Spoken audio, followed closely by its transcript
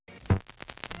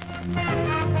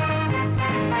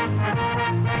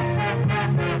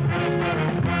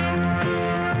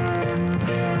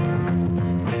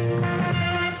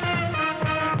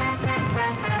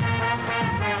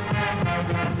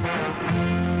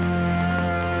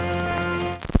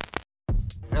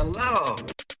Hello.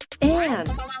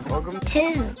 And Welcome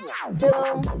to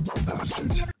Film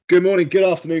Bastards. Good morning, good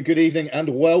afternoon, good evening, and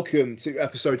welcome to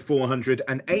episode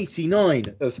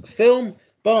 489 of Film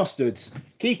Bastards.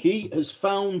 Kiki has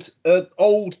found an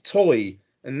old toy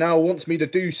and now wants me to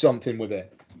do something with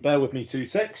it. Bear with me 2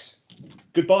 secs.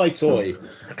 Goodbye, toy.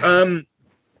 My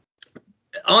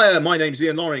name's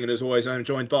Ian Loring, and as always, I'm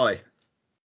joined by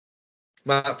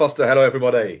Matt Foster. Hello,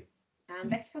 everybody. And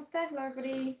Becky Foster. Hello,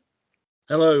 everybody.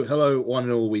 Hello, one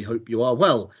and all. We hope you are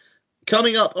well.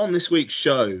 Coming up on this week's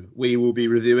show, we will be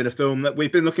reviewing a film that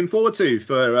we've been looking forward to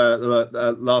for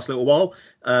the last little while.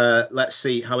 Let's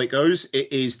see how it goes.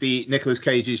 It is the Nicolas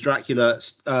Cage's Dracula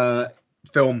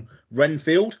film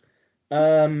Renfield.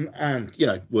 And, you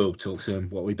know, we'll talk some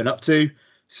what we've been up to,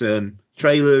 some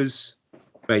trailers,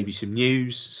 maybe some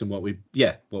news, some what we've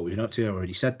been up to. I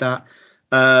already said that.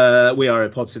 We are a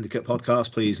Pod Syndicate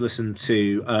podcast. Please listen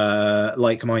to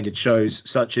like-minded shows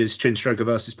such as Chinstroker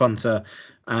versus Punter,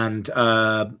 and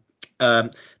they're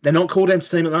not called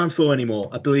Entertainment Landfill anymore.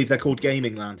 I believe they're called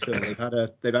Gaming Landfill.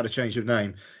 They've had a change of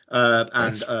name,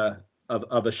 and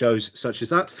other shows such as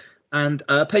that. And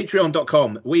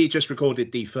Patreon.com. We just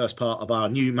recorded the first part of our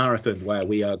new marathon where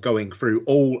we are going through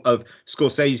all of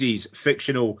Scorsese's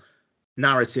fictional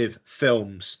narrative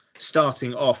films,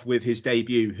 starting off with his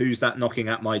debut, Who's That Knocking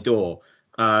at My Door?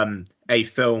 A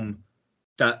film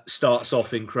that starts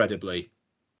off incredibly.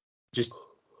 Just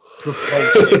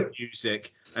propulsive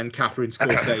music and Catherine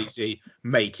Scorsese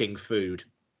making food.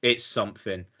 It's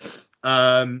something.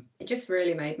 It just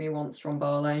really made me want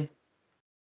Stromboli.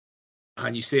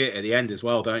 And you see it at the end as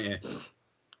well, don't you?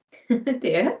 Do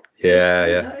you? Yeah, I yeah.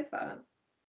 didn't notice that.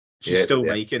 She's still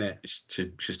making it.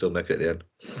 She's still making it at the end.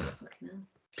 Fucking hell.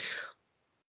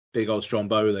 Big old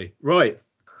Stromboli. Right.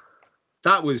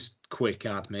 That was quick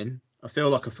admin. I feel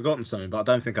like I've forgotten something, but I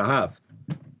don't think I have.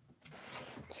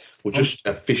 We're just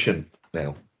efficient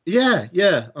now. Yeah.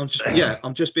 I'm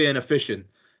just being efficient.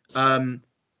 I'm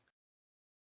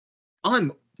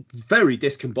very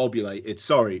discombobulated.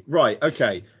 Sorry. Right.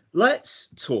 Okay. Let's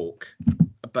talk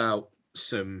about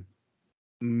some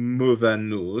movie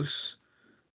news.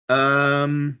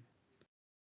 And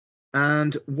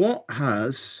what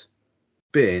has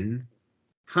been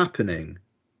happening?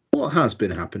 What has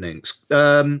been happening?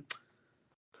 The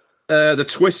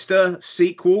Twister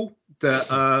sequel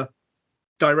that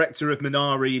director of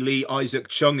Minari, Lee Isaac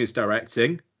Chung, is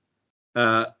directing,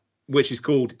 which is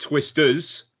called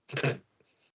Twisters,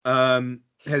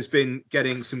 has been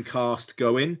getting some cast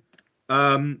going.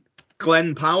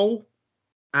 Glenn Powell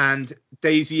and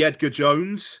Daisy Edgar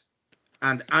Jones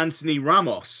and Anthony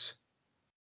Ramos.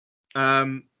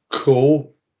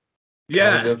 Cool.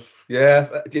 Yeah. Kind of.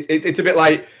 Yeah. It's a bit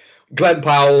like Glenn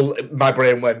Powell. My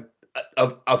brain went,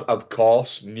 of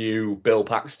course, new Bill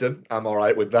Paxton. I'm all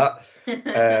right with that.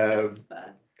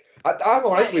 I'm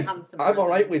all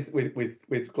right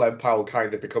with Glenn Powell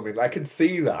kind of becoming. I can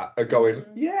see that and going,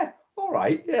 yeah, all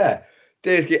right, yeah.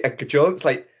 Daisy Edgar Jones,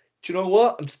 like, do you know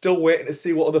what? I'm still waiting to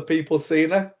see what other people see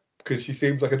in her because she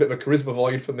seems like a bit of a charisma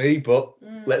void for me. But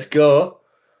let's go.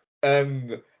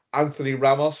 Anthony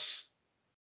Ramos,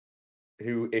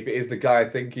 who, if it is the guy I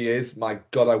think he is, my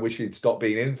God, I wish he'd stop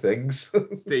being in things.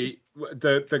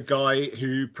 the guy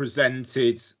who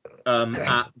presented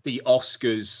at the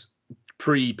Oscars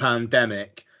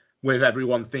pre-pandemic, with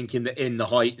everyone thinking that In the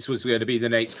Heights was going to be the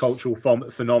next cultural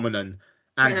phenomenon,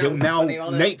 and he'll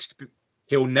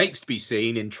next be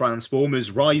seen in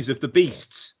Transformers: Rise of the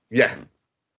Beasts. Yeah.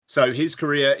 So his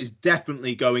career is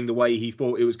definitely going the way he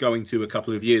thought it was going to a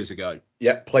couple of years ago.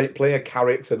 Yeah, play a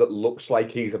character that looks like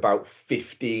he's about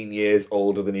 15 years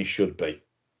older than he should be.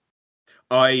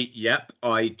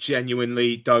 I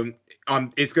genuinely don't.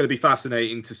 It's going to be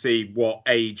fascinating to see what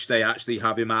age they actually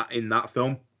have him at in that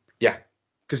film. Yeah.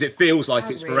 Because it feels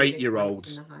like it's for really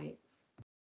 8-year-olds. In the Heights.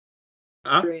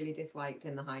 Huh? Really disliked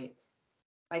In the Heights.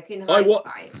 Like In the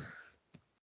Heights.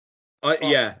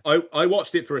 I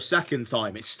watched it for a second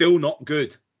time. It's still not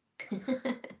good.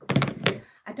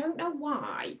 I don't know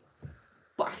why,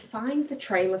 but I find the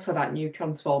trailer for that new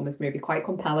Transformers movie quite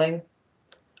compelling.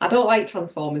 I don't like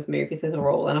Transformers movies as a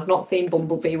rule, and I've not seen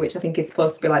Bumblebee, which I think is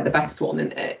supposed to be like the best one,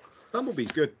 isn't it?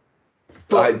 Bumblebee's good.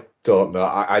 But I don't know.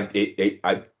 I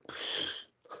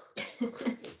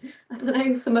don't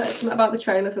know, something about the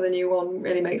trailer for the new one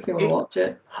really makes me want to watch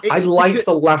it. I liked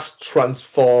the last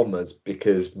Transformers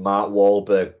because Mark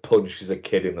Wahlberg punches a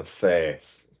kid in the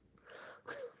face.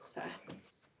 So.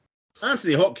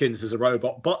 Anthony Hopkins is a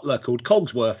robot butler called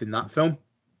Cogsworth in that film.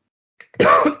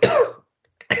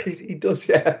 He does,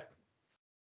 yeah.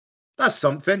 That's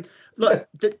something. Look,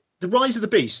 the Rise of the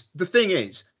Beast, the thing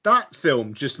is, that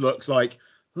film just looks like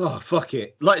oh, fuck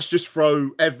it. Let's just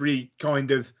throw every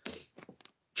kind of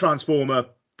Transformer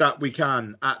that we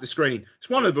can at the screen. It's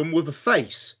one of them with a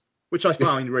face, which I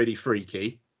find really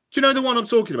freaky. Do you know the one I'm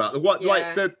talking about? The one,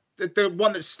 like the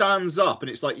one that stands up and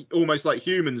it's like almost like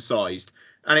human sized,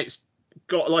 and it's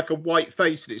got like a white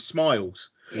face and it smiles.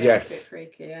 Yeah, Yes. It's a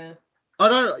bit freaky,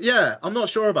 yeah. I'm not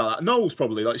sure about that. Noel's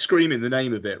probably like screaming the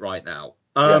name of it right now.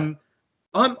 Yeah.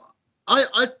 I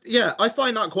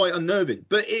find that quite unnerving,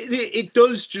 but it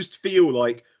does just feel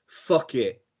like, fuck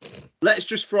it. Let's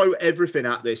just throw everything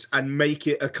at this and make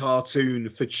it a cartoon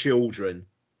for children.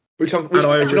 Which I you know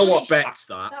what? respect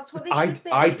that. That's what they should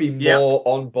be. I'd be more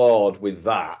on board with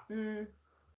that Mm.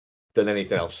 than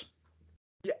anything else.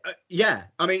 Yeah.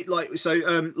 I mean, like, so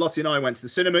Lottie and I went to the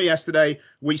cinema yesterday.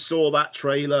 We saw that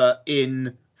trailer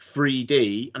in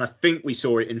 3D, and I think we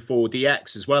saw it in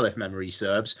 4DX as well, if memory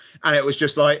serves. And it was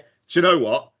just like, do you know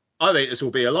what? I think this will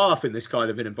be a laugh in this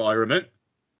kind of an environment.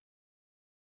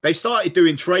 They've started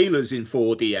doing trailers in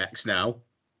 4DX now.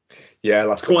 Yeah,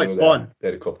 that's quite fun. They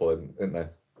had a couple, didn't they?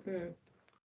 Mm.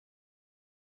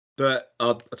 But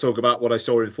I'll talk about what I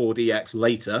saw in 4DX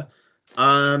later.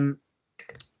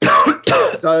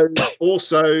 So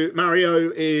also Mario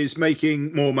is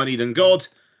making more money than God.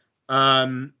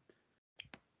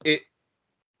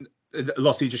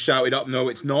 Lottie just shouted up, no,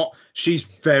 it's not. She's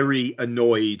very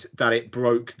annoyed that it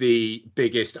broke the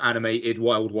biggest animated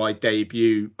worldwide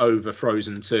debut over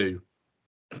Frozen 2.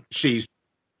 She's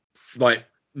like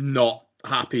not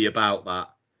happy about that.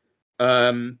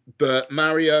 But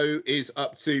Mario is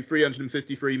up to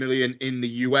 353 million in the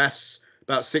US,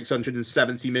 about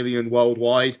 670 million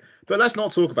worldwide. But let's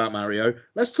not talk about Mario.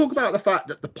 Let's talk about the fact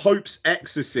that the Pope's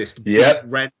Exorcist beat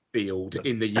Renfield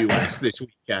in the US this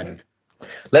weekend.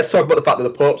 Let's talk about the fact that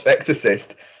the Pope's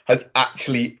Exorcist has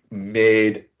actually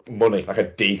made money, like a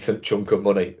decent chunk of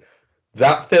money.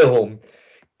 That film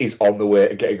is on the way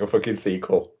to getting a fucking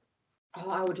sequel. Oh,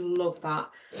 I would love that.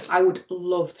 I would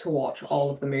love to watch all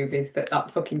of the movies that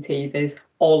fucking teases.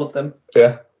 All of them.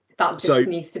 Yeah. That just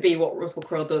needs to be what Russell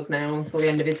Crowe does now until the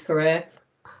end of his career.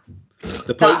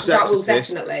 The Pope's that Exorcist. Will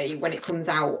definitely, when it comes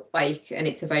out, like, and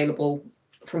it's available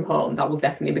from home, that will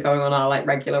definitely be going on our like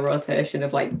regular rotation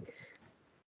of like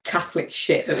Catholic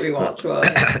shit that we watch.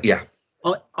 Yeah.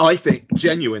 I think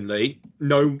genuinely,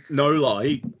 no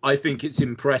lie, I think it's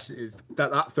impressive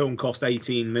that film cost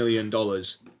 $18 million.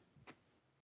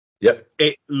 Yep.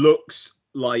 It looks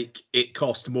like it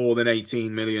cost more than $18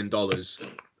 million.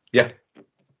 Yeah.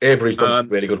 Avery's done some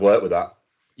really good work with that.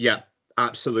 Yeah,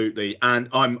 absolutely. And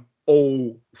I'm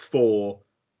all for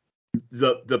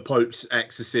the Pope's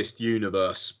Exorcist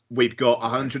universe. We've got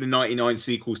 199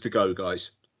 sequels to go,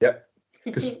 guys. Yep.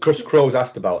 Because Crowe's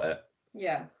asked about it.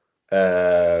 Yeah.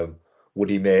 Would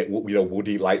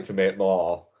he like to make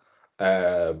more?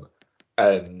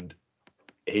 And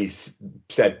he's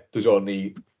said there's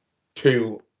only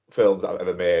 2 films that I've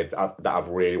ever made that I've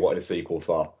really wanted a sequel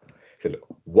for. He said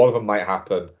one of them might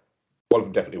happen, one of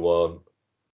them definitely won't.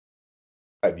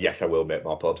 And yes, I will make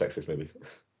more Pope's Exorcist movies.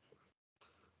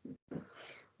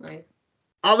 Nice.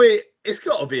 I mean, it's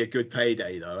got to be a good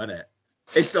payday, though, isn't it?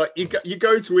 It's like you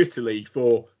go to Italy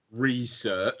for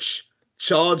research,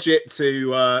 charge it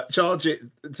to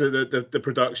the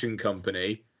production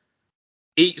company,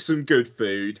 eat some good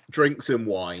food, drink some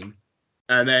wine,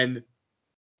 and then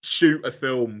shoot a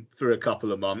film for a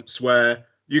couple of months where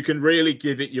you can really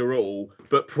give it your all,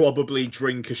 but probably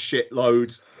drink a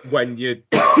shitload when you're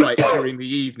like during the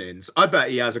evenings. I bet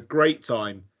he has a great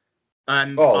time.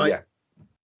 And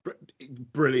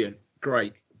brilliant,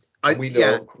 great. We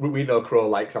know Crowe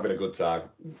likes having a good time.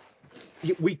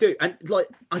 We do, and like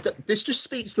this just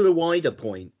speaks to the wider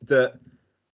point that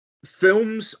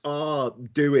films are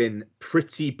doing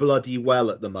pretty bloody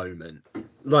well at the moment.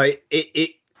 Like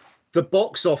the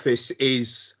box office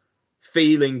is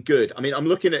feeling good. I mean, I'm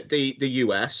looking at the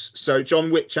US. So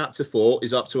John Wick Chapter 4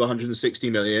 is up to 160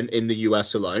 million in the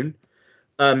US alone.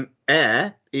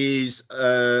 Air is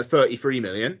 33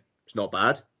 million. It's not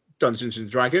bad. Dungeons and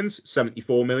Dragons,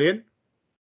 74 million.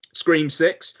 Scream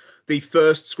 6, the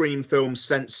first Scream film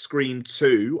since Scream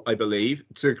 2, I believe,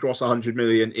 to cross 100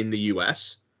 million in the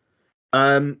US.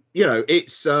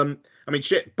 It's I mean,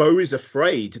 shit, Beau is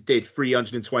Afraid did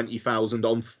 320,000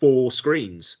 on 4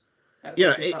 screens. That's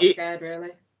scared,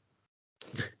 really.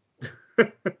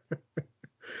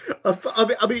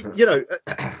 I mean,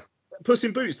 Puss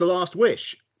in Boots: The Last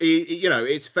Wish.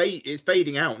 It's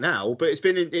fading out now, but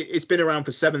it's been around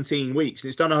for 17 weeks and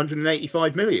it's done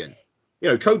 185 million.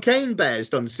 Cocaine Bear's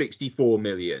done 64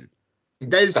 million.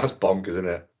 That's bonkers, isn't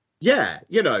it? Yeah,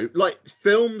 like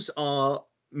films are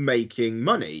making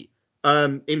money.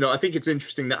 I think it's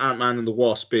interesting that Ant-Man and the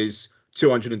Wasp is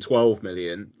 212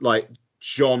 million. Like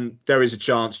there is a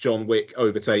chance John Wick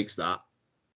overtakes that.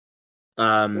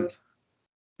 Good.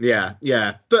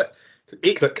 Yeah, but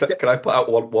can I put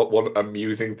out one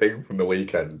amusing thing from the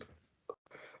weekend?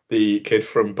 The kid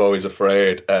from Beau is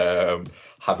Afraid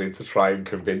having to try and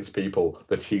convince people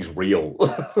that he's real.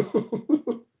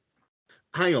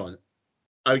 hang on.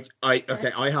 I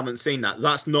haven't seen that.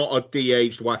 That's not a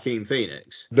de-aged Joaquin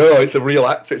Phoenix. No, it's a real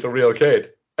actor. It's a real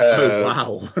kid. Oh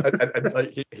wow! and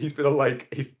like he's been on like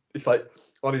he's like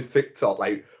on his TikTok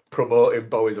like promoting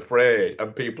Beau is Afraid,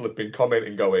 and people have been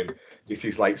commenting going, "This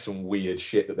is like some weird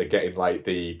shit that they're getting like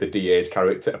the de-aged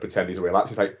character to pretend he's a real actor."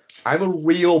 He's like, "I'm a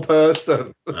real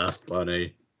person." That's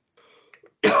funny.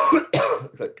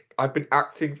 Like, I've been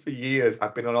acting for years.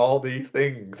 I've been on all these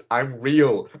things. I'm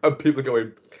real, and people are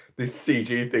going, "This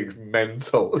CG thing's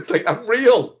mental." It's like, I'm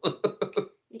real.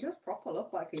 He does proper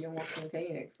look like a young Joaquin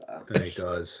Phoenix, though. Yeah, he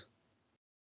does.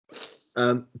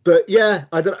 But yeah,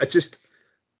 I don't.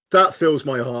 That fills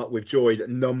my heart with joy that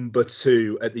number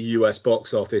 2 at the US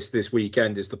box office this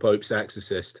weekend is The Pope's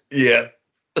Exorcist. Yeah.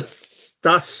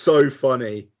 That's so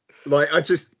funny. Like I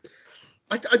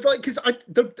like because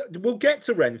we'll get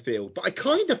to Renfield, but I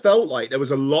kind of felt like there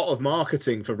was a lot of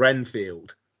marketing for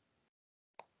Renfield.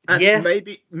 And Yeah.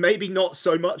 maybe not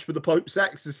so much for The Pope's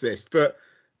Exorcist, but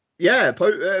yeah,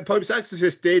 Pope's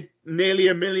Exorcist did nearly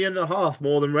 $1.5 million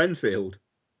more than Renfield.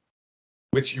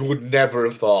 Which you would never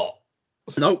have thought.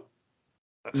 Nope,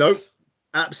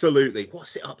 absolutely.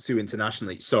 What's it up to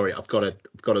internationally? Sorry, I've got to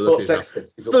look this up.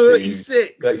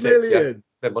 36 million.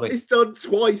 Yeah. Money. It's done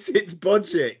twice its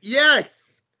budget.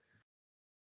 Yes,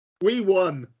 we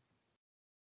won.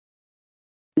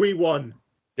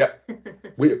 Yep.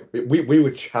 we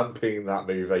were championing that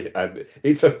movie, and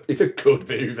it's a good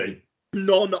movie.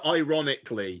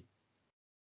 Non-ironically,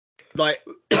 like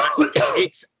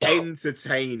it's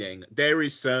entertaining. There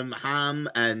is some ham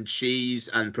and cheese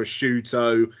and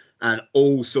prosciutto and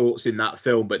all sorts in that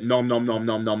film, but nom nom nom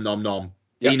nom nom nom nom.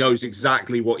 Yep. He knows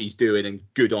exactly what he's doing, and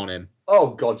good on him.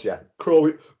 Oh god, yeah.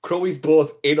 Crowley's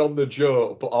both in on the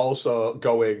joke, but also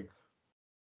going,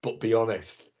 but be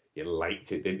honest, you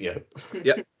liked it, didn't you?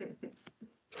 Yep.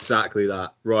 Exactly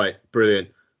that. Right, brilliant.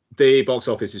 The box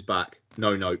office is back.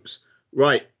 No notes.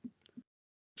 Right.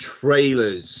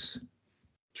 Trailers.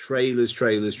 There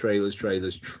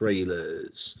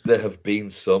have been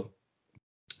some.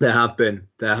 There have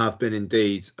been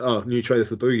indeed. Oh, new trailer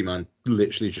for Boogeyman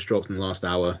literally just dropped in the last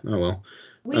hour. Oh well.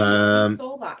 We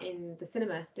saw that in the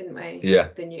cinema, didn't we? Yeah.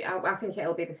 I think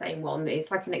it'll be the same one.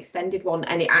 It's like an extended one,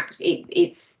 and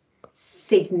it's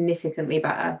significantly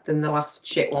better than the last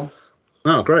shit one.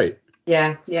 Oh, great.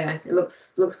 Yeah. It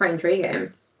looks very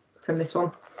intriguing from this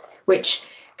one, because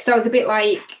I was a bit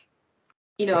like,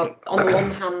 on the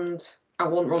one hand, I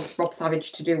want Rob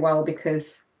Savage to do well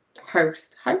because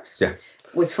Host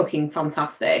was fucking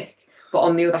fantastic, but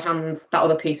on the other hand, that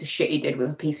other piece of shit he did was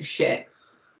a piece of shit.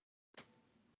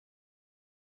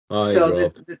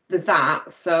 There's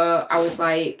that. So I was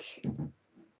like,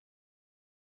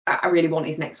 I really want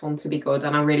his next one to be good,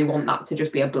 and I really want that to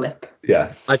just be a blip.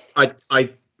 Yeah.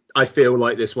 I feel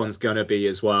like this one's gonna be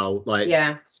as well. Like,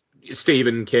 yeah.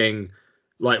 Stephen King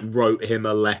wrote him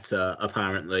a letter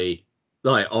apparently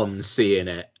on seeing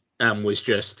it and was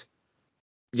just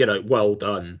well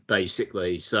done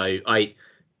basically. So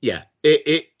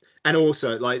it and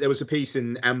also there was a piece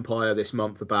in Empire this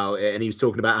month about it, and he was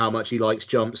talking about how much he likes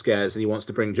jump scares and he wants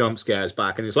to bring jump scares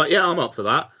back, and it's like, yeah, I'm up for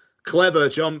that. Clever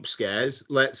jump scares,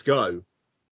 let's go.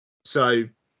 So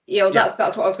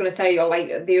that's what I was going to say.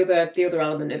 The other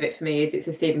element of it for me is it's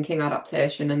a Stephen King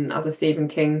adaptation, and as a Stephen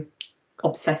King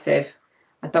obsessive,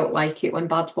 I don't like it when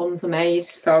bad ones are made.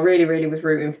 So I really, really was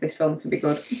rooting for this film to be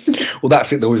good. Well,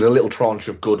 that's it. There was a little tranche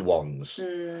of good ones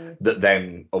that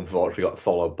then unfortunately got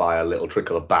followed by a little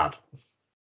trickle of bad.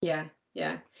 Yeah.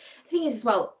 The thing is, as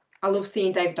well, I love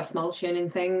seeing David Dastmalchian in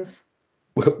things.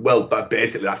 Well, but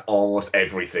basically that's almost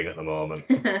everything at the moment.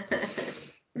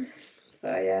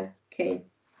 So yeah, keen.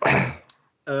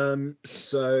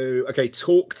 Okay,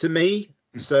 Talk to Me.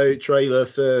 So trailer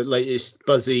for latest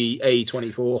buzzy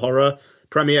A24 horror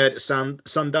premiered at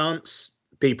Sundance.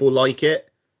 People like it.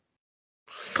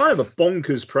 Kind of a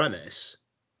bonkers premise.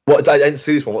 What? I didn't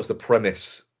see this one. What's the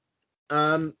premise?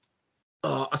 I'll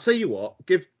tell you what.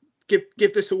 Give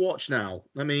this a watch now.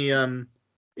 Let me.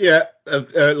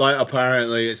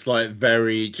 Apparently it's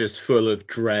very just full of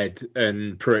dread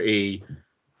and pretty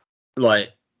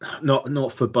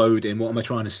not foreboding. What am I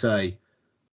trying to say?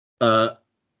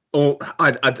 Or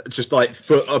I'd just like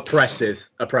oppressive.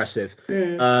 I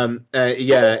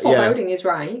Yeah, think foreboding is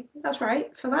right. That's right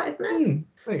for that, isn't it?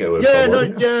 I go with yeah, no,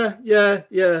 foreboding. yeah.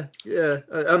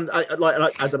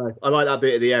 I don't know. I like that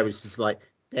bit of the air. It's just like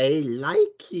they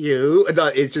like you. And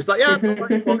it's just like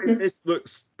fine. This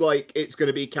looks like it's going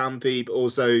to be campy, but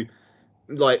also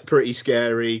like pretty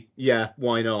scary. Yeah,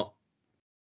 why not?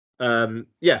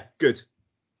 Yeah, good.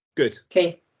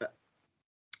 Okay.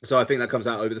 So I think that comes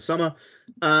out over the summer.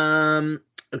 Okie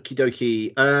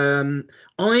dokie.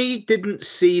 I didn't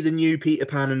see the new Peter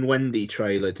Pan and Wendy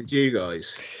trailer. Did you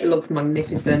guys? It looks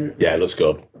magnificent. Yeah, it looks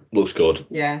good.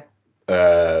 Yeah.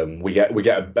 We get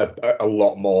a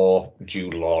lot more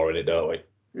Jude Law in it, don't we?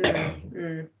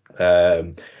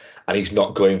 And he's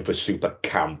not going for super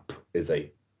camp, is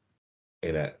he?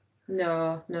 In it.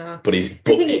 No. But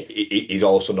he's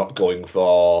also not going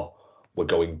for we're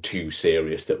going too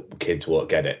serious that kids won't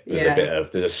get it.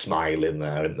 There's a smile in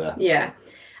there, isn't there? Yeah.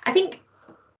 I think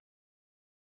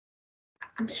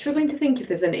I'm struggling to think if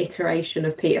there's an iteration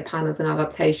of Peter Pan as an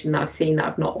adaptation that I've seen that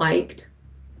I've not liked.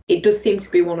 It does seem to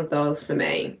be one of those for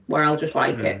me where I'll just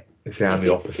like it. It's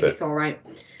the opposite. It's all right.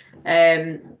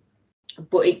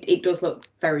 But it does look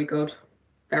very good.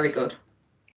 Very good.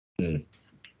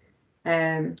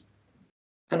 And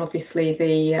obviously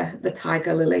the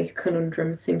Tiger Lily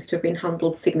conundrum seems to have been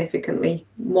handled significantly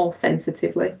more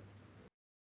sensitively.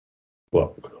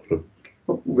 What?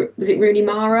 Was it Rooney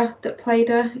Mara that played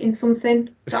her in something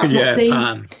that I've not seen?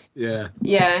 Pan. Yeah.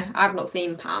 Yeah, I've not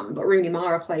seen Pan, but Rooney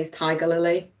Mara plays Tiger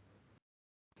Lily,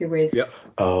 who is. Yep.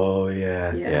 Oh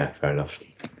yeah, fair enough.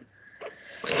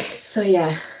 So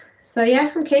yeah,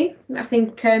 okay. I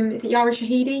think is it Yara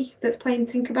Shahidi that's playing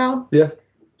Tinkerbell? Yeah.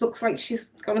 Looks like she's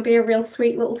gonna be a real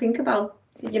sweet little Tinkerbell.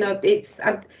 You know, it's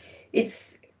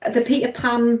the Peter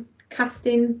Pan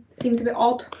casting seems a bit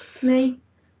odd to me.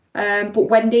 But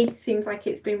Wendy seems like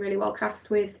it's been really well cast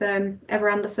with Ever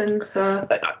Anderson. So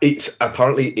it's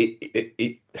apparently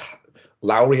it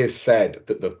Lowry has said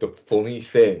that the funny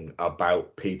thing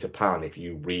about Peter Pan, if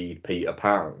you read Peter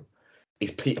Pan,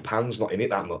 is Peter Pan's not in it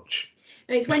that much.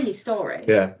 No, it's Wendy's story.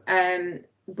 Yeah.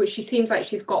 But she seems like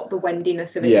she's got the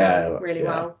Wendiness of it down really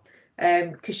well.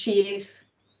 Because she is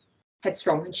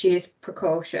headstrong and she is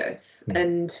precocious,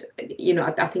 and you know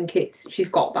I think she's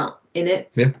got that in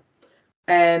it. Yeah.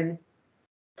 So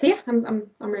yeah, I'm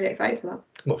really excited for that.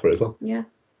 I'm up for it as well. Yeah.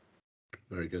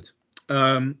 Very good.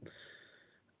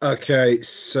 Okay,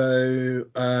 so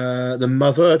The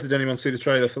Mother. Did anyone see the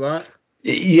trailer for that?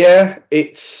 Yeah,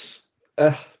 it's.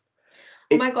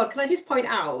 Oh my god, can I just point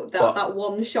out that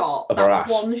one shot? That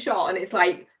one shot, and it's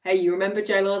like, hey, you remember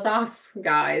J-Lo's ass,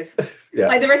 guys? Yeah.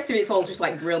 Like the rest of it's all just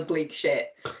like real bleak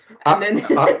shit. And then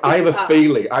I have a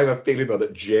feeling though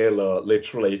that J-Lo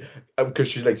literally, because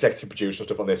she's the executive producer and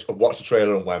stuff on this, watched the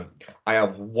trailer and went, I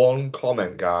have one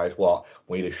comment, guys. What?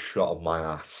 We need a shot of my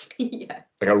ass. Yeah.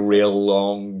 Like a real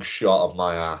long shot of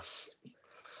my ass.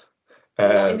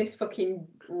 Not in this fucking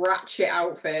ratchet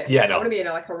outfit. Yeah, no. I want to be in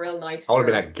like a real nice dress. I want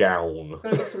to be in a gown. There's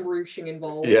going to be some ruching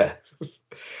involved. Yeah.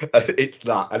 It's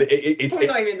that. And it's probably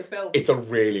not even in the film. It's a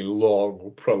really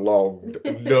long, prolonged,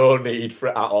 no need for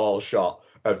it at all shot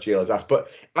of J-Lo's ass. But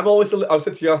I was saying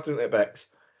to you after it, Bex,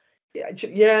 do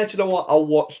you know what? I'll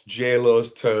watch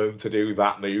J-Lo's turn to do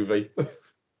that movie.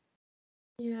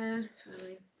 Yeah,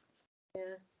 fine.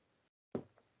 Yeah.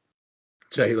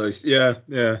 J-Lo's, yeah,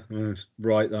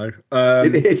 right though.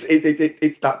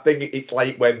 It's that thing. It's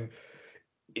like when,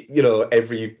 you know,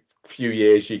 every few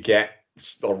years you get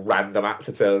a random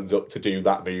actor turns up to do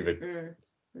that movie.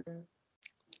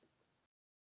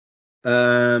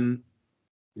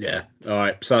 Yeah, all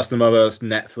right. So that's The Mother. That's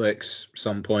Netflix.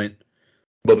 Some point.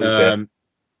 Mother's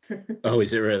Day. Oh,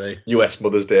 is it really? US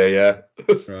Mother's Day, yeah.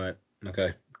 Right.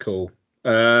 Okay. Cool.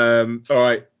 All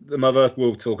right. The Mother.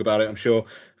 We'll talk about it, I'm sure.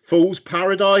 Fool's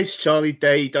Paradise, Charlie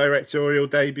Day directorial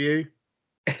debut.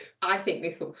 I think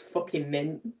this looks fucking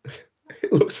mint.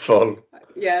 It looks fun.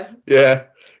 Yeah. Yeah,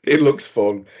 it looks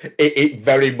fun. It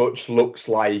very much looks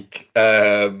like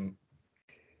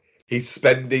he's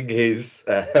spending his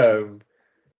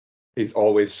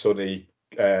Always Sunny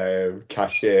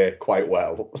cachet quite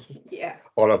well. Yeah.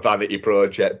 On a vanity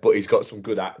project, but he's got some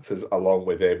good actors along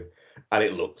with him, and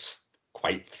it looks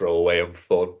quite throwaway and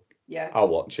fun. Yeah. I'll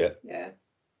watch it. Yeah.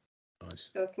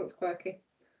 Nice. It does look quirky.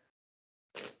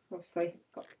 Obviously,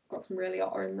 got some really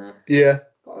otter in there. Yeah.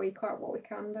 Got to eat what we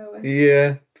can, don't we?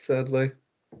 Yeah, sadly.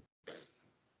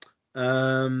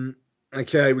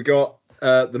 Okay, we got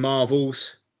The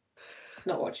Marvels.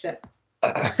 Not watched it.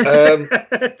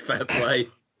 Fair play.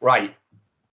 Right.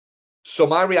 So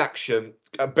my reaction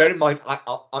bear in mind,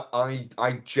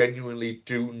 I genuinely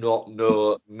do not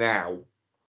know now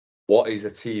what is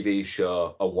a TV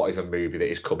show and what is a movie that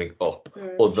is coming up,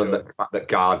 other than the fact that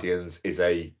Guardians is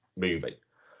a movie.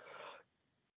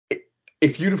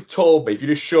 If you'd have told me, if you'd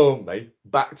have shown me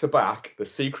back to back the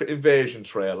Secret Invasion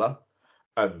trailer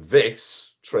and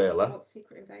this trailer, What's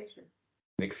Secret Invasion?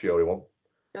 Nick Fury one,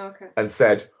 Okay. and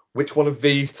said which one of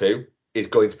these two is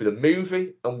going to be the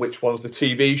movie and which one's the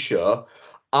TV show,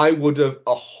 I would have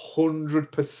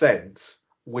 100%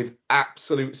 with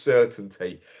absolute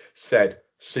certainty said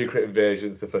Secret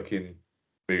Invasion's the fucking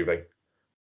movie.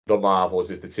 The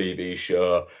Marvels is the TV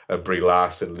show, and Brie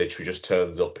Larson literally just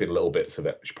turns up in little bits of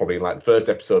it. She's probably in like the first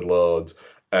episode loads,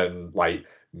 and like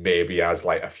maybe has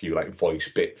like a few like voice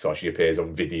bits, or she appears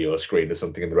on video screen or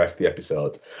something in the rest of the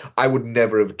episodes. I would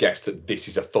never have guessed that this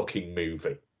is a fucking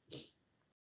movie.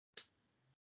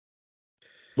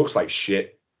 Looks like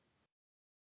shit.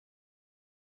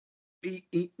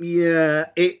 Yeah,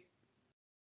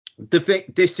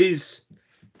 this is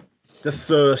the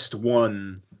first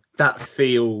one that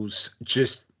feels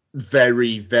just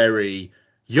very, very.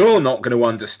 You're not going to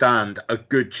understand a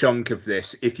good chunk of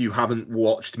this if you haven't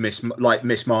watched Miss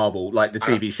Marvel, like the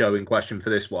TV show in question for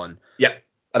this one. Yeah,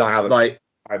 and I haven't. Like,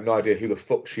 I have no idea who the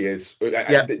fuck she is.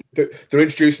 Yeah. They're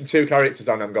introducing two characters,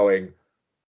 and I'm going,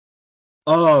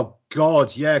 oh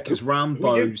God, yeah, because Who are you?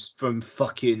 Rambo's from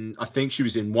fucking. I think she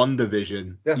was in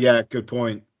WandaVision. Yeah. Yeah, good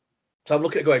point. So I'm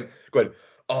looking at it going,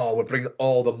 oh, we're bringing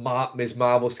all the Ms.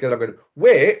 Marvels together. I'm going,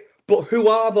 wait, but who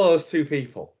are those two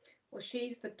people? Well,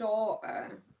 she's the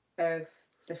daughter of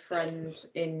the friend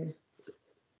in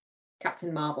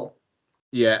Captain Marvel.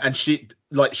 Yeah, and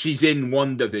she's in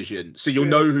WandaVision, so you'll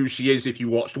know who she is if you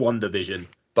watched WandaVision.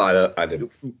 But I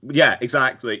didn't. Yeah,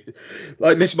 exactly.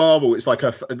 Like Miss Marvel, it's like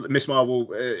Miss Marvel,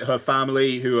 her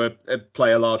family who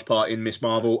play a large part in Miss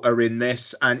Marvel are in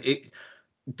this, and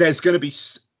it's gonna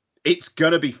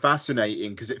be fascinating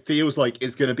because it feels like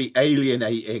it's gonna be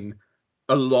alienating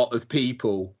a lot of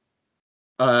people.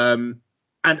 And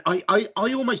I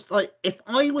almost like, if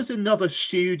I was another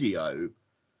studio,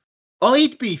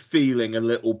 I'd be feeling a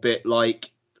little bit like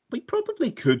we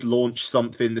probably could launch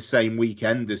something the same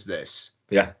weekend as this.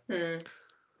 Yeah.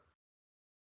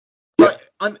 Like,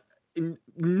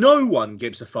 no one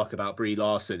gives a fuck about Brie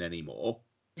Larson anymore.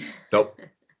 Nope.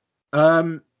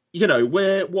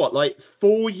 We're what, like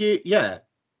 4 years? Yeah.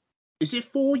 Is it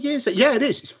 4 years? Yeah, it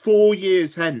is. It's 4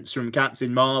 years hence from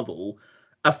Captain Marvel,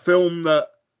 a film that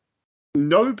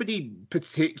nobody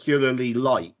particularly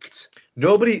liked.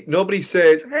 Nobody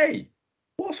says, hey,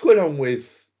 what's going on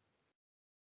with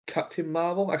Captain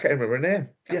Marvel? I can't remember her name.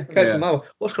 Captain Marvel.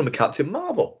 What's going on with Captain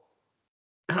Marvel?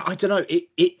 I don't know.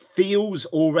 It feels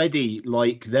already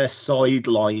like they're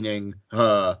sidelining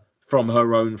her from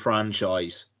her own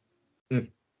franchise.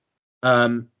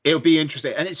 It'll be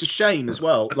interesting, and it's a shame as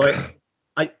well. Like,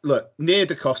 Nia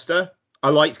DaCosta, I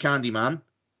liked Candyman.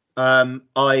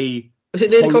 Is it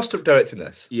Nia DaCosta directing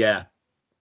this? Yeah.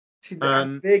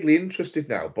 I'm vaguely interested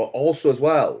now, but also as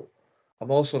well,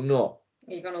 I'm also not.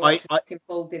 You're gonna watch a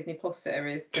full Disney Plus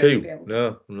series?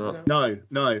 No, I'm not. No.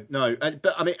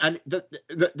 But I mean, and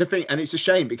the thing, and it's a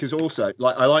shame because also,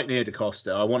 like, I like Nia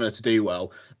DaCosta. I want her to do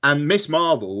well. And Miss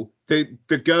Marvel, the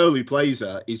girl who plays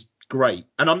her is great.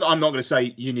 And I'm not going to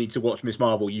say you need to watch Miss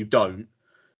Marvel. You don't.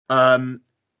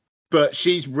 But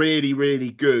she's really, really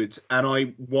good, and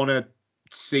I want to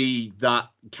see that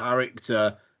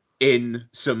character in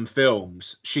some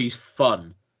films. She's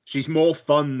fun. She's more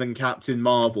fun than Captain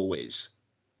Marvel is.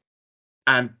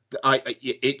 And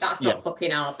that's not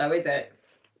fucking hard though, is it?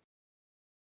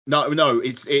 No,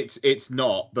 it's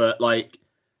not. But like,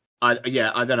 I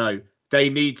don't know. They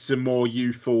need some more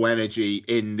youthful energy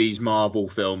in these Marvel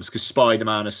films. Because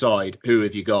Spider-Man aside, who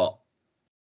have you got?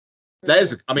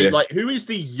 Like, who is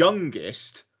the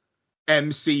youngest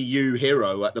MCU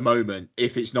hero at the moment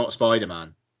if it's not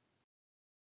Spider-Man?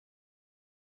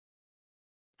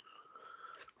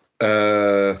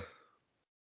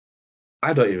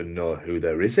 I don't even know who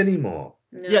there is anymore.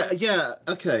 No. Yeah.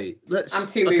 Okay. I'm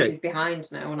 2 movies behind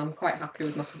now, and I'm quite happy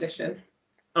with my position.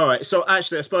 All right. So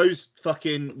actually, I suppose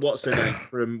fucking what's her name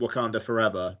from Wakanda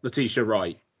Forever, Letitia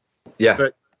Wright. Yeah.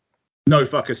 But no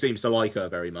fucker seems to like her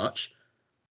very much.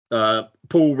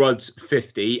 Paul Rudd's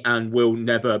 50 and will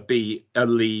never be a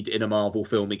lead in a Marvel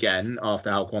film again after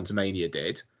how Quantumania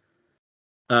did.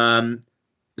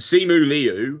 Simu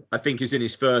Liu, I think, is in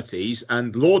his 30s,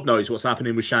 and Lord knows what's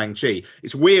happening with Shang-Chi.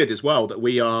 It's weird as well that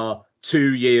we are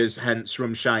 2 years hence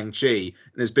from Shang-Chi, and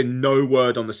there's been no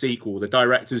word on the sequel. The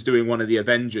director's doing one of the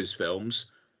Avengers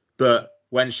films, but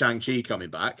when's Shang-Chi coming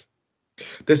back?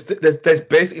 There's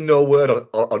basically no word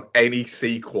on any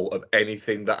sequel of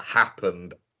anything that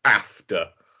happened after.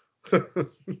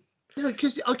 Yeah,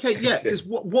 because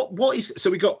what is, so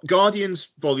we got Guardians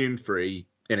Volume 3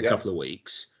 in a Yeah. couple of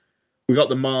weeks. We got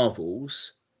the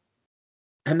Marvels,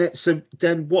 and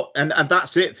then what? And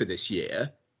that's it for this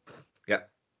year. Yeah.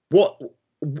 What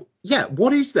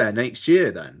is there next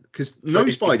year then? Because no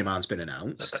it's- Spider-Man's been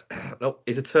announced. No,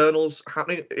 is Eternals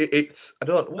happening? It's I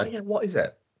don't. What is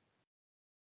it?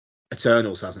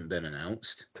 Eternals hasn't been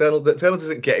announced. Eternals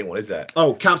isn't getting one, is it?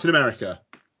 Oh, Captain America.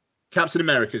 Captain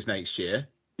America's next year.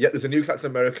 Yeah, there's a new Captain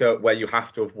America where you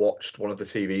have to have watched one of the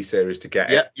TV series to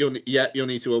get it. You'll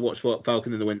need to watch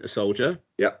Falcon and the Winter Soldier.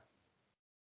 Yeah.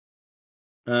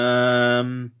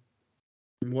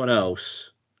 What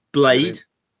else? Blade.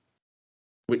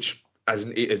 Which has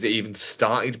it even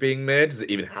started being made? Does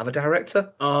it even have a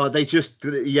director? Oh,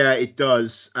 it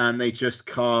does, and they just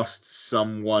cast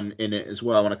someone in it as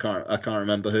well, and I can't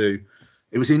remember who.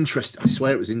 It was interesting. I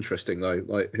swear it was interesting though.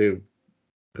 Like who?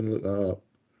 Can look that up.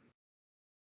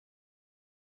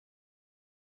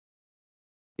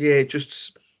 Yeah,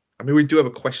 I mean, we do have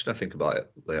a question, I think, about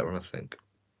it later on, I think.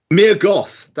 Mia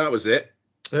Goth, that was it.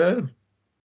 Yeah.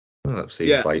 Well, that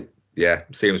seems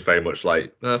seems very much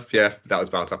like, that was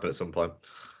bound to happen at some point.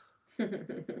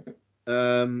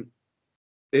 I'm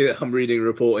reading a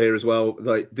report here as well.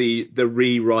 Like the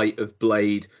rewrite of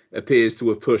Blade appears to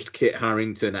have pushed Kit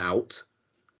Harington out,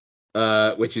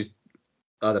 which is,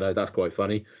 I don't know, that's quite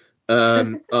funny.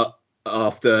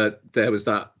 After there was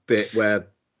that bit where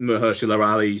Mahershala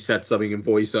Ali said something in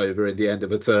voiceover at the end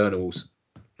of Eternals.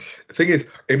 The thing is,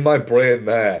 in my brain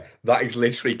that is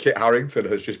literally Kit Harington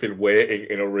has just been waiting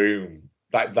in a room,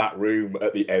 like that room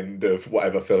at the end of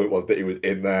whatever film it was that he was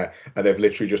in there, and they've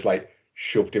literally just like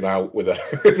shoved him out with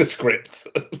a script.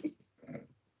 It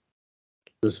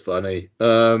was funny.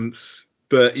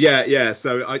 But yeah.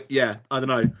 So I don't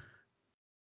know.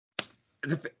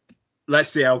 Let's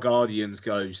see how Guardians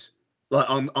goes. Like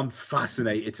I'm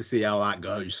fascinated to see how that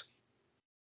goes.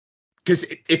 Because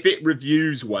if it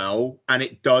reviews well and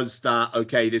it does that,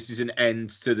 okay, this is an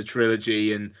end to the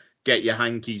trilogy and get your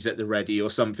hankies at the ready or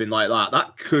something like that,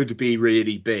 that could be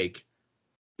really big.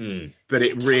 But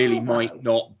it really might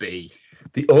not be.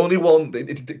 The only one,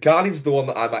 Guardians is the one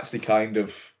that I'm actually kind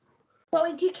of. Well,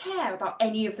 like, do you care about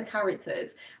any of the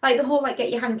characters? Like the whole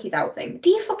get your hankies out thing. Do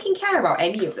you fucking care about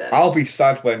any of them? I'll be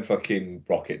sad when fucking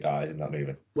Rocket dies in that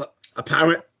movie. Well,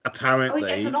 apparently. Oh, he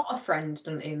gets not a friend,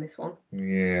 doesn't he, in this one?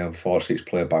 Yeah, unfortunately, it's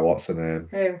played by what's her name?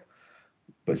 Who?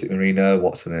 But is it Marina?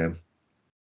 What's her name?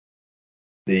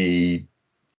 The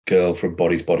girl from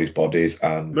Bodies,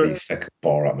 and the second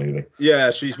Borat movie. Yeah,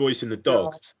 she's voicing the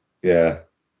dog. Yeah.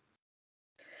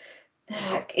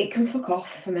 It can fuck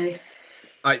off for me.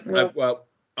 I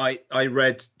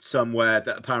read somewhere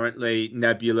that apparently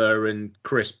Nebula and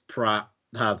Chris Pratt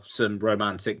have some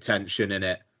romantic tension in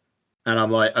it, and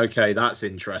I'm like, okay, that's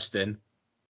interesting.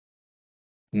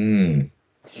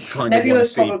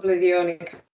 Nebula's probably the only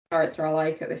character I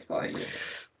like at this point.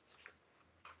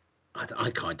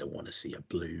 I kind of want to see a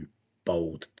blue,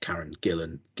 bold Karen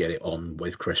Gillan get it on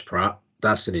with Chris Pratt.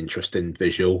 That's an interesting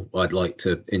visual. I'd like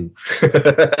to. I don't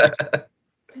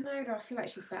know, though. I feel like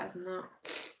she's better than that.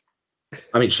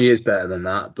 I mean, she is better than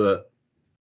that, but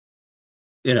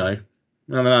I don't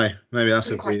know. Maybe that's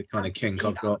a weird kind of kink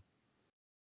I've got.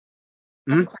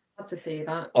 I'm quite glad to see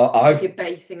that. You're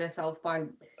basing herself by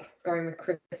going with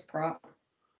Chris Pratt.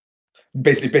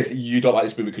 Basically, you don't like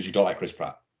this movie because you don't like Chris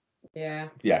Pratt. Yeah.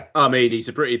 Yeah. I mean, he's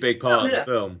a pretty big part of the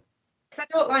film. Because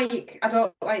I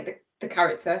don't like the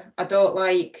character. I don't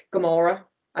like Gamora.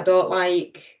 I don't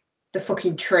like the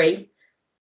fucking tree.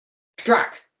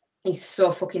 Drax, he's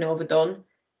so fucking overdone.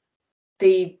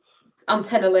 The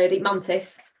antenna lady,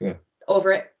 Mantis. Yeah.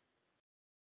 Over it.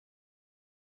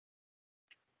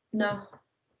 No.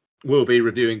 We'll be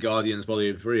reviewing Guardians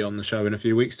Volume 3 on the show in a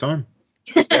few weeks' time.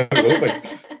 Yeah, we will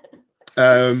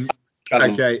be.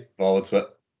 Okay. Forward to it.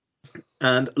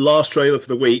 And last trailer for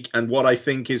the week, and what I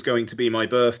think is going to be my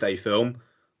birthday film,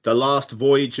 The Last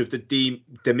Voyage of the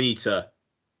Demeter.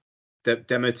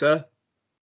 Demeter?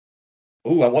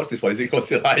 Oh, I watched this one.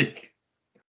 What's it like?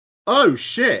 Oh,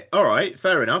 shit. All right.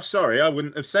 Fair enough. Sorry, I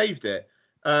wouldn't have saved it.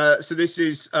 So this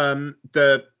is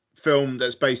the film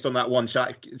that's based on that one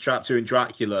chapter in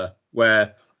Dracula,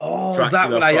 where Dracula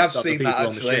that one. I have fucks up the seen people that,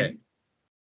 on the ship. actually.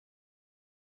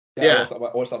 Yeah. I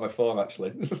watched that on my phone,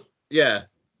 actually. Yeah.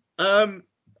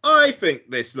 I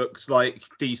think this looks like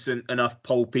decent enough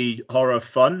pulpy horror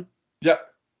fun. Yep.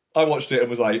 I watched it and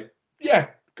was like, yeah,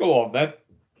 go on then.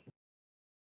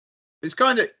 It's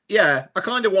kind of, yeah, I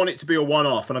kind of want it to be a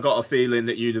one-off, and I got a feeling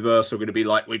that Universal are going to be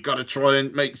like, we've got to try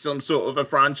and make some sort of a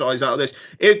franchise out of this.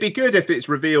 It'd be good if it's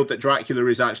revealed that Dracula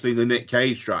is actually the Nick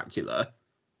Cage Dracula.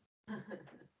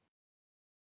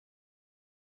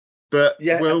 But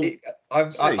Yeah, we'll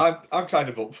I'm see. I'm kind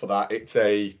of up for that. It's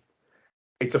a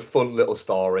fun little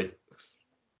story.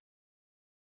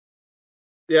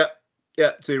 Yeah,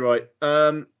 too right.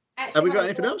 Have Actually, we got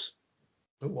anything else?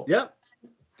 Oh, what? Yeah.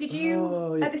 Did you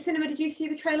Oh, yeah. at the cinema? Did you see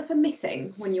the trailer for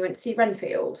Missing when you went to see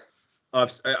Renfield?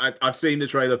 I've seen the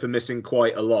trailer for Missing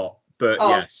quite a lot, but Oh.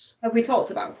 yes. Have we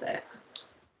talked about it?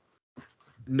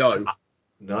 No.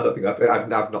 No, I don't think I've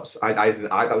not. I didn't.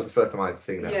 That was the first time I'd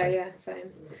seen it. Yeah,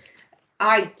 same.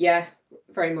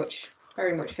 Very much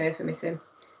here for Missing.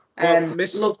 Well,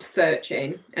 Loved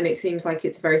Searching, and it seems like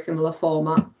it's a very similar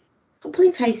format. Stop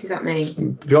pulling faces at me.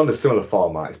 Beyond a similar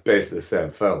format, it's basically the same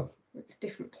film. It's a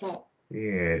different plot.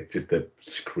 Yeah, just the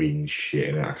screen shit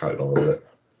in it. I can't believe it.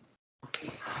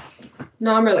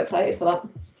 No, I'm really excited for that.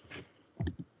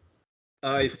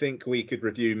 I think we could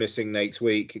review Missing next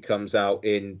week. It comes out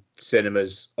in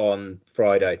cinemas on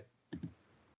Friday.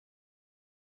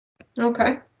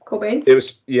 Okay, cool beans. It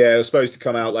was supposed to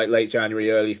come out like late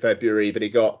January, early February, but it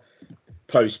got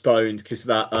postponed because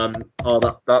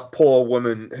that poor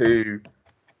woman who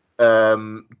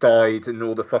died and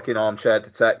all the fucking armchair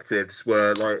detectives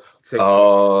were like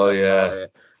TikTok about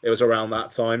it. It was around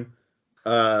that time.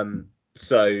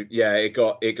 So yeah, it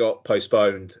got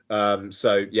postponed.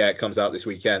 So yeah, it comes out this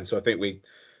weekend. So I think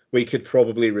we could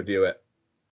probably review it.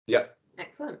 Yep.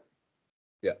 Excellent.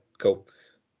 Yeah, cool.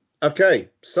 Okay,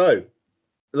 so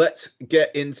let's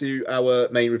get into our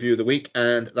main review of the week,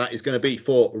 and that is going to be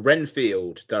for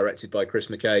Renfield, directed by Chris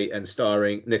McKay and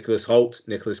starring Nicholas Hoult,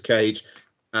 Nicolas Cage,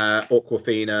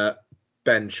 Awkwafina,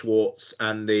 Ben Schwartz,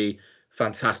 and the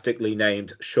fantastically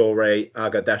named Shohreh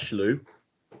Aghdashloo,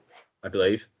 I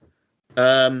believe.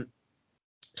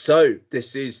 So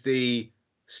this is the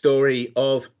story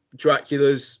of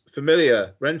Dracula's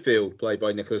familiar, Renfield, played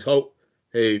by Nicholas Hoult,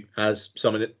 who has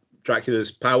some of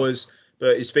Dracula's powers,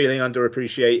 but is feeling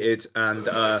underappreciated and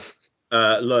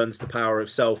learns the power of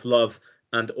self-love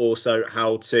and also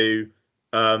how to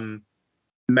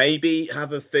maybe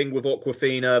have a thing with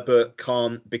Awkwafina, but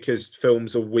can't because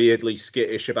films are weirdly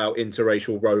skittish about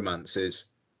interracial romances.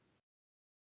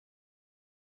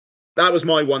 That was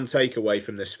my one takeaway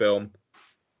from this film.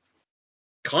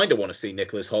 Kind of want to see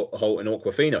Nicholas Hoult and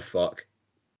Awkwafina fuck.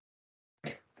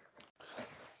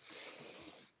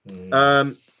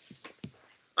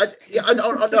 I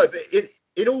know, but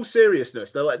in all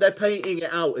seriousness, they're painting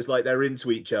it out as like they're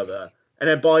into each other, and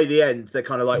then by the end they're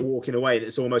kind of like walking away, and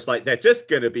it's almost like they're just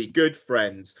gonna be good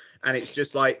friends, and it's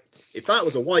just like if that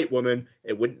was a white woman,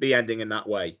 it wouldn't be ending in that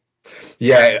way.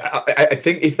 Yeah, I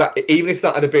think if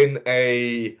that had been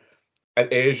an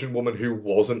Asian woman who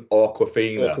wasn't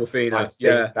Awkwafina, I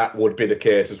think that would be the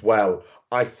case as well.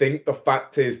 I think the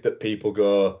fact is that people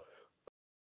go,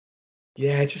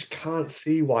 yeah, I just can't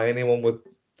see why anyone would.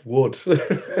 Which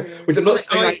I'm not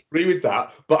saying I agree with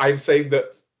that, but I'm saying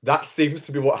that seems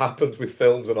to be what happens with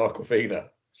films and Awkwafina.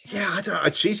 Yeah, I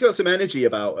don't. She's got some energy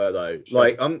about her though.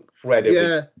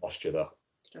 Incredibly posture though.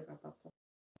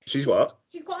 She's what?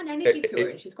 She's got an energy to her,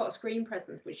 and she's got a screen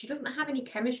presence, but she doesn't have any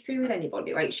chemistry with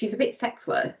anybody. Like, she's a bit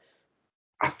sexless.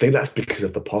 I think that's because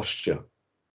of the posture.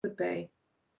 Could be.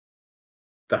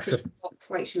 That's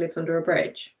looks like she lives under a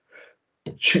bridge.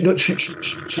 She looks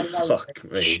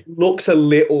a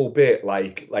little bit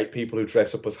like people who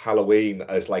dress up as Halloween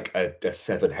as like a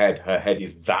severed head. Her head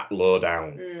is that low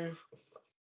down.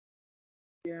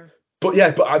 Yeah. But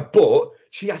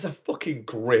she has a fucking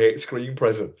great screen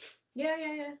presence.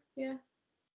 Yeah.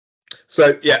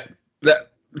 So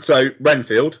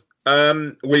Renfield.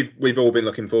 We've all been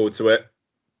looking forward to it.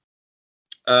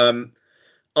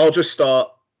 I'll just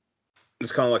start.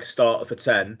 It's kind of like a starter for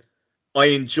 10. I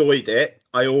enjoyed it.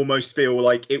 I almost feel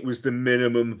like it was the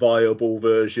minimum viable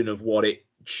version of what it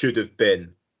should have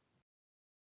been.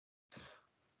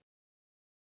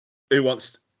 Who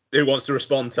wants to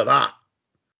respond to that?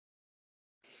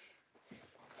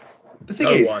 The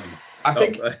thing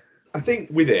I think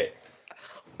with it,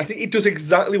 I think it does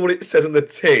exactly what it says on the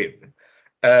tin.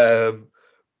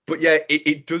 But yeah,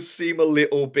 it does seem a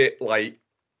little bit like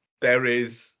there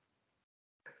is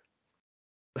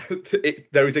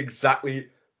exactly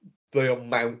the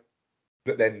amount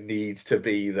that there needs to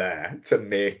be there to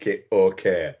make it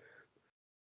okay.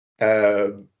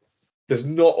 There's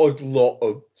not a lot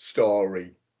of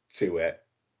story to it.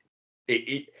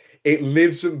 It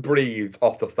lives and breathes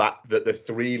off the fact that the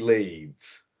three leads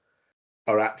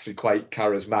are actually quite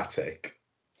charismatic.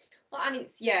 Well, and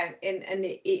it's and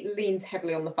it leans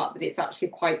heavily on the fact that it's actually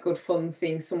quite good fun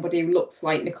seeing somebody who looks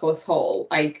like Nicholas Hall,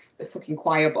 like the fucking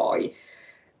choir boy,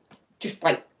 just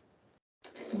like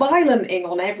violenting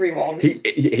on everyone.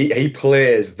 He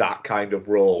plays that kind of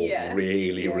role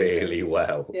really really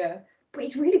well. Yeah, but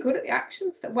he's really good at the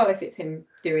action stuff. Well, if it's him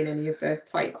doing any of the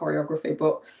fight choreography,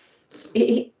 but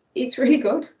it's really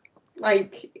good.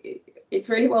 Like it's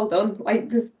really well done. Like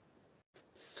there's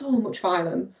so much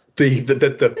violence.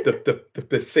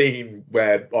 The scene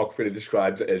where Ogfrida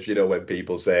describes it as, when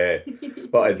people say,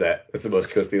 what is it? It's the most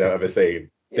disgusting thing I've ever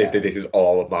seen. Yeah. This is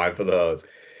all of mine for those.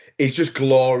 It's just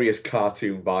glorious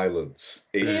cartoon violence.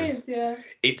 It is, yeah.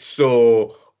 It's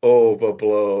so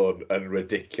overblown and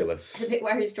ridiculous. The bit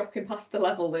where he's dropping past the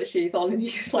level that she's on and he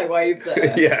just like waves at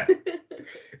her. Yeah.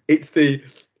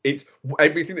 It's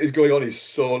everything that is going on is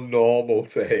so normal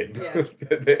to him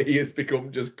that he has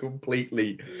become just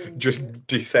completely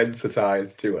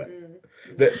desensitized to it.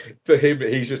 That for him,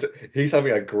 he's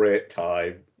having a great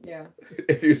time. Yeah.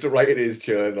 If he was to write in his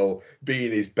journal,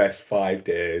 being his best 5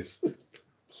 days.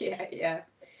 Yeah.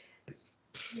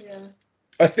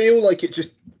 I feel like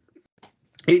it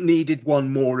needed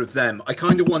one more of them. I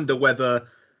kind of wonder whether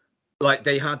like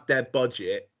they had their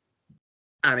budget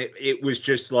and it was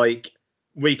just like,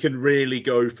 we can really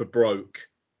go for broke,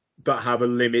 but have a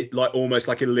limit, like almost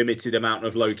like a limited amount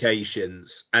of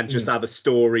locations, and just have a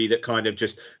story that kind of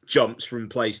just jumps from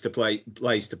place to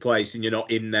place, and you're not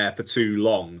in there for too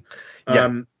long.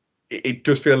 Yeah, it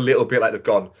does feel a little bit like they've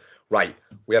gone, right,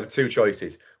 we have 2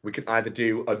 choices. We can either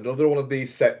do another one of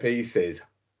these set pieces,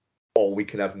 or we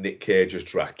can have Nick Cage as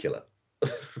Dracula.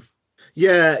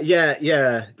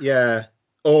 Yeah.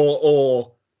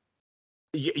 Or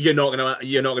you're not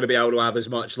gonna be able to have as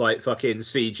much like fucking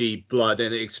CG blood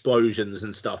and explosions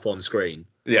and stuff on screen.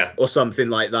 Yeah. Or something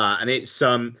like that. And it's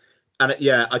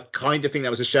I kind of think that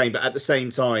was a shame, but at the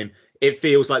same time, it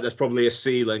feels like there's probably a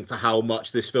ceiling for how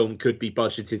much this film could be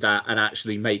budgeted at and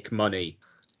actually make money.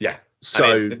 Yeah.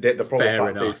 So the fair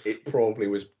enough. It probably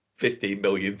was 15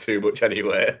 million too much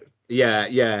anyway. Yeah.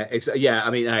 I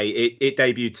mean, hey, it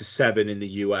debuted to 7 in the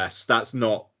US. That's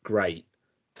not great.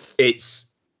 It's,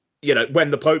 when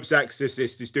The Pope's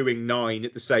Exorcist is doing 9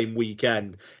 at the same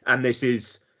weekend, and this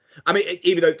is, I mean,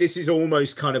 even though this is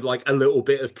almost kind of like a little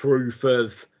bit of proof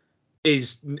of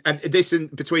between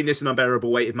this and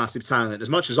Unbearable Weight of Massive Talent, as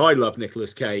much as I love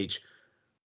Nicolas Cage,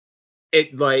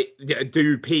 it like,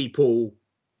 do people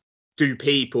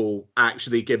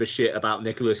actually give a shit about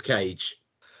Nicolas Cage?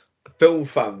 Film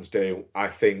fans do. I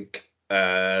think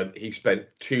he spent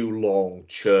too long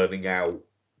churning out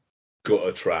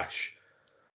gutter trash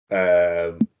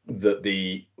that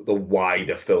the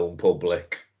wider film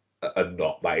public are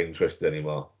not that interested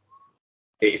anymore.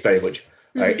 It's very much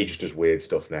he just does weird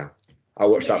stuff now. I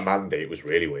watched that Mandy. It was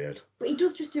really weird. But he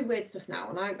does just do weird stuff now,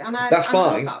 and I That's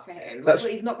love fine. that for him. Like,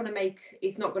 but he's not going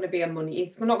to be a money.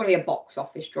 He's not going to be a box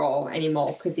office draw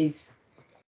anymore because his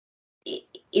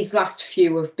last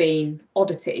few have been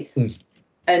oddities,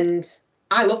 and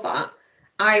I love that.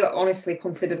 I honestly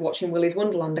considered watching Willy's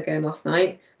Wonderland again last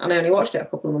night, and I only watched it a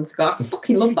couple of months ago. I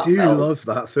fucking love that film. You love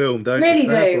that film, don't really you?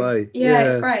 Fair do. Play. Yeah,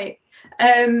 it's great.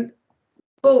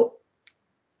 But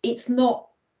it's not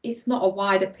a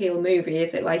wide appeal movie,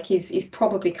 is it? Like he's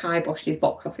probably kiboshed his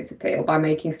box office appeal by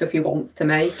making stuff he wants to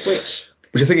make, which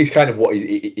I think is kind of what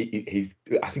he's.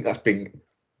 I think that's been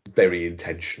very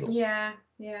intentional. Yeah.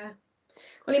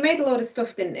 Well, he made a load of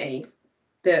stuff, didn't he?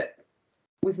 That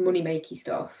was money makey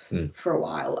stuff for a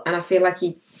while, and I feel like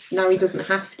he doesn't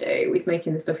have to. He's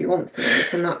making the stuff he wants to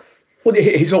make, and that's. Well,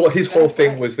 his whole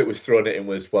thing that was thrown at him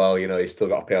was, well, he's still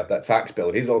got to pay off that tax bill.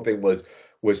 And his whole thing was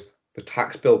the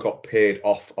tax bill got paid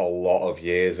off a lot of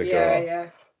years ago.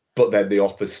 Yeah. But then the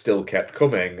offers still kept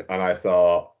coming, and I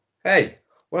thought, hey,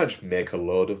 why not just make a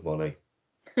load of money?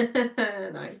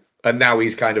 Nice. And now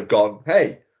he's kind of gone,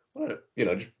 hey, why not,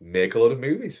 just make a load of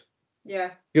movies.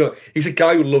 Yeah. He's a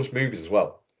guy who loves movies as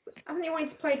well. Hasn't he wanted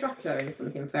to play Dracula in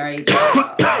something very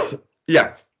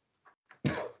Yeah.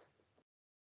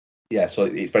 Yeah, so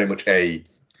it's very much and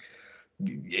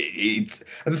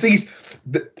the thing is,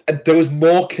 there was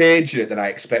more Cage in it than I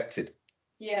expected.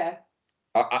 Yeah.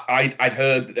 I'd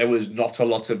heard that there was not a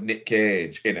lot of Nick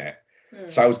Cage in it,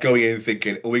 so I was going in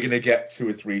thinking, are we going to get 2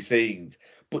 or 3 scenes?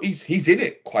 But he's in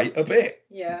it quite a bit.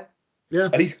 Yeah.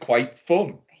 And he's quite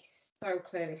fun. He's so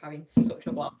clearly having such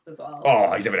a blast as well.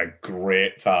 Oh, he's having a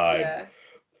great time. Yeah.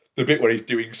 The bit where he's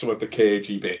doing some of the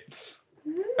cagey bits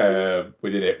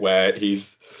within it, where I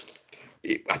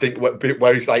think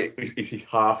where he's like he's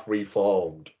half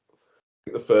reformed.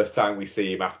 The first time we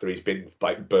see him after he's been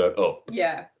like burnt up.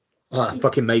 Yeah.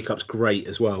 Fucking makeup's great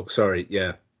as well. Sorry,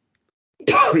 yeah.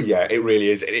 Yeah, it really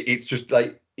is. It's just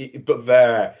like, but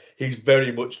there, he's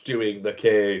very much doing the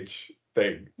Cage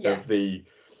thing of the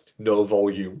no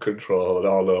volume control and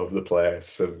all over the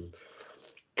place, and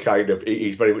kind of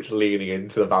he's very much leaning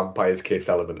into the vampire's kiss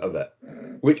element of it,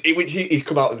 which he's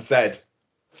come out and said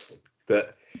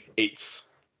that it's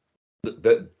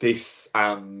that this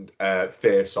and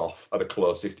Face Off are the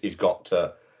closest he's got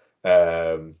to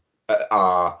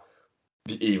are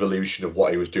the evolution of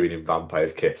what he was doing in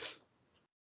Vampire's Kiss.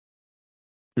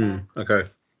 Okay.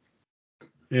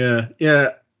 Yeah.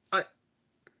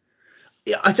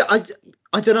 I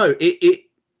don't know.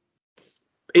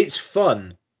 It's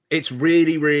fun. It's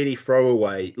really, really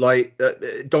throwaway. Like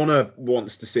Donna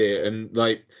wants to see it, and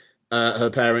like her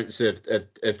parents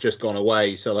have just gone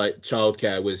away, so like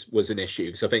childcare was an issue.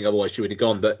 Because I think otherwise she would have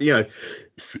gone. But you know,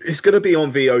 it's going to be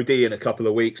on VOD in a couple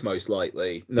of weeks, most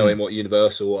likely, knowing what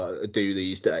Universal do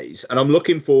these days. And I'm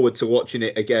looking forward to watching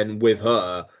it again with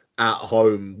her at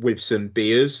home with some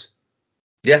beers.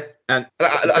 Yeah, and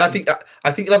I think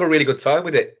you'll have a really good time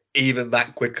with it, even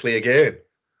that quickly again.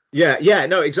 Yeah,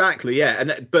 no, exactly, yeah,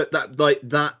 but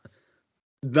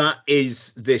that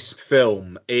is this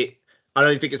film. I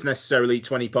don't think it's necessarily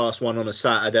 20 past one on a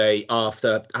Saturday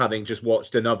after having just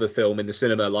watched another film in the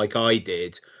cinema like I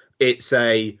did. It's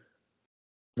a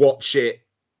watch it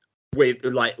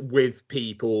with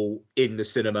people in the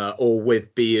cinema or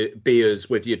with beers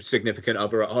with your significant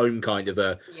other at home kind of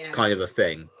a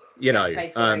thing. You know,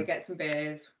 take away, get some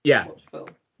beers. Yeah. Watch film.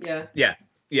 Yeah.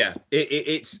 Yeah.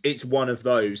 It's one of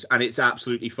those, and it's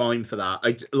absolutely fine for that.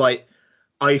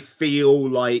 I feel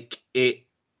like it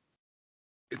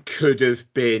could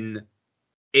have been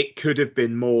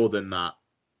more than that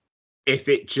if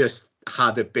it just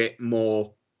had a bit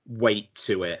more weight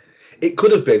to it. It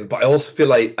could have been, but I also feel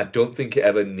like I don't think it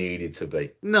ever needed to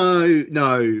be. No.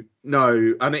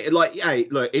 I mean, like, hey,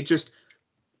 look, it just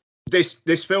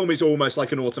this film is almost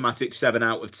like an automatic 7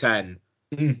 out of 10.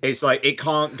 It's like it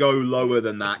can't go lower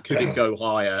than that. Could it go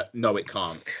higher? No, it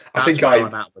can't. That's where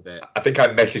I'm at with it. I think I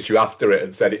messaged you after it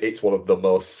and said it's one of the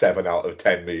most 7 out of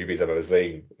 10 movies I've ever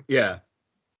seen. Yeah.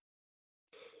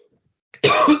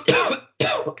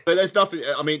 But there's nothing.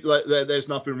 I mean, like, there's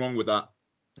nothing wrong with that.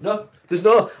 No, there's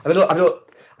no. I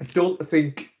don't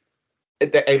think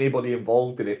that anybody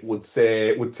involved in it would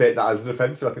take that as an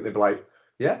offensive. I think they'd be like,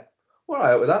 yeah, we're all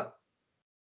right with that.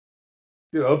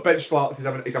 You know, Ben Schwartz is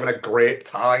having a great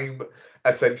time,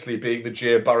 essentially being the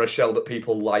Jay Baruchel that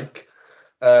people like.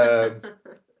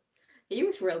 He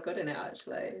was real good in it,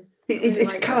 actually.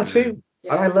 It's a cartoon.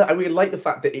 Yeah. And I really like the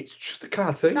fact that it's just a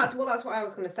cartoon. That's what I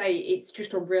was going to say. It's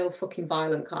just a real fucking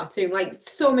violent cartoon. Like,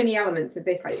 so many elements of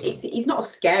this. Like, he's not a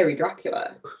scary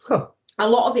Dracula. Huh. A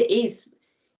lot of it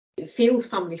feels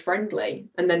family friendly,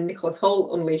 and then Nicholas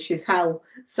Hoult unleashes hell.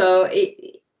 So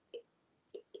it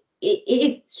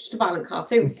is just a violent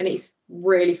cartoon, and it's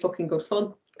really fucking good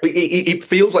fun. It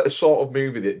feels like the sort of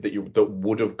movie that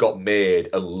would have got made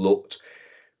and looked.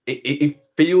 It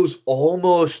feels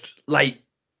almost like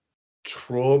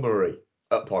trauma-y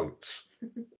at points.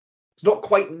 It's not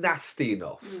quite nasty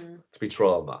enough to be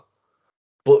trauma,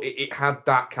 but it had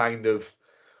that kind of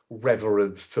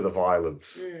reverence to the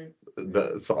violence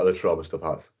that sort of the trauma stuff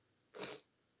has.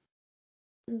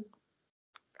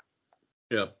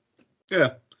 Yeah.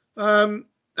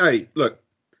 Hey, look,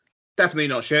 definitely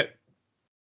not shit.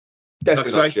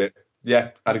 Definitely not shit.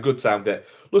 Yeah, had a good time there.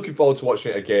 Looking forward to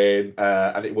watching it again,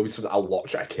 and it will be something I'll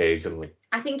watch occasionally.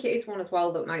 I think it is one as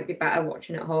well that might be better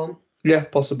watching at home. Yeah,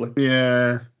 possibly.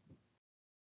 Yeah.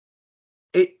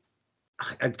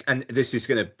 And this is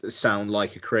going to sound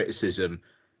like a criticism.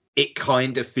 It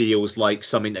kind of feels like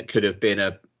something that could have been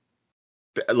a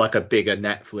bigger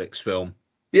Netflix film.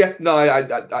 Yeah, no,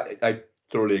 I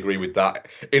thoroughly agree with that.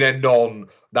 In a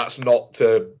that's not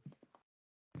to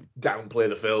downplay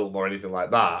the film or anything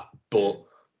like that, but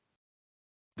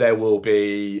there will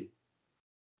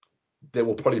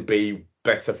probably be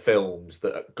better films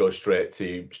that go straight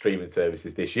to streaming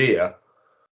services this year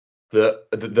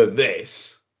than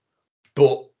this,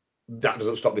 but that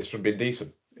doesn't stop this from being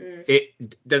decent.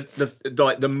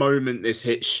 The moment this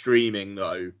hits streaming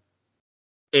though,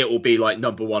 it will be like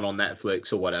number one on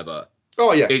Netflix or whatever.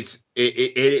 Oh yeah, it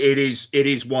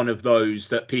is one of those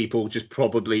that people just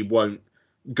probably won't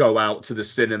go out to the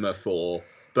cinema for.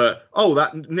 But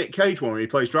that Nick Cage one where he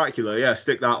plays Dracula, yeah,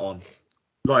 stick that on.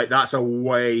 Like, that's a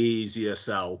way easier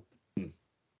sell.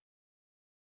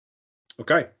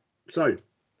 Okay, so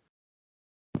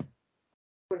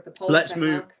let's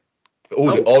move. The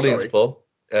audience poll.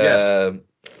 Yes.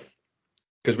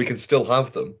 Because we can still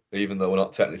have them, even though we're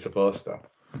not technically supposed to.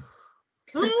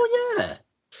 Oh, yeah.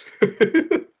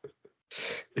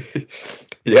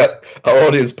 Yep. Our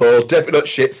audience poll: definitely not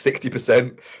shit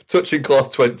 60%, touching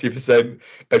cloth 20%,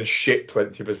 and shit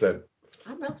 20%.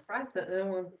 I'm real surprised that no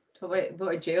one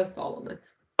voted Geostorm on this.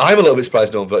 I'm a little bit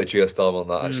surprised no one voted Geostorm on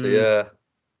that, actually, yeah.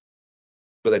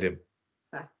 But they didn't.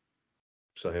 Fair.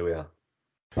 So here we are.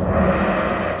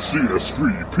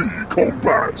 CS3P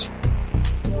Combat.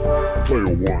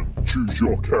 Player 1, choose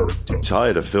your character.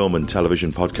 Tired of film and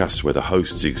television podcasts where the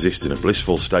hosts exist in a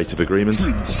blissful state of agreement?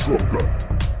 Twin Stroker.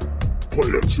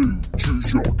 Player 2,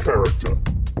 choose your character.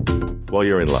 Well,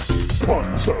 you're in luck.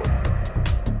 Hunter.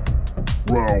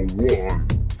 Round 1,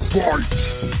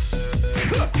 fight!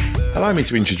 Allow me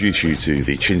to introduce you to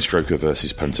the Chinstroker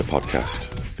vs Punter podcast,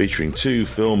 featuring two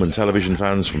film and television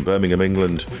fans from Birmingham,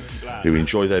 England, who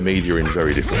enjoy their media in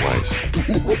very different ways.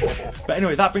 But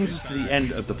anyway, that brings us to the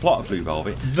end of the plot of Blue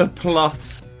Velvet. The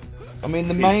plot. I mean,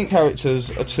 the main characters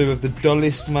are two of the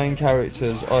dullest main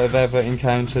characters I've ever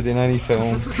encountered in any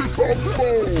film.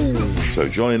 So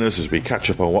join us as we catch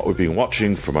up on what we've been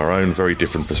watching from our own very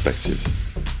different perspectives.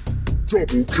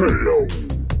 Double KO.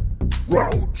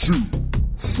 Round 2,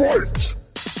 fight!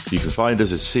 You can find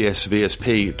us at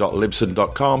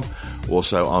csvsp.libsyn.com,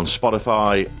 also on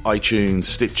Spotify, iTunes,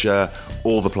 Stitcher,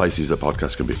 all the places that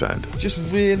podcasts can be found. Just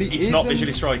really It's not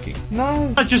visually striking.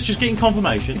 No. Just getting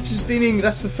confirmation. It's just in English.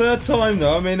 That's the third time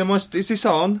though. I mean, is this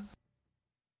on?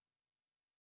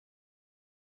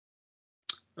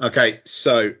 Okay,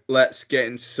 so let's get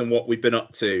into some what we've been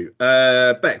up to.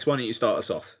 Bex, why don't you start us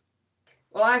off?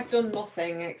 Well, I've done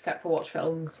nothing except for watch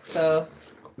films, so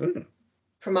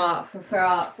for our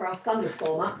standard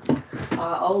format,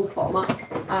 our old format,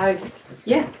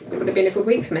 it would have been a good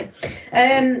week for me.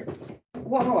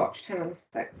 What have I watched? Hang on a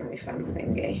sec, let me find the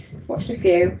thingy. Watched a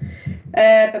few.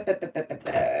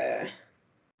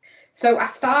 So I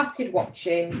started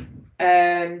watching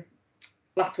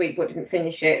last week, but didn't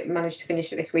finish it. Managed to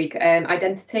finish it this week.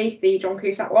 Identity, the John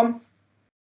Cusack one.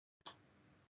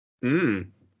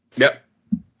 Yep.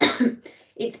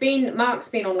 Mark's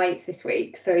been on late this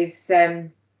week, so he's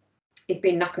been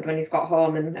knackered when he's got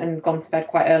home and gone to bed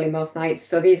quite early most nights.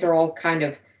 So these are all kind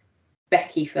of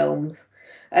Becky films.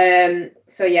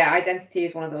 So yeah, Identity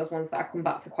is one of those ones that I come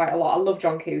back to quite a lot. I love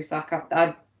John Cusack.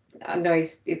 I know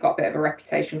he's got a bit of a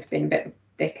reputation for being a bit of a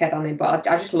dickhead on him, but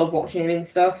I just love watching him in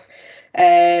stuff.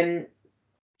 And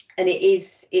it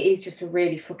is just a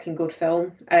really fucking good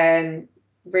film.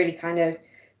 Really kind of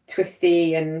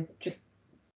twisty and just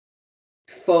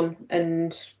fun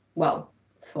and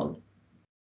fun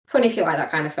if you like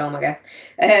that kind of film, I guess.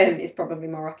 It's probably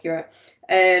more accurate.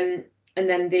 And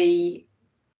then the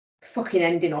fucking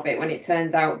ending of it, when it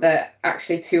turns out that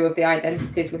actually two of the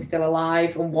identities were still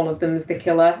alive and one of them's the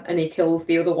killer and he kills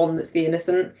the other one that's the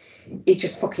innocent, is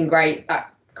just fucking great.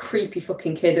 That creepy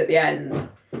fucking kid at the end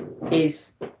is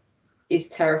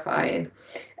terrifying.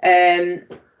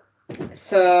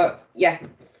 So yeah,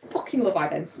 fucking love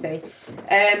Identity.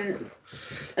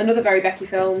 Another very Becky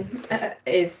film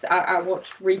is I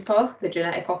watched Repo, the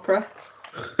genetic opera.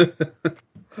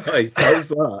 Nice. How's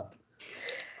that?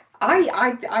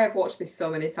 I have watched this so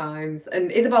many times,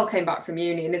 and Isabel came back from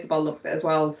uni, and Isabel loves it as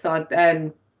well. So I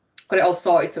got it all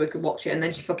sorted so we could watch it, and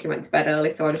then she fucking went to bed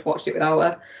early, so I just watched it without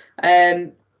her.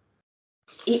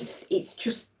 It's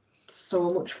just so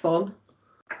much fun,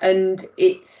 and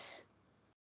it's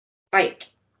like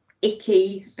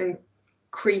icky and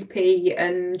creepy,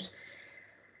 and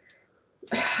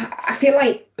I feel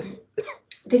like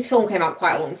this film came out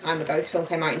quite a long time ago. This film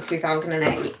came out in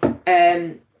 2008.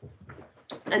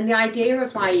 And the idea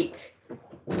of like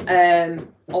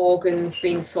organs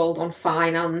being sold on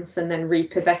finance and then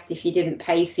repossessed if you didn't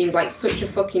pay seemed like such a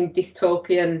fucking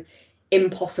dystopian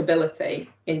impossibility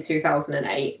in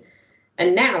 2008.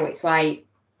 And now it's like,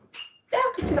 yeah,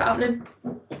 I can see that happening.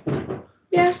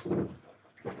 Yeah.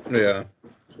 Yeah.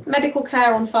 Medical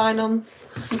care on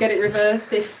finance. You get it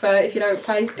reversed if you don't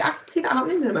pay. I can see that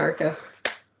happening in America.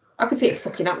 I could see it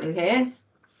fucking happening here.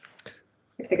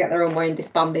 If they get their own way and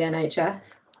disband the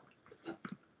NHS.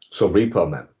 So Repo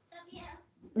Man.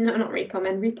 No, not Repo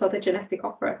Man. Repo, the genetic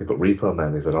opera. Yeah, but Repo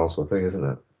Man is an awesome thing, isn't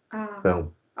it?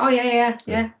 Film. Oh, yeah.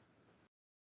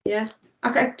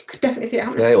 I could definitely see it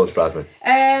happening. Yeah, it was Bradley.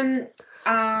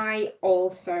 I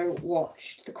also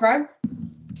watched The Crow.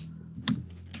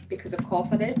 Because of course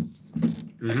I did.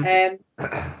 Mm-hmm.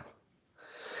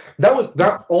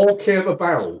 That all came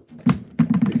about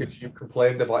because you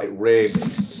complained about it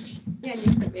raining. Yeah, and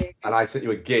you sent me And I sent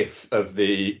you a gif of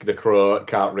the Crow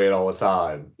can't rain all the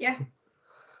time. Yeah.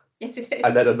 Yes, it is.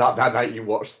 And then that night you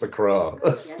watched The Crow.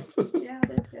 Yeah, I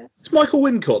did, yeah. Is Michael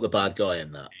Wincott the bad guy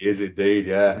in that? He is indeed,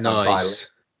 yeah. Nice.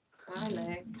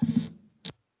 Finally.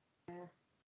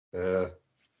 Yeah.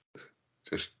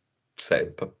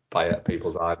 setting fire at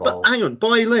people's But eyeballs. hang on,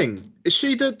 Bai Ling, is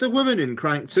she the woman in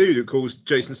Crank 2 that calls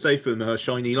Jason Statham her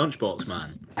shiny lunchbox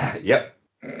man? Yep.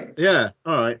 Yeah,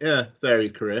 all right, yeah,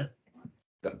 varied career.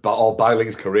 But all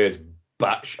Bailing's career is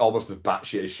almost as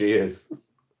batshit as she is.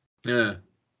 Yeah.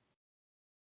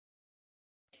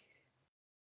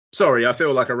 Sorry, I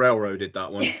feel like I railroaded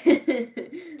that one.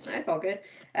 That's all good.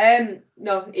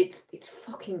 No, it's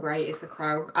fucking great. It's The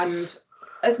Crow, and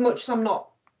as much as I'm not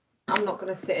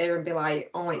gonna sit here and be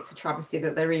like, oh, it's a travesty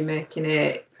that they're remaking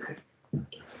it.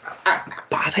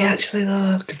 But are they actually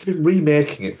though? Because they've been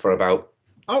remaking it for about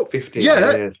 15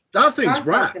 yeah, years. that thing's Skarsgård's in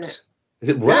wrapped. it. Is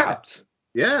it wrapped?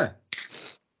 Yeah.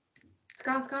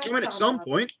 Skarsgård. I mean, at some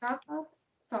point.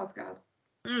 Skarsgård.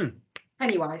 Mm.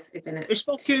 Pennywise is in it. It's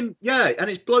fucking, yeah, and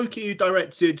it's Blokey who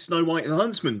directed Snow White and the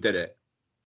Huntsman did it.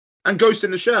 And Ghost in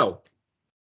the Shell.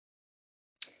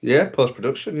 Yeah,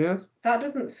 post-production, yeah. That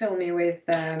doesn't fill me with.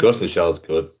 Ghost in the Shell's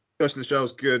good. Ghost in the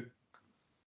Shell's good.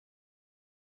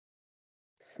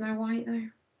 Snow White though.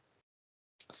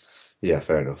 Yeah,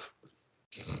 fair enough.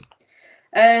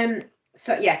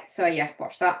 So yeah,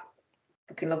 watched that.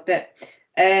 Fucking loved it.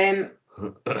 Me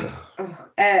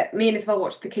and Isabel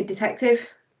watched The Kid Detective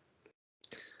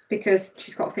because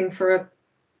she's got a thing for a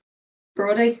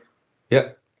Brody.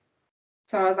 Yep.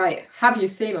 So I was like, have you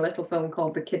seen a little film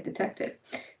called The Kid Detective?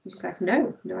 And she's like,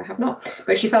 no, I have not.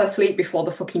 But she fell asleep before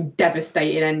the fucking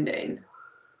devastating ending.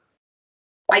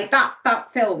 Like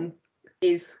that film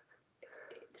is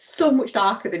so much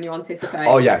darker than you anticipate.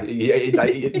 Oh yeah,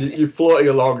 you're floating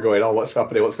along going, oh, what's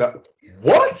happening? What?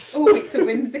 Oh, it's a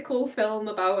whimsical film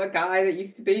about a guy that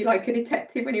used to be like a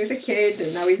detective when he was a kid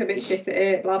and now he's a bit shit at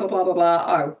it, blah, blah, blah, blah, blah.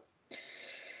 Oh.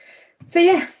 So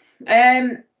yeah.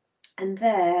 And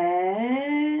then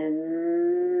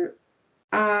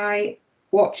I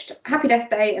watched Happy Death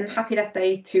Day and Happy Death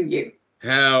Day to You.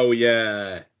 Hell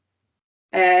yeah.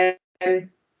 Real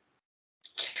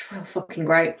fucking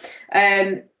great.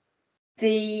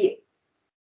 The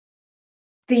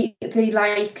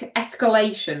like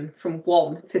escalation from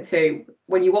 1 to 2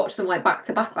 when you watch them like back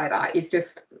to back like that is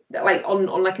just like on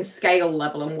like a scale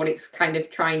level and what it's kind of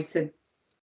trying to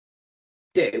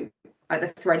do, like the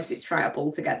threads it's trying to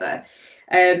pull together,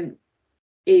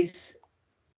 is,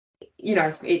 you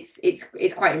know,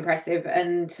 it's quite impressive.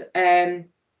 And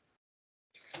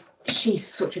she's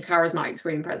such a charismatic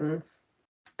screen presence.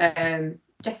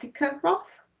 Jessica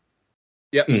Roth.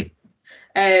 Yep.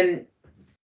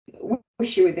 Wish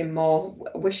she was in more.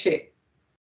 Wish it.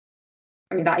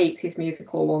 I mean, that 80s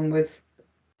musical one was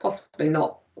possibly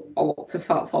not a lot to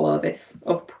follow this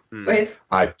up with.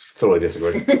 I fully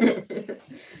disagree.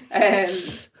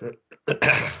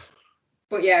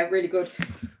 But yeah, really good.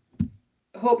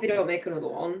 Hope they don't make another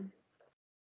one.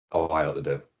 Oh, I ought to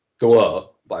do. They won't,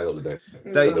 but I ought to do.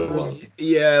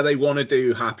 They want to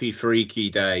do Happy Freaky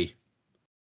Day.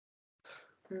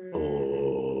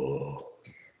 Oh.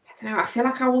 I don't know, I feel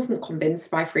like I wasn't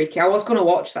convinced by Freaky. I was going to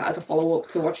watch that as a follow-up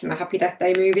to watching the Happy Death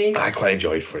Day movies. I quite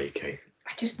enjoyed Freaky.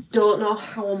 I just don't know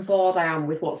how on board I am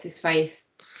with what's his face.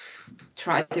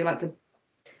 Try to do like the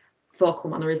vocal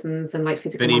mannerisms and like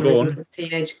physical Vinnie mannerisms Vaughn. of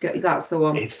teenage girl. That's the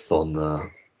one. It's fun though.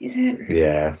 Is it?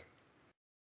 Yeah.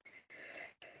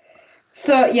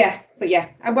 So yeah, but yeah,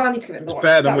 I need to give it another watch.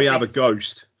 Better than We Have a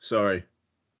Ghost. Sorry.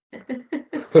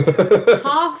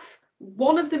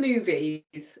 One of the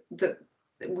movies that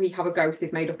We Have a Ghost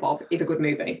is made up of is a good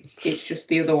movie. It's just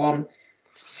the other one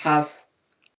has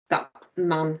that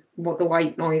man, the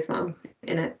white noise man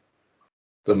in it.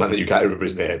 The man that you can't remember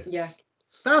his name. Yeah.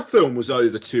 That film was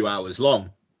over 2 hours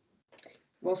long.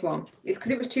 Was long. It's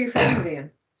because it was 2 films, Ian.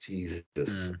 Jesus.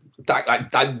 I'm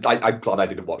glad I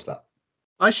didn't watch that.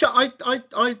 I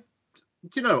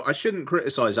shouldn't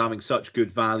criticize having such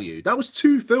good value. That was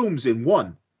 2 films in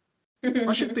one.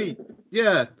 I should be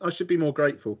more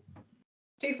grateful.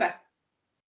 Too fair.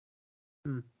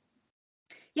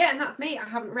 Yeah, and that's me. I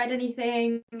haven't read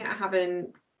anything. I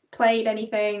haven't played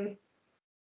anything.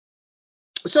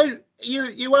 So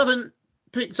you haven't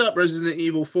picked up Resident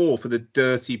Evil 4 for the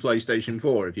dirty PlayStation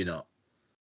 4, have you not?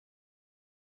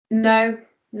 No.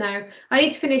 I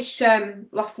need to finish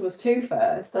Last of Us 2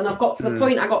 first, and I've got to the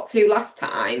point I got to last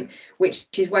time, which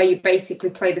is where you basically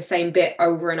play the same bit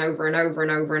over and over and over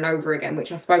and over and over again,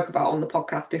 which I spoke about on the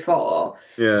podcast before.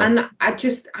 Yeah. And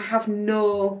I have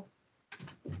no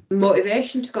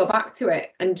motivation to go back to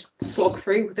it and slog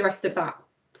through the rest of that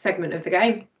segment of the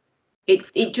game.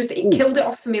 It killed it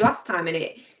off for me last time, and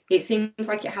it seems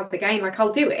like it has again. Like,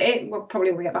 I'll do it. Well,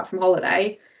 probably when we get back from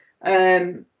holiday.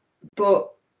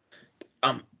 But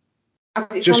as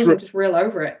it's I'm just real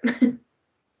over it.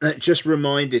 It just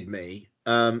reminded me.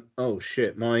 Oh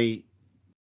shit, my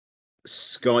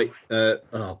Skype.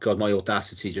 Oh god, my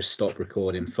Audacity just stopped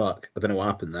recording. Fuck, I don't know what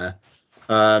happened there.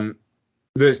 The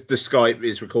Skype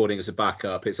is recording as a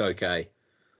backup. It's okay.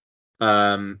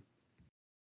 Yeah,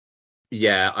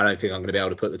 I don't think I'm going to be able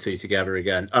to put the two together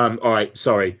again. All right,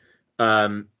 sorry.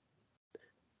 Oh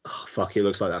fuck, it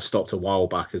looks like that stopped a while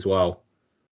back as well.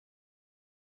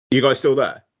 You guys still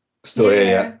there? Still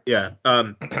here, Yeah.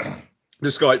 The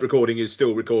Skype recording is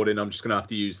still recording. I'm just going to have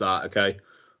to use that, okay?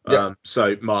 Yeah.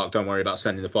 So, Mark, don't worry about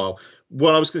sending the file.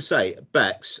 What I was going to say,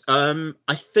 Bex, I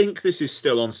think this is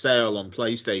still on sale on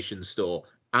PlayStation Store.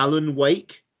 Alan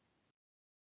Wake?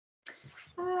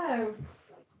 Oh,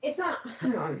 is that?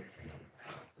 Hang on. Is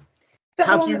that the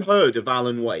Have one you that- heard of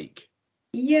Alan Wake?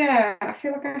 Yeah, I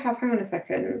feel like I have. Hang on a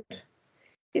second.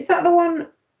 Is that the one?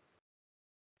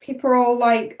 People are all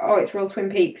like, "Oh, it's real Twin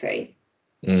Peaksy."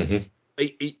 Mm-hmm.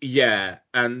 Yeah,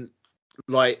 and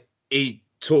like he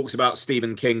talks about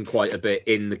Stephen King quite a bit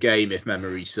in the game, if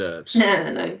memory serves.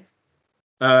 Nice.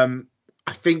 I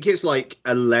think it's like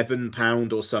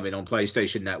 £11 or something on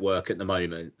PlayStation Network at the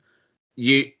moment.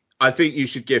 I think you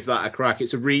should give that a crack.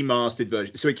 It's a remastered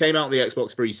version. So it came out on the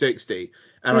Xbox 360,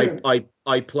 and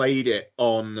I played it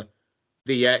on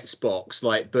the Xbox,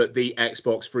 but the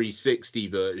Xbox 360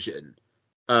 version.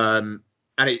 And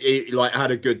it like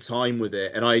had a good time with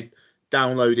it. And I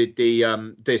downloaded the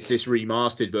this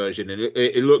remastered version, and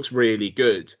it looks really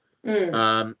good.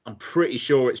 I'm pretty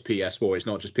sure it's PS4. It's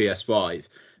not just PS5.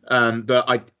 But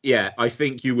I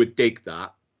think you would dig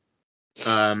that.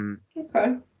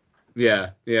 Okay.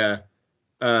 Yeah.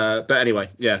 But anyway,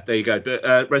 yeah, there you go.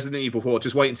 But Resident Evil 4,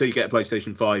 just wait until you get a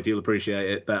PlayStation 5. You'll appreciate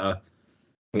it better.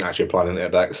 I'm actually planning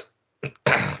it, Bex.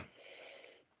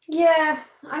 Yeah,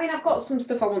 I mean, I've got some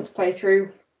stuff I want to play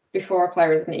through before I play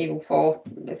Resident Evil 4,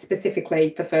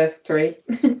 specifically the first three.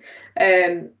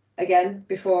 Again,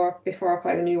 before I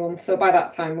play the new one. So by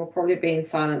that time, we'll probably be in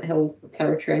Silent Hill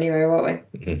territory anyway, won't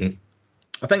we? Mm-hmm.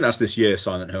 I think that's this year,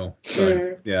 Silent Hill.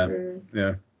 So, yeah.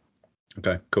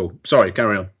 Okay, cool. Sorry,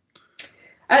 carry on.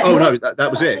 No,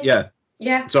 that was it. Yeah.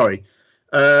 Yeah. Sorry.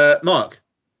 Mark.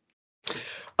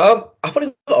 I've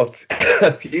only got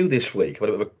a few this week. I've had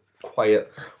a bit of a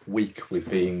quiet week with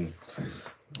being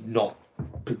not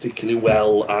particularly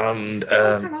well, and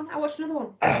hang on, I watched another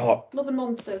one. Love and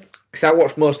Monsters. Because I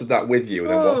watched most of that with you,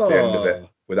 and then watched the end of it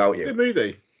without you. Good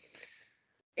movie.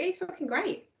 It's fucking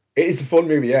great. It is a fun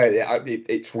movie, yeah.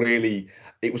 It's really.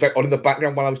 It was like on in the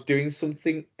background while I was doing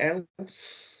something else. I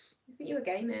think you were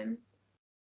gaming.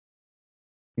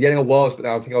 Yeah, I was, but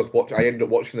now I think I ended up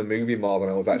watching the movie more than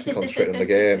I was actually concentrating on the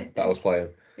game that I was playing.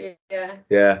 Yeah.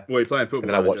 Yeah. Were you playing Football And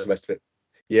then I watched the rest of it.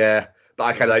 Yeah. But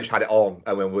I just had it on,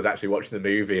 and when we was actually watching the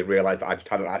movie and realised that I just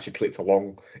hadn't actually clicked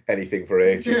along anything for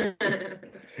ages.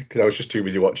 Because I was just too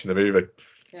busy watching the movie.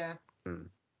 Yeah.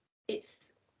 It's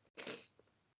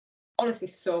honestly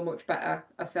so much better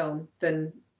a film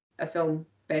than a film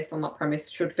based on that premise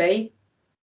should be.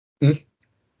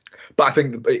 But I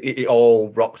think it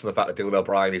all rocks on the fact that Dylan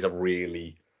O'Brien is a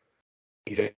really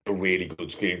good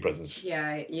screen presence.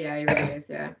 Yeah, he really is.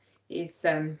 Yeah, he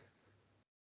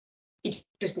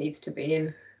just needs to be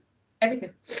in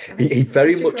everything. He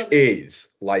very much is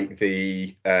like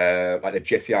the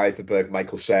Jesse Eisenberg,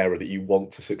 Michael Cera that you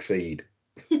want to succeed.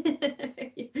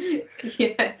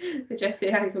 Yeah, the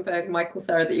Jesse Eisenberg, Michael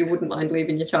Cera that you wouldn't mind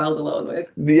leaving your child alone with.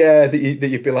 Yeah, that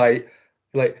you'd be like,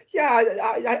 yeah,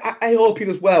 I hope he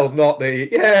does well, not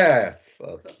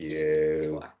fuck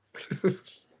you.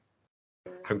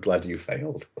 I'm glad you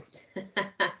failed.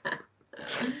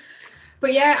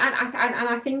 But yeah, and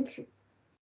I think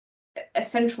a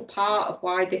central part of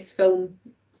why this film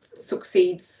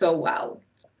succeeds so well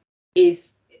is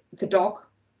the dog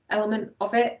element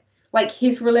of it. Like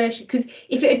his relation, because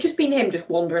if it had just been him just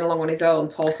wandering along on his own,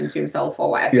 talking to himself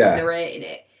or whatever, narrating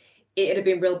it, it'd have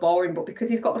been real boring. But because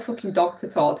he's got the fucking dog to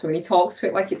talk to, and he talks to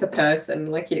it like it's a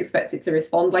person, like he expects it to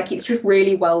respond, like it's just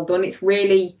really well done. It's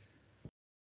really,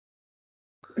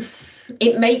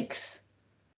 it makes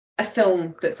a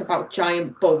film that's about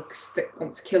giant bugs that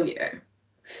want to kill you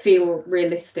feel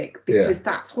realistic, because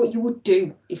that's what you would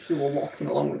do if you were walking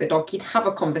along with a dog. You'd have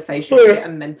a conversation with it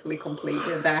and mentally complete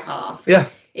their half. Yeah.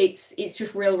 It's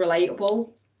just real relatable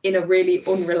in a really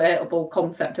unrelatable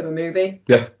concept of a movie.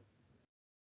 Yeah.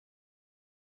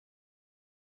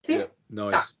 So yeah,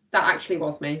 nice. That actually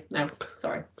was me. No,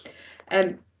 sorry.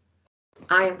 I am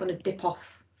going to dip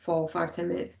off for 5-10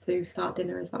 minutes to start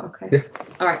dinner. Is that okay? Yeah.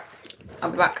 All right.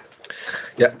 I'll be back.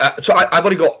 Yeah. So I've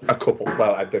only got a couple.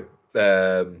 Well, I had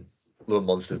the Little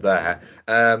Monsters there.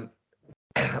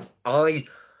 I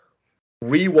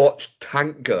rewatched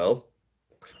Tank Girl.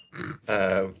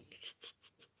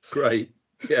 Great.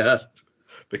 Yeah.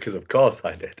 because of course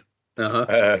I did.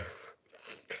 Uh-huh.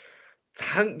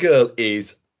 Tank Girl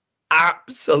is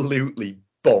absolutely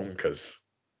bonkers.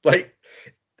 Like,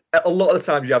 a lot of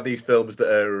the times you have these films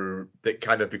that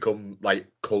kind of become like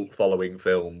cult following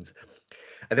films,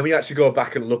 and then when you actually go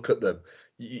back and look at them,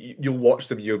 you'll watch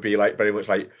them, you'll be like very much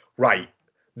like, right,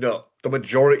 no, the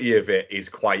majority of it is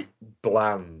quite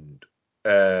bland,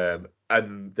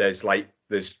 and there's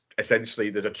essentially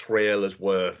a trailer's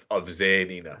worth of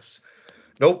zaniness.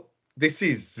 Nope, this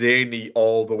is zany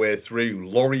all the way through.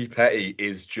 Laurie Petty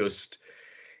is just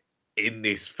in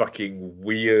this fucking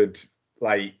weird,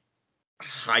 like,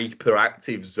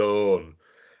 hyperactive zone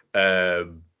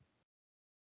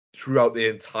throughout the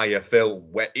entire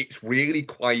film, where it's really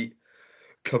quite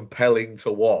compelling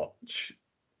to watch.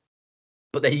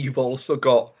 But then you've also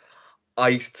got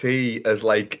Ice-T as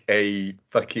like a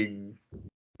fucking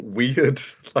weird,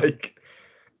 like,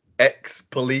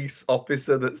 ex-police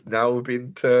officer that's now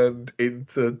been turned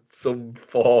into some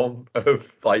form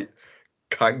of like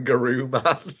kangaroo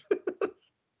man.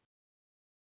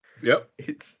 Yep.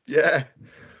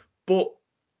 But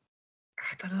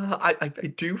I don't know. I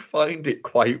do find it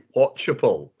quite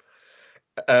watchable,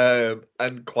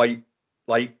 and quite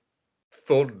like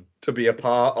fun to be a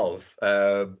part of.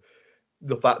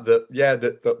 The fact that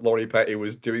that Laurie Petty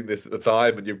was doing this at the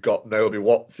time, and you've got Naomi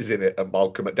Watts is in it, and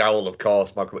Malcolm McDowell, of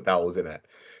course, Malcolm McDowell's in it.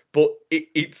 But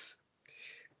it's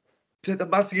the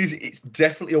mad thing is, it's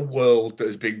definitely a world that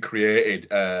has been created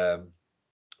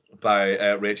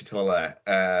by Rachel Taylor.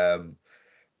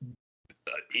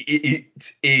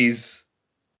 It is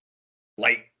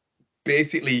like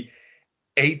basically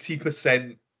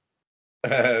 80%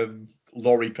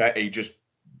 Laurie Petty just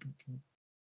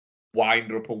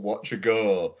wind up and watch a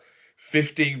go,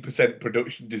 15%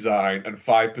 production design, and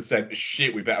 5%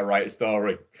 shit, we better write a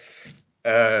story.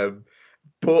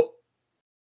 But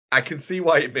I can see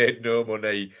why it made no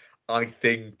money. I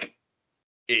think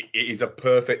it is a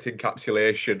perfect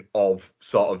encapsulation of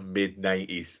sort of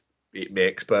mid-90s. It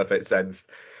makes perfect sense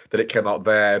that it came out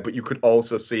there, but you could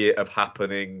also see it of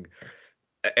happening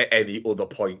at any other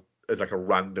point as like a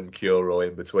random curo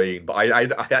in between. But I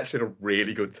actually had a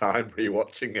really good time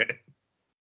rewatching it.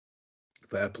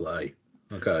 Fair play.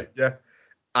 Okay. Yeah.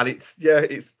 And it's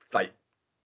like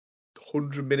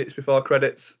 100 minutes before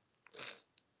credits.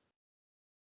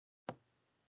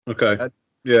 Okay.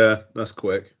 Yeah, that's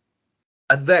quick.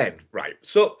 And then, right,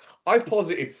 so I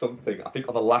posited something, I think,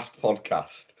 on the last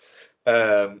podcast,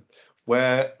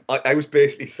 where I was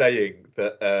basically saying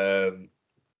that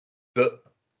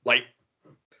like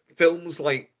films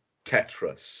like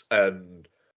Tetris and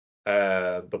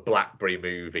the Blackberry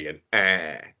movie and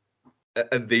Air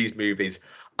and these movies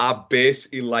are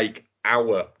basically like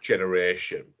our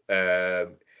generation. They're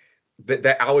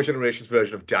our generation's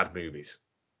version of dad movies.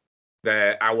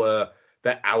 They're our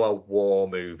war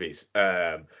movies.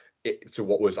 So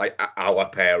what was like our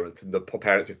parents and the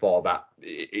parents before that,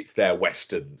 it's their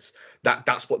westerns.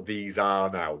 That's what these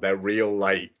are now. They're real,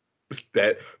 like,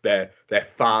 they're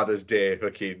Father's Day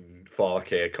fucking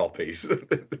 4K copies, of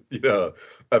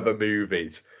the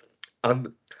movies.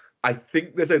 And I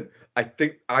think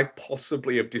I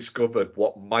possibly have discovered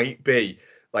what might be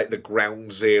like the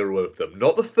ground zero of them.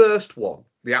 Not the first one,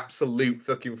 the absolute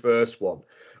fucking first one,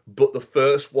 but the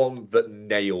first one that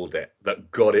nailed it,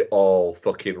 that got it all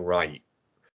fucking right.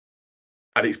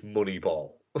 And it's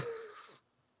Moneyball.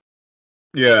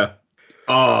 Yeah.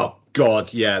 Oh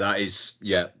God, yeah, that is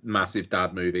massive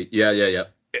dad movie. Yeah. It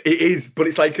is, but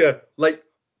it's like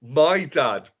my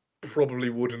dad probably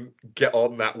wouldn't get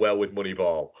on that well with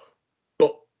Moneyball.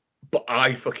 But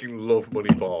I fucking love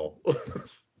Moneyball.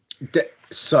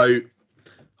 So,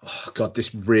 oh God,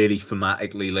 this really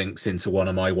thematically links into one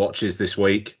of my watches this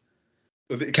week.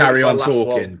 Carry on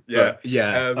talking. Yeah.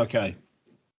 Okay.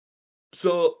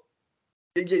 So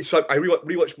I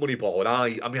rewatched Moneyball, and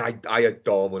I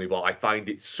adore Moneyball. I find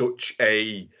it such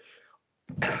a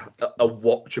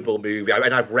watchable movie.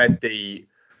 And I've read the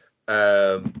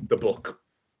book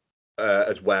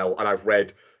as well, and I've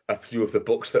read a few of the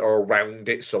books that are around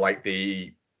it. So like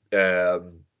the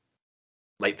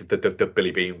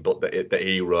Billy Bean book that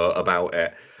he wrote about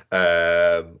it,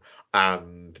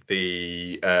 and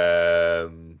the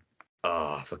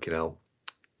fucking hell,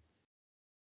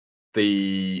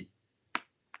 there's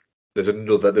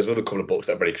another couple of books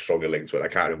that are very strongly linked to it. I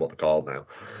can't remember what they're called now,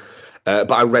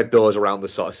 but I read those around the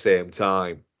sort of same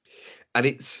time, and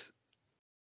it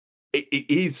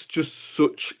is just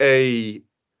such a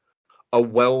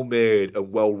well made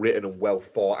and well written and well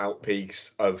thought out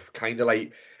piece of kind of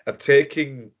like of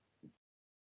taking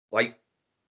like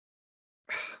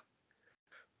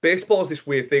baseball's this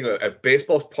weird thing of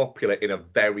baseball's popular in a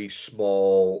very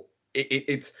small.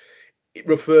 It's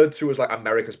referred to as like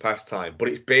America's pastime, but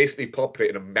it's basically popular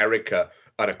in America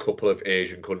and a couple of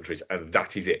Asian countries, and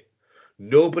that is it.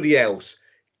 Nobody else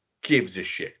gives a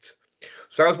shit.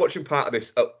 So I was watching part of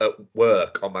this at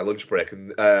work on my lunch break,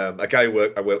 and a guy I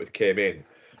work with came in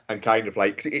and kind of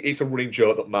like, 'cause it's a running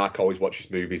joke that Mark always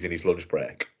watches movies in his lunch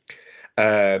break.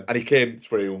 And he came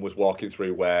through and was walking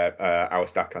through where our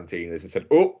staff canteen is and said,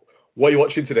 "Oh, what are you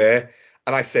watching today?"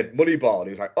 And I said, "Moneyball." And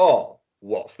he was like, "Oh,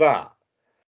 what's that?"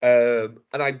 And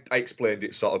I explained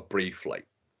it sort of briefly.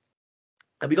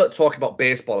 And we got talking about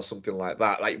baseball or something like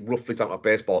that, like roughly talking about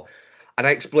baseball. And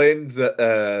I explained that,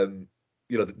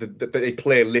 that they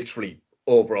play literally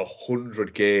over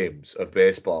 100 games of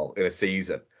baseball in a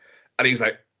season. And he was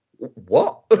like,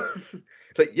 "What?"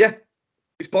 It's like, yeah,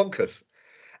 it's bonkers.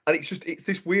 And it's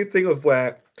this weird thing of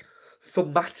where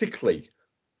thematically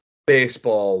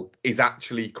baseball is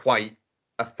actually quite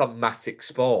a thematic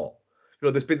sport.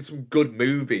 There's been some good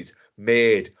movies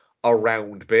made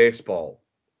around baseball.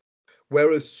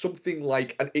 Whereas something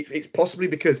like, and it's possibly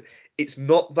because it's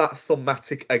not that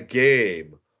thematic a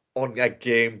game on a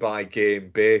game by game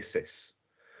basis,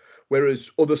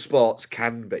 whereas other sports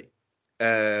can be.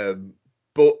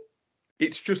 But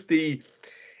it's just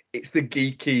it's the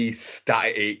geeky,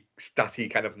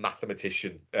 statty kind of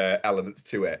mathematician elements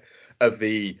to it, of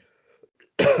the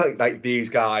like these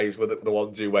guys were the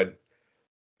ones who went,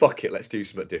 "Fuck it, let's do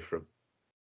something different."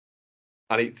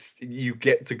 And you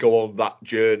get to go on that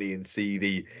journey and see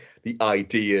the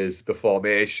ideas, the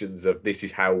formations of this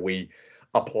is how we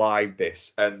applied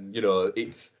this, and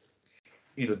it's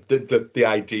the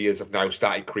ideas have now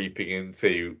started creeping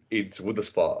into other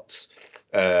sports.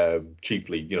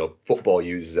 Chiefly, football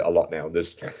uses it a lot now.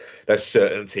 There's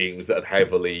certain teams that have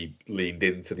heavily leaned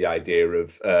into the idea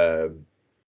of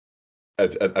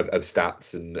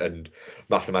stats and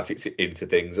mathematics into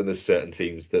things, and there's certain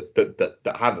teams that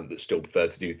haven't, that still prefer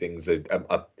to do things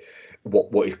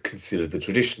what is considered the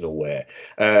traditional way.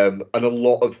 And a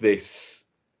lot of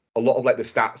like the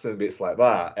stats and bits like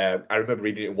that. I remember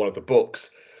reading it in one of the books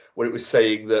where it was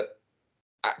saying that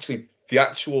actually the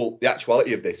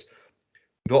actuality of this,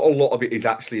 not a lot of it is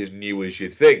actually as new as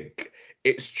you'd think.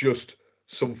 It's just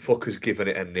some fuckers given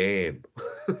it a name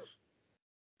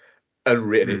and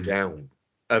written it down.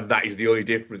 And that is the only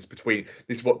difference between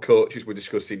this is what coaches were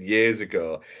discussing years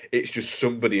ago. It's just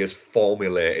somebody has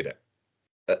formulated it.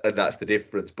 And that's the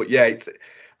difference. But yeah, it's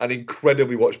an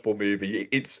incredibly watchable movie.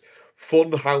 It's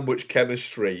fun how much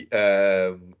chemistry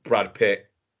Brad Pitt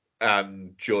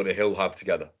and Jonah Hill have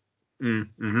together.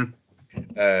 Mm-hmm.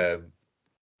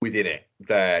 Within it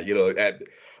there, I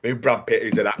mean, Brad Pitt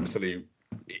is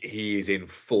he is in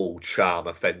full charm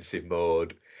offensive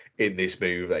mode in this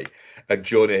movie, and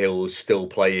Jonah Hill is still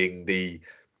playing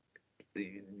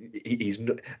he's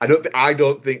not, I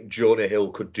don't think Jonah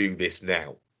Hill could do this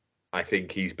now. I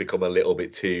think he's become a little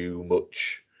bit too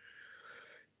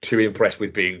impressed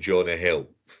with being Jonah Hill.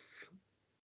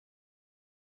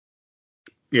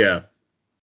 Yeah.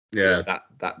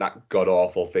 That god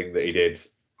awful thing that he did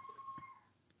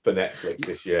for Netflix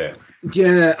this year.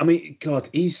 Yeah, I mean, God,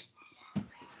 it's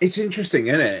interesting,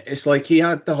 isn't it? It's like he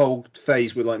had the whole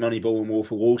phase with like Moneyball and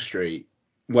Wolf of Wall Street,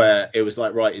 where it was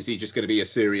like, right, is he just going to be a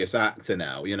serious actor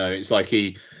now? It's like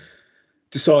he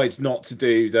decides not to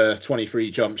do the 23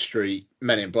 Jump Street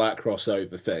Men in Black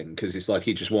crossover thing because it's like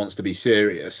he just wants to be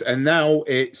serious. And now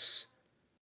it's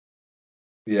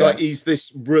like he's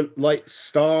this like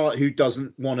star who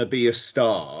doesn't want to be a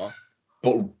star.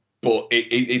 But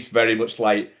it's very much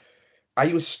like, are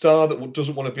you a star that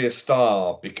doesn't want to be a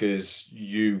star because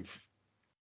you've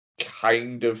got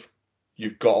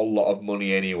a lot of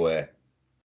money anyway?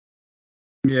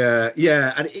 Yeah,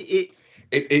 and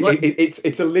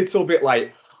it's a little bit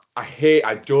like,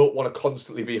 I don't want to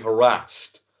constantly be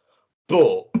harassed,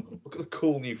 but look at the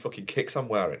cool new fucking kicks I'm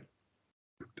wearing.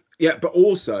 Yeah, but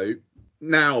also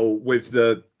now with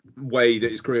the way that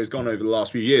his career's gone over the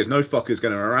last few years, no fucker's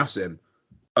going to harass him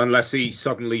unless he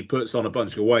suddenly puts on a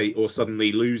bunch of weight or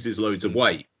suddenly loses loads of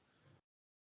weight.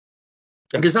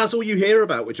 Because that's all you hear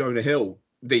about with Jonah Hill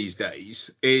these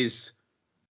days is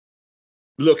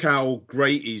look how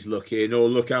great he's looking or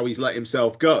look how he's let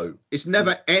himself go. It's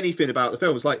never anything about the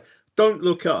film. It's like, don't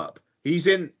look up. He's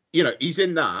in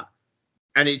that.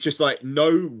 And it's just like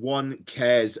no one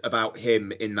cares about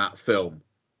him in that film.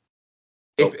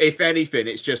 If anything,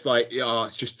 it's just like,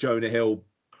 it's just Jonah Hill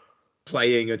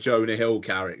playing a Jonah Hill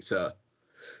character.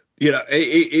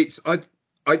 I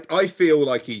feel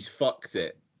like he's fucked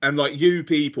it. And like you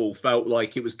people felt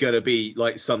like it was going to be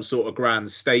like some sort of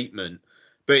grand statement.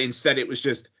 But instead it was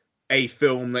just a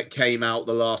film that came out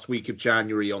the last week of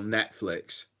January on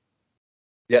Netflix.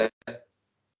 Yeah.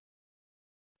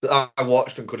 I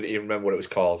watched and couldn't even remember what it was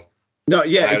called. No,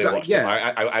 yeah, I only exactly. watched Yeah,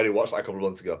 I only watched it like a couple of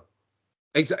months ago.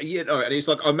 exactly. You know, and it's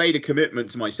like I made a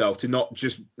commitment to myself to not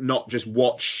just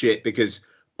watch shit because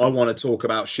I want to talk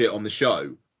about shit on the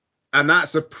show, and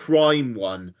that's a prime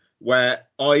one where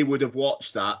I would have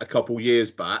watched that a couple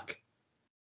years back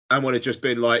and would have just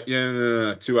been like, yeah,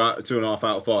 no, 2.5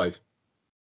 out of 5.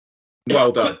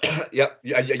 Well done. Yep.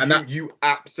 Yeah, And you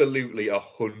absolutely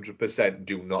 100%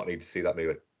 do not need to see that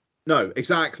movie. No,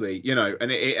 exactly. You know,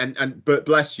 but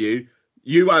bless you,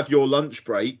 you have your lunch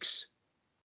breaks.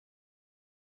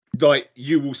 Like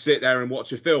you will sit there and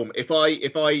watch a film. If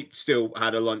I still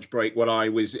had a lunch break when I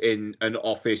was in an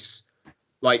office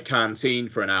like canteen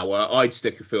for an hour, I'd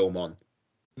stick a film on.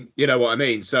 You know what I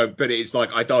mean? So, but it's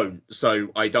like I don't. So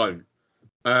I don't.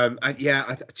 And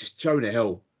yeah, just Jonah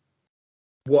Hill.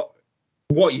 What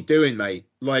are you doing, mate?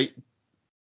 Like,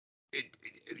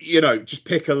 just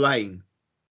pick a lane.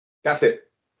 That's it.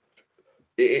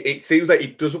 It seems like he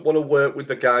doesn't want to work with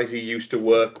the guys he used to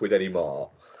work with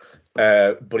anymore.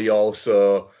 But he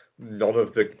also, none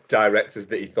of the directors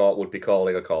that he thought would be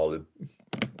calling are calling.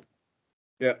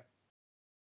 Yeah.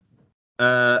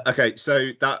 Okay,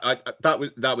 so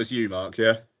that was you, Mark,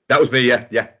 yeah? That was me, yeah.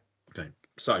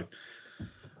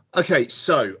 Okay,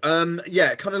 so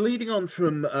yeah, kind of leading on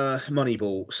from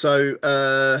Moneyball.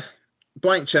 So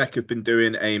Blank Check have been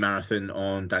doing a marathon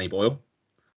on Danny Boyle,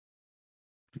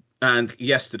 and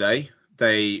yesterday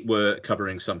they were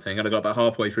covering something, and I got about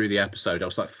halfway through the episode. I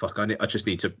was like, "Fuck, I just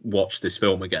need to watch this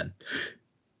film again."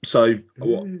 So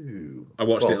I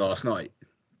watched it last night.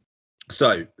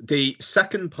 So the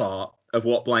second part of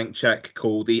what Blank Check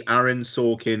call the Aaron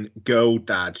Sorkin Girl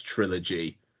Dad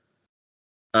trilogy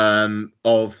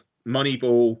of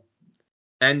Moneyball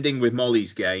ending with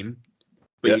Molly's Game,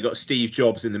 but you got Steve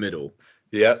Jobs in the middle.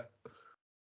 Yeah.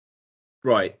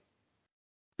 Right.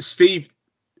 Steve,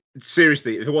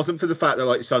 seriously, if it wasn't for the fact that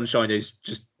like Sunshine is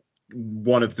just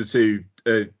one of the two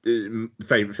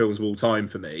favorite films of all time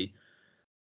for me,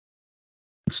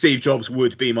 Steve Jobs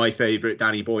would be my favorite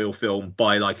Danny Boyle film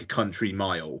by like a country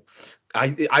mile. I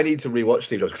need to rewatch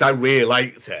Steve Jobs because I really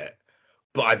liked it,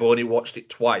 but I've only watched it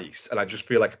twice, and I just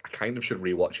feel like I kind of should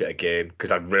rewatch it again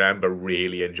because I remember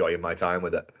really enjoying my time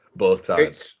with it both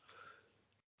times.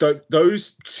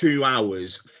 Those 2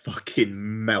 hours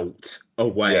fucking melt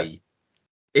away.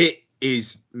 Yeah. It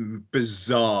is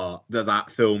bizarre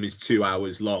that film is 2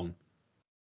 hours long.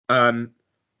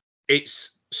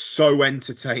 It's so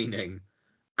entertaining,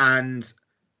 and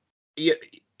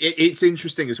it's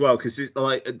interesting as well because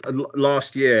like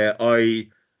last year I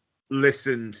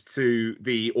listened to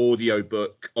the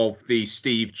audiobook of the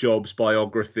Steve Jobs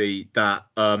biography that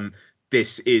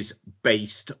this is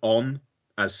based on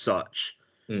as such.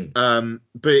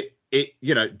 But it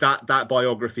that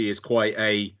biography is quite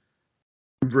a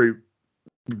route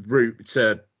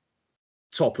to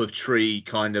top of tree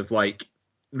kind of like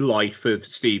life of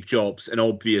Steve Jobs, and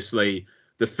obviously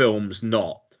the film's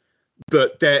not.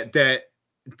 But there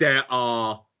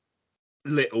are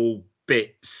little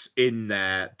bits in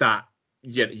there that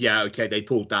okay, they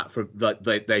pulled that from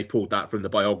they pulled that from the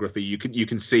biography. You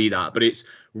can see that, but it's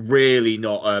really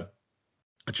not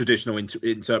a traditional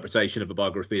interpretation of a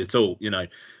biography at all.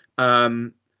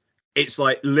 It's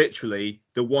like literally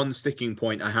the one sticking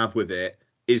point I have with it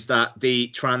is that the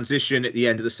transition at the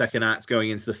end of the second act going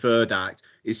into the third act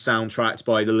is soundtracked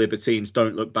by the Libertines'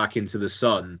 Don't Look Back into the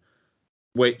Sun,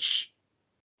 which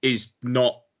is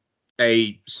not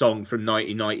a song from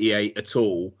 1998 at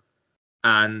all.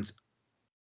 And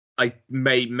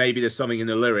maybe there's something in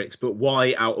the lyrics, but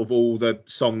why out of all the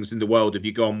songs in the world have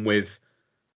you gone with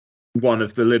one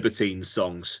of the Libertines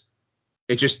songs?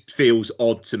 It just feels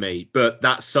odd to me, but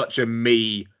that's such a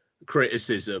me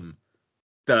criticism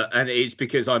and it's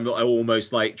because I'm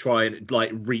almost like trying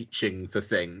like reaching for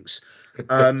things.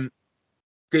 The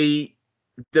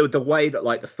way that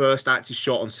like the first act is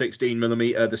shot on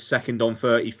 16mm, the second on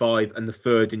 35, and the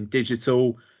third in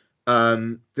digital.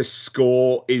 The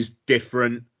score is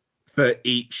different for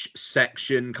each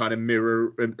section, kind of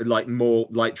mirror like more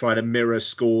like trying to mirror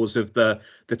scores of the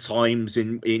times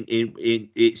in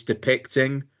its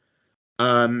depicting.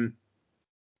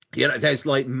 There's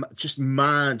like just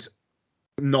mad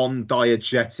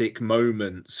non-diegetic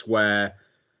moments where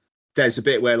there's a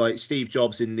bit where like Steve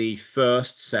Jobs in the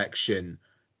first section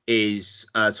is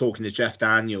talking to Jeff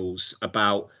Daniels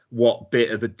about what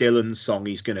bit of a Dylan song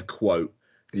he's going to quote,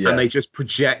 and they just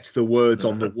project the words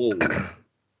on the wall.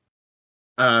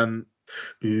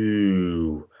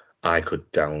 Ooh, I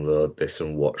could download this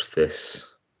and watch this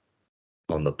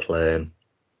on the plane.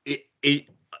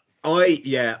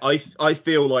 I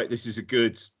feel like this is a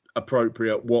good,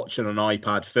 appropriate watch on an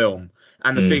iPad film.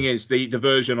 And the thing is, the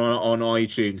version on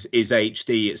iTunes is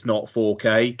HD. It's not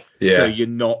 4K. Yeah. So you're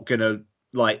not gonna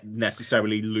like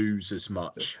necessarily lose as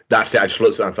much. That's it. I just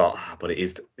looked at it and thought, but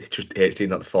it's just HD,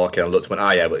 not the 4K. And I looked and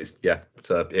went, yeah, but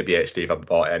so it'd be HD if I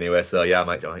bought it anyway. So yeah, I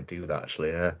might do that actually.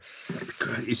 Yeah.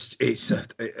 It's an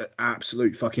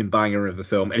absolute fucking banger of a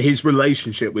film, and his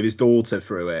relationship with his daughter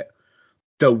through it,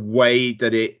 the way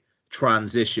that it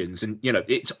transitions, and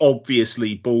it's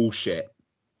obviously bullshit,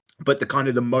 but the kind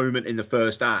of the moment in the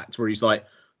first act where he's like,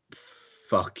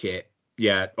 fuck it,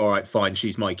 yeah, all right, fine,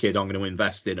 she's my kid, I'm going to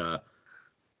invest in her.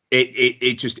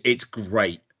 It's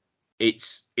great.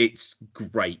 It's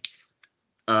great.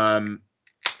 And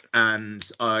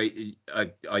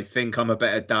I think I'm a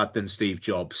better dad than Steve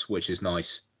Jobs, which is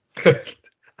nice.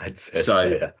 I'd say so,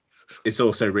 yeah. It's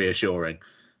also reassuring.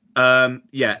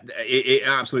 It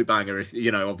absolute banger. If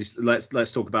obviously,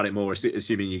 let's talk about it more,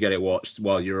 assuming you get it watched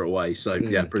while you're away. So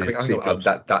yeah, brilliant. I think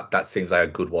that seems like a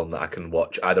good one that I can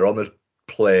watch either on the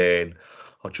plane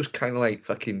or just kind of like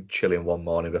fucking chilling one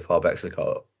morning before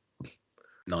Mexico.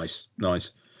 Nice.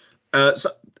 So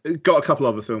got a couple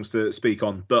other films to speak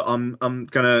on, but I'm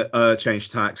gonna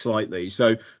change tack slightly.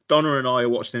 So Donna and I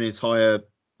watched an entire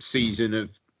season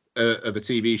of a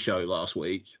TV show last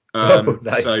week.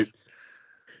 Nice. So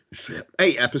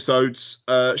 8 episodes,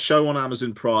 show on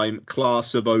Amazon Prime,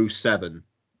 Class of '07.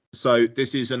 So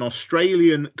this is an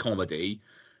Australian comedy,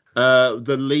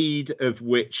 the lead of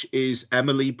which is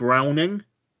Emily Browning.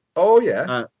 Oh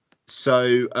yeah.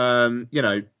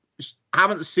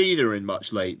 Haven't seen her in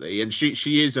much lately, and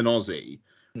she is an Aussie.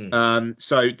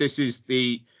 So this is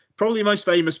the probably most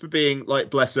famous for being, like,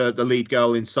 bless her, the lead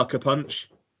girl in Sucker Punch.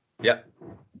 Yeah.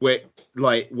 Where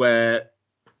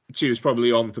she was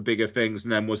probably on for bigger things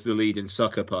and then was the lead in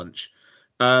Sucker Punch.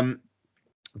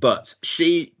 But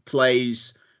she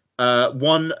plays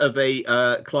one of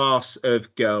a class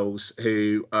of girls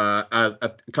who are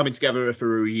coming together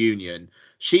for a reunion.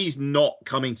 She's not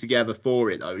coming together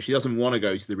for it, though. She doesn't want to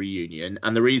go to the reunion.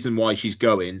 And the reason why she's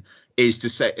going is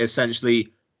to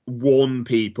essentially warn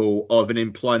people of an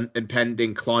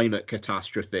impending climate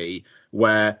catastrophe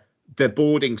where the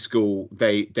boarding school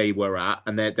they were at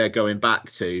and they're going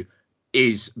back to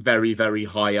is very, very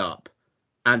high up.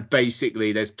 And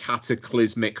basically there's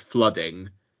cataclysmic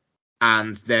flooding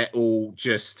and they're all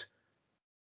just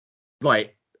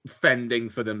like fending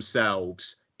for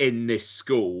themselves in this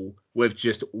school with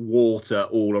just water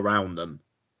all around them.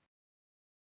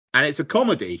 And it's a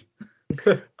comedy.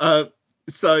 It's the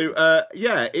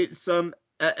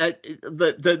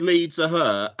leads are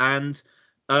her and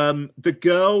the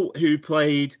girl who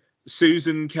played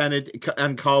Susan Kennedy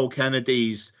and Carl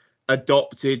Kennedy's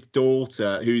adopted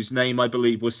daughter, whose name I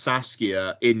believe was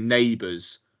Saskia in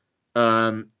Neighbours,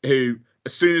 who,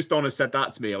 as soon as Donna said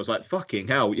that to me, I was like, fucking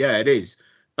hell, yeah, it is.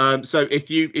 So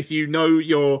if you know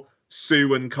your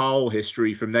Sue and Carl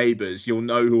history from Neighbours, you'll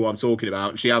know who I'm talking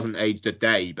about. She hasn't aged a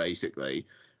day, basically.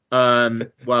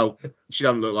 Well, she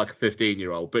doesn't look like a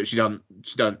 15-year-old, but she don't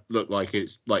look like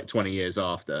it's like 20 years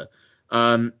after.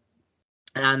 I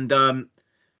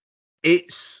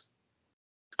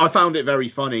found it very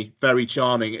funny, very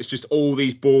charming. It's just all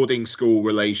these boarding school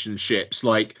relationships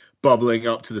like bubbling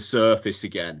up to the surface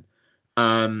again.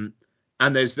 And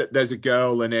there's a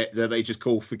girl in it that they just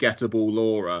call Forgettable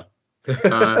Laura.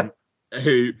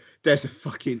 Who there's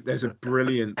a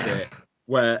brilliant bit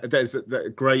where there's a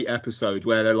great episode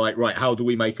where they're like, right, how do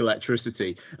we make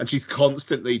electricity? And she's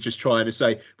constantly just trying to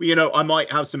say, well, I might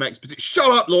have some expertise.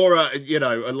 Shut up, Laura.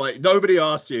 And like, nobody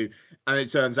asked you. And it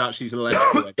turns out she's an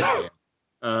electrical engineer.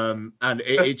 And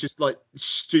it's just like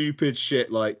stupid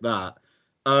shit like that.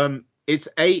 It's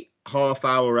 8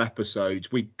 half-hour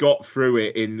episodes. We got through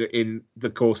it in the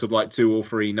course of like 2 or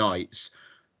 3 nights.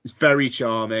 It's very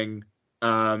charming.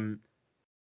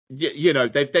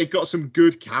 They've got some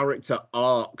good character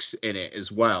arcs in it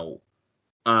as well.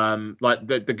 Like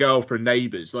the girl from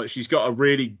Neighbours, like she's got a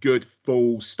really good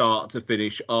full start to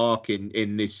finish arc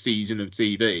in this season of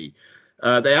TV.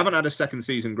 They haven't had a second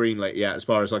season greenlit yet, as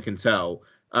far as I can tell.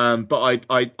 But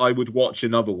I would watch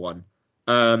another one.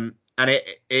 And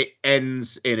it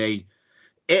ends in a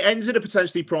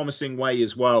potentially promising way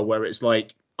as well, where it's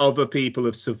like other people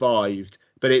have survived,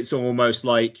 but it's almost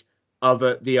like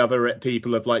the other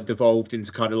people have like devolved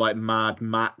into kind of like Mad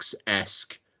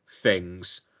Max-esque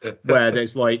things where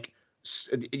there's like,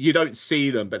 you don't see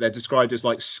them, but they're described as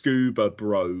like scuba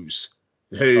bros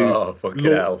who fucking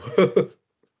hell.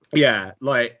 Yeah,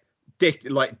 like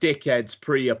dickheads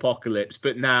pre-apocalypse,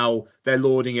 but now they're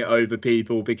lording it over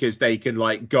people because they can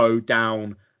like go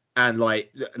down and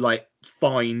like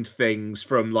find things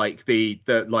from like the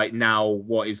like now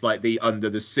what is like the under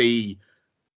the sea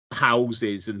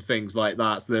houses and things like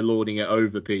that. So they're lording it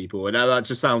over people, and that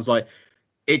just sounds like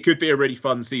it could be a really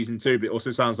fun season 2, but it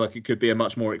also sounds like it could be a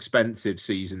much more expensive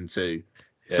season 2.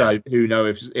 Yeah. So who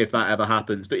knows if that ever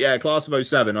happens. But yeah, Class of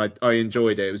 '07, I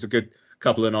enjoyed it. It was a good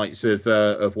couple of nights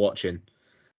of watching.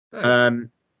 Nice.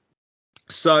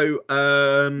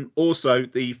 Also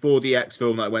the 4DX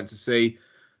film that I went to see,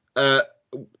 I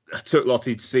took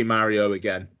Lottie to see Mario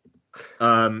again.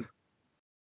 How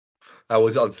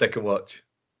was it on second watch?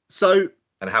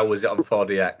 And how was it on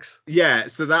 4DX? Yeah,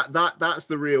 so that's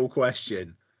the real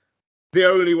question. The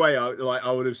only way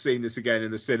I would have seen this again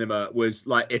in the cinema was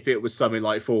like if it was something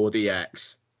like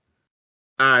 4DX.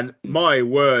 And my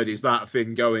word, is that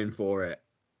thing going for it.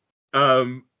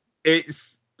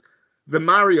 It's the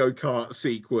Mario Kart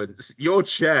sequence. Your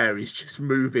chair is just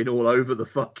moving all over the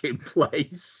fucking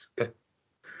place.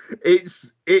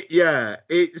 It's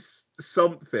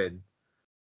something.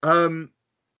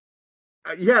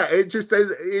 Yeah,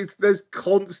 there's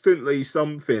constantly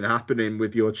something happening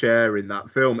with your chair in that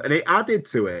film, and it added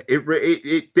to it.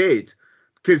 It did,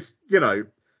 because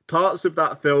parts of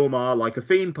that film are like a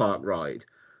theme park ride.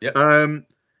 Yep. And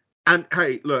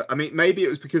hey, look, I mean, maybe it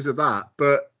was because of that,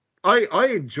 but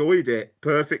I enjoyed it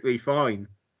perfectly fine.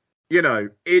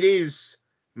 It is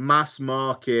mass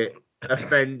market,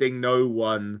 offending no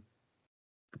one,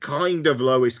 kind of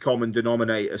lowest common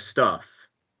denominator stuff.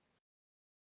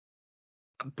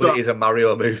 But it is a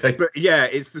Mario movie. But yeah,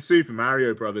 it's the Super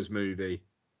Mario Brothers movie.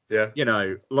 Yeah.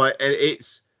 Like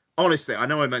it's honestly, I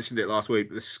know I mentioned it last week,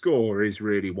 but the score is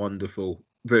really wonderful.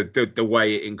 The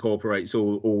way it incorporates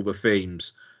all the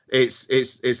themes.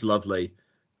 It's lovely.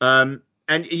 And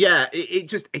yeah,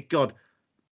 it's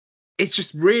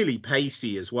just really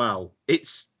pacey as well.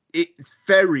 It's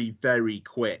very, very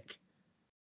quick.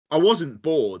 I wasn't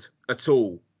bored at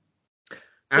all.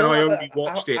 And I only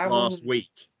watched it last week.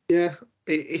 Yeah.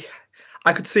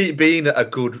 I could see it being a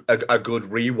good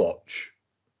rewatch.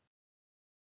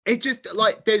 It just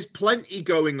like there's plenty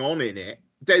going on in it.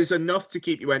 There's enough to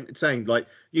keep you entertained. Like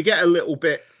you get a little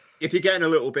bit, if you're getting a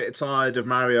little bit tired of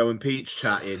Mario and Peach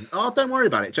chatting, don't worry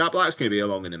about it. Jack Black's going to be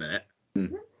along in a minute.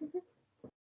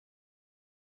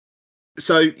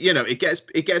 So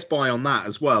it gets by on that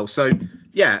as well. So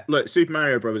yeah, look, Super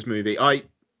Mario Brothers movie. I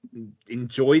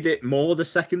enjoyed it more the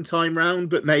second time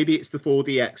round, but maybe it's the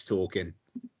 4DX talking.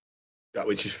 That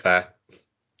which is fair.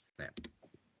 Yeah.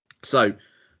 So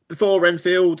before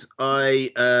Renfield,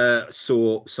 I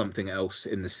saw something else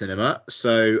in the cinema.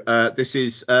 So this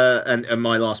is and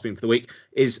my last film for the week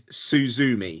is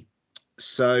Suzumi.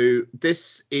 So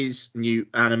this is new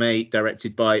anime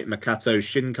directed by Makoto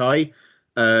Shinkai,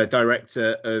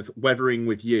 director of Weathering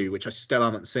with You, which I still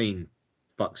haven't seen,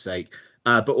 fuck's sake,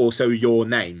 but also Your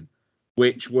Name,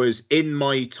 which was in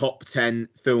my top 10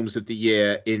 films of the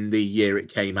year in the year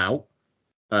it came out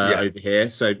over here.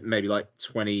 So maybe like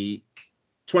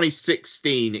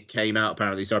 2016 it came out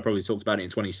apparently, so I probably talked about it in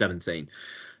 2017.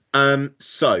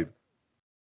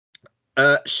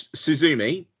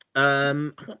 Suzumi, I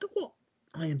wonder what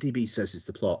IMDb says is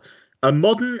the plot. A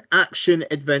modern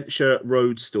action-adventure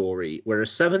road story where a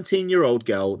 17-year-old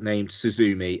girl named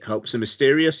Suzumi helps a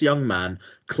mysterious young man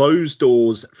close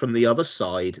doors from the other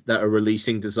side that are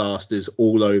releasing disasters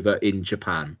all over in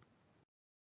Japan.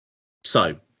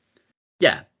 So,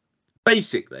 yeah,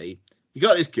 basically, you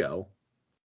got this girl.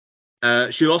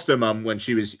 She lost her mum when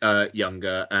she was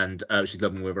younger, and she's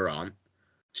living with her aunt.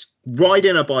 She's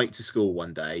riding a bike to school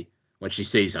one day when she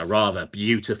sees a rather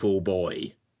beautiful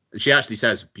boy. And she actually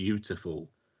says,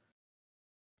 beautiful.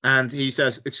 And he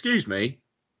says, excuse me,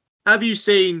 have you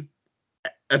seen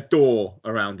a door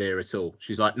around here at all?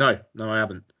 She's like, no, I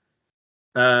haven't.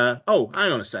 Oh,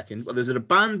 hang on a second. Well, there's an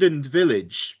abandoned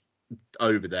village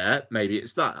over there. Maybe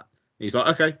it's that. He's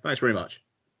like, okay, thanks very much.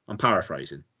 I'm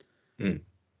paraphrasing.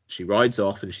 She rides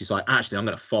off and she's like, actually, I'm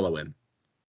going to follow him.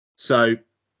 So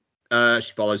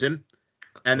she follows him.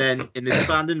 And then in this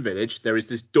abandoned village, there is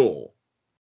this door.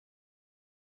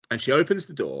 And she opens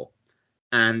the door.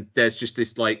 And there's just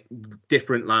this like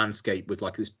different landscape with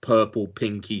like this purple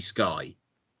pinky sky.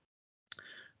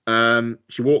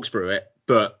 She walks through it,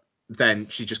 but then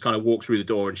she just kind of walks through the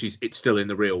door and it's still in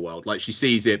the real world. Like she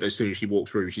sees it, but as soon as she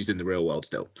walks through, she's in the real world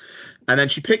still. And then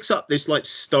she picks up this like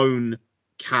stone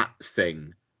cat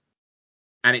thing.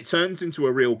 And it turns into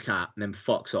a real cat and then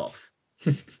fucks off.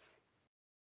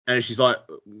 And she's like,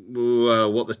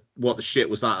 what the shit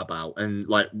was that about? And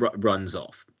like runs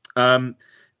off.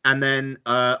 And then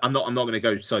I'm not going to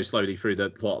go so slowly through the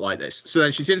plot like this. So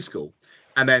then she's in school,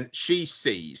 and then she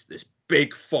sees this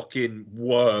big fucking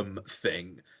worm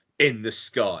thing in the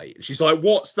sky. And she's like,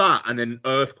 "What's that?" And then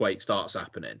earthquake starts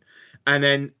happening, and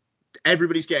then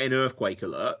everybody's getting earthquake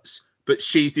alerts, but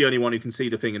she's the only one who can see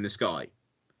the thing in the sky.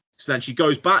 So then she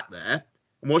goes back there,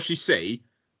 and what she see?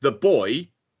 The boy,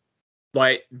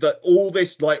 like all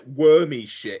this like wormy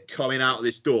shit coming out of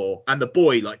this door, and the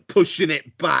boy like pushing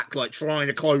it back, like trying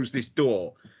to close this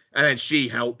door, and then she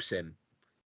helps him,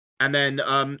 and then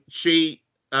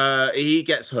he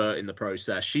gets hurt in the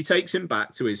process. She takes him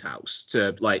back to his house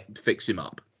to like fix him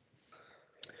up,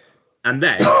 and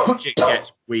then shit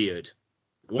gets weird.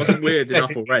 It wasn't weird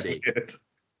enough already.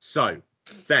 So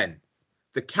then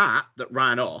the cat that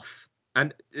ran off,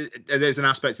 and there's an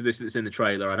aspect of this that's in the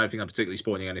trailer. I don't think I'm particularly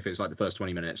spoiling anything. It's like the first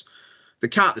 20 minutes. The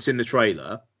cat that's in the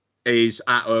trailer is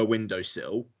at her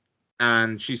windowsill,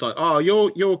 and she's like, "Oh,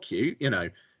 you're cute," you know.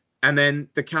 And then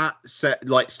the cat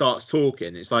starts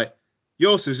talking. It's like,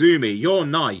 "You're Suzumi, you're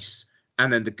nice."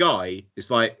 And then the guy is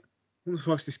like, "What the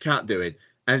fuck's this cat doing?"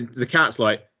 And the cat's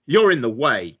like, "You're in the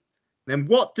way." Then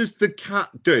what does the cat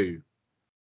do?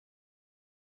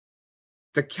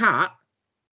 The cat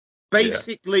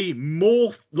basically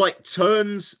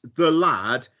turns the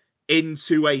lad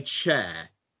into a chair.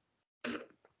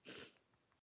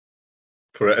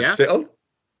 For it to sit on?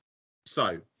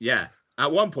 So, yeah.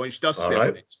 At one point, she does sit on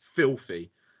it. It's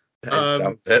filthy.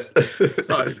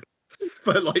 So,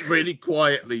 but like really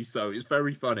quietly, so it's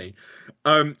very funny.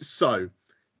 So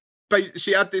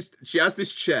she has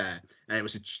this chair, and it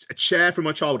was a chair from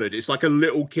her childhood. It's like a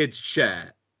little kid's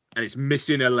chair, and it's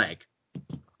missing a leg,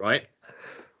 right?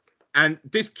 And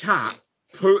this cat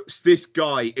puts this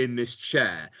guy in this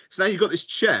chair. So now you've got this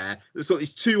chair that's got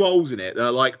these two holes in it that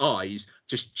are like eyes,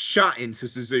 just chatting to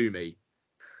Suzumi,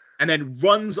 and then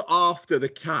runs after the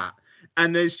cat.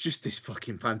 And there's just this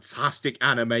fucking fantastic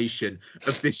animation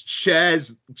of this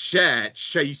chair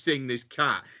chasing this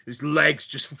cat. His legs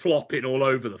just flopping all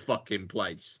over the fucking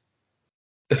place.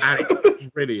 And it's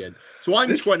brilliant. So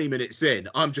I'm 20 minutes in.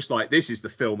 I'm just like, this is the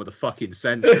film of the fucking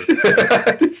century.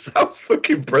 It sounds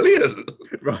fucking brilliant.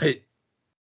 Right.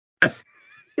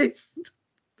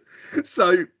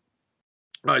 So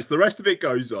the rest of it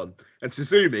goes on, and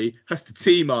Suzumi has to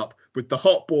team up with the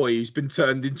hot boy who's been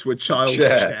turned into a child's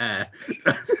chair.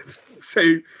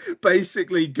 To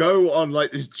basically go on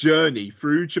like this journey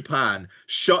through Japan,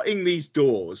 shutting these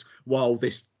doors while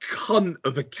this cunt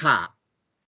of a cat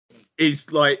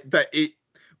is like that. It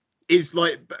is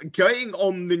like going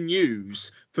on the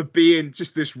news for being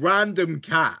just this random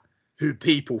cat who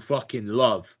people fucking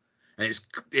love. And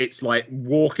it's like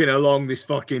walking along this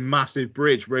fucking massive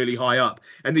bridge really high up.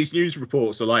 And these news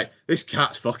reports are like, this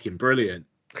cat's fucking brilliant.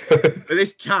 But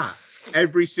this cat,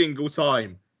 every single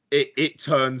time it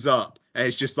turns up, and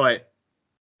it's just like,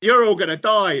 you're all going to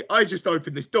die. I just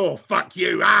opened this door. Fuck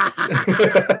you.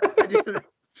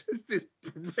 Just this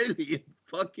brilliant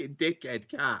fucking dickhead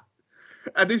cat.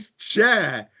 And this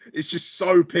chair is just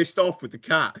so pissed off with the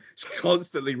cat. It's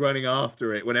constantly running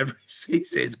after it whenever he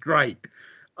sees it. It's great.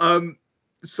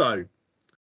 So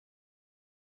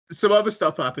some other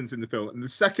stuff happens in the film, and the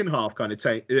second half kind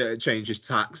of changes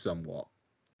tack somewhat.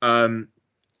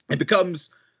 It becomes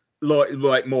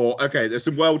like more, okay, there's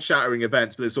some world-shattering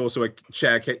events, but there's also a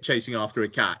chair chasing after a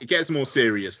cat. It gets more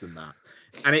serious than that.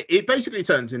 And it basically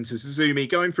turns into Suzumi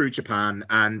going through Japan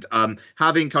and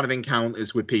having kind of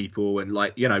encounters with people and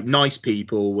like, you know, nice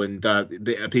people and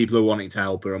people who are wanting to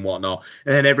help her and whatnot.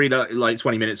 And then every like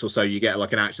 20 minutes or so, you get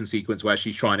like an action sequence where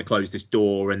she's trying to close this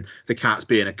door and the cat's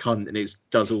being a cunt and it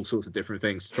does all sorts of different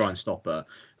things to try and stop her.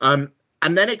 And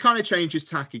then it kind of changes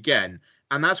tack again.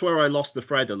 And that's where I lost the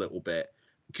thread a little bit,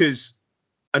 because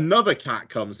another cat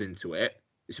comes into it.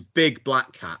 It's a big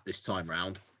black cat this time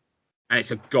round, and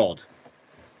it's a god.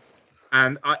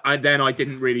 And I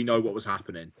didn't really know what was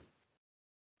happening.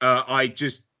 I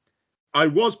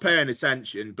was paying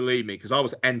attention, believe me, because I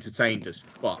was entertained as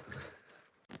fuck.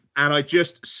 And I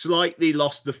just slightly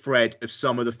lost the thread of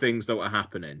some of the things that were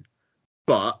happening.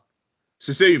 But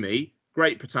Suzumi,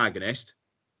 great protagonist,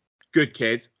 good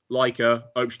kid, like her,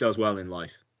 hope she does well in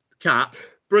life. The cat,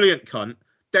 brilliant cunt,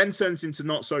 then turns into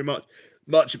not so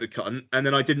much of a cunt, and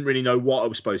then I didn't really know what I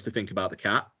was supposed to think about the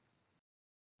cat.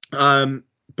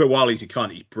 But while he's a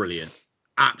cunt, he's brilliant.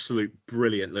 Absolute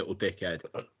brilliant little dickhead.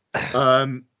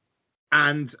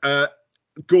 And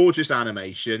gorgeous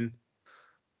animation.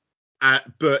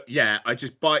 But yeah, I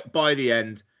just by the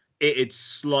end, it had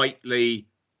slightly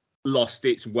lost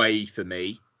its way for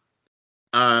me.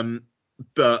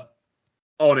 But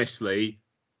honestly,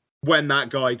 when that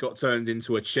guy got turned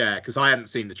into a chair, because I hadn't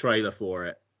seen the trailer for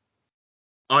it,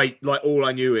 all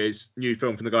I knew is new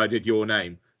film from the guy who did Your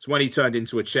Name. So when he turned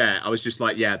into a chair, I was just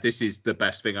like, yeah, this is the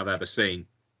best thing I've ever seen.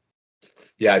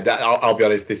 Yeah, I'll be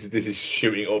honest. This is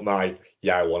shooting up my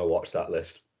I want to watch that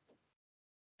list.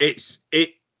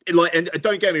 And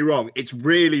don't get me wrong, it's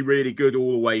really, really good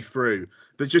all the way through.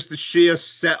 But just the sheer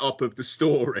setup of the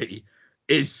story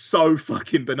is so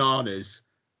fucking bananas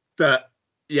that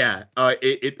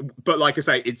but like I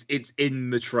say, it's in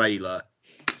the trailer,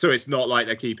 so it's not like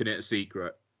they're keeping it a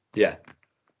secret. Yeah.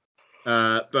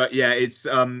 But yeah, it's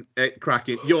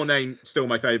cracking. Your Name still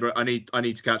my favorite. I need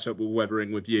to catch up with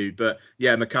Weathering with You, but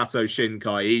yeah, Makoto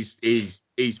Shinkai,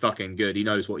 he's fucking good. He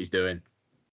knows what he's doing.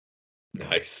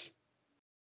 Nice.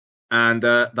 And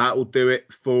that will do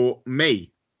it for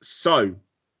me. So,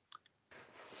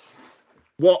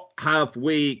 what have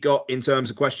we got in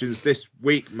terms of questions this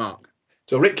week, Mark?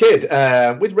 So, Rick Kidd,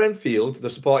 with Renfield, the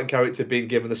supporting character being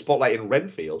given the spotlight in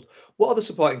Renfield, what other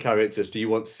supporting characters do you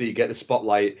want to see get the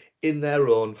spotlight in their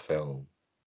own film?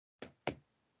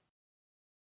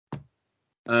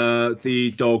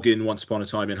 The dog in Once Upon a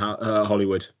Time in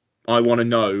Hollywood. I want to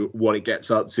know what it gets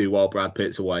up to while Brad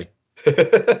Pitt's away.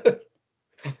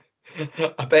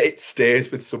 I bet it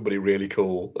stays with somebody really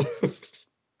cool.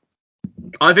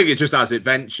 I think it just has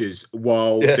adventures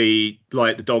while the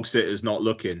dog sitter's not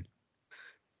looking.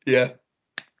 Yeah.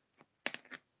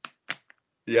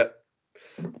 Yeah.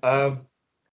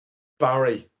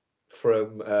 Barry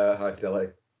from High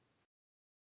Fidelity.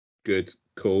 Good,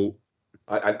 cool.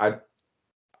 I'd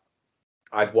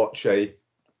watch a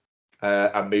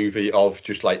movie of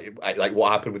just like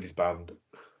what happened with his band.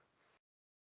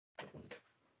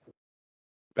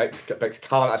 Bex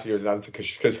can't actually give us an answer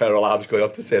because her alarm's going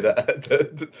off to say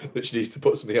that she needs to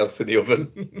put something else in the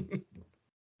oven.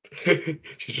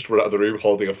 She's just run out of the room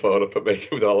holding a phone up at me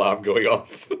with an alarm going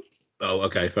off. Oh,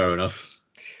 okay, fair enough.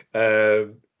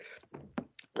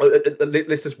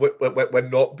 Listeners, we're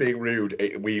not being rude.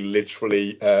 We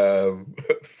literally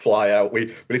fly out.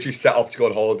 We literally set off to go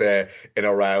on holiday in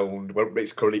around.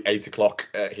 It's currently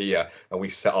 8:00 here, and we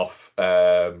set off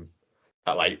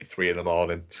at like 3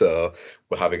 a.m. So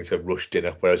we're having to rush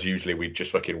dinner, whereas usually we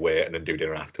just fucking wait and then do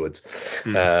dinner afterwards.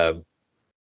 Not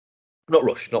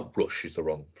rush is the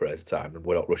wrong phrase at the time, and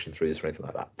we're not rushing through this or anything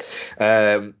like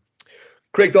that.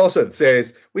 Craig Dawson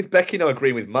says, with Becky now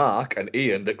agreeing with Mark and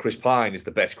Ian that Chris Pine is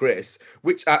the best Chris,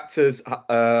 which actors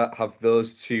have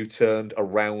those two turned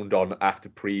around on after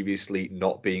previously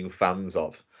not being fans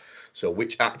of? So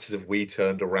which actors have we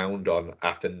turned around on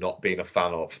after not being a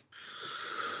fan of?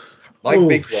 My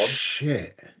big one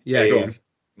shit. Yeah, go on.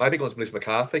 My big one's Melissa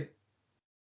McCarthy.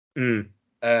 Mm.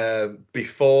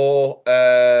 Before,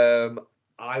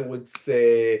 I would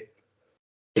say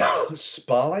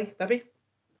Spy, maybe.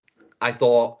 I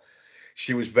thought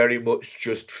she was very much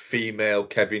just female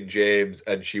Kevin James,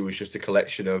 and she was just a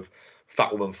collection of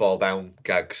fat woman fall down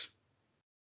gags.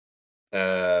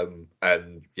 And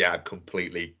yeah, I'd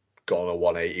completely gone a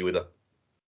 180 with her.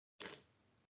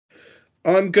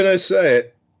 I'm gonna say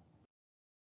it.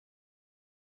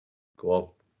 Go on.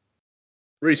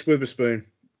 Reese Witherspoon.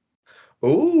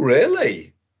 Oh,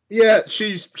 really? Yeah,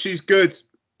 she's good.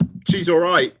 She's all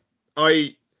right.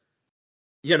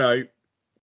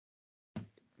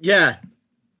 Yeah.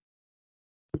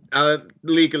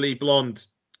 Legally Blonde,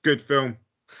 good film.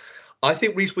 I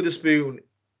think Reese Witherspoon.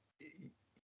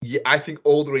 Yeah, I think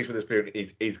all the Reese Witherspoon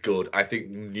is good. I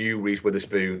think new Reese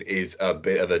Witherspoon is a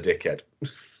bit of a dickhead.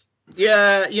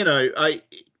 Yeah,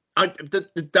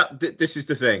 this is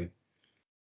the thing.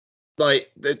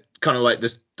 Like the kind of like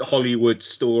this Hollywood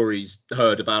stories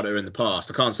heard about her in the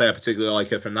past. I can't say I particularly like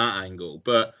her from that angle,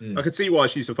 but I could see why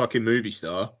she's a fucking movie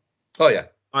star. Oh yeah,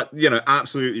 I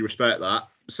absolutely respect that.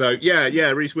 So yeah,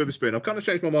 Reese Witherspoon. I've kind of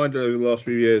changed my mind over the last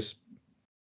few years.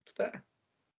 Fair.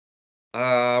 We've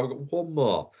got one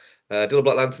more. Dylan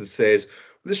Black Lantern says,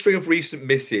 with a string of recent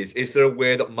misses, is there a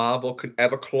way that Marvel can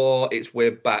ever claw its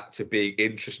way back to being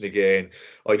interesting again?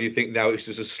 Or do you think now it's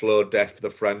just a slow death for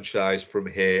the franchise from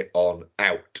here on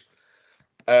out?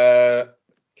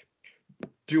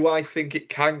 Do I think it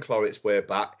can claw its way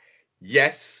back?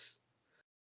 Yes.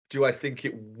 Do I think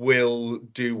it will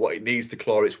do what it needs to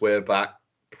claw its way back?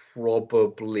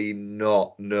 Probably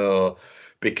not, no.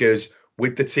 Because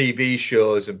with the TV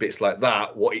shows and bits like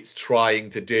that, what it's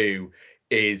trying to do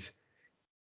is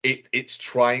it's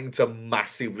trying to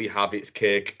massively have its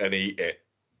cake and eat it,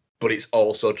 but it's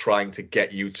also trying to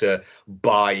get you to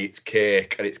buy its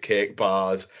cake and its cake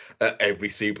bars at every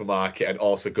supermarket and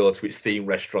also go to its theme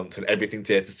restaurants and everything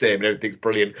tastes the same and everything's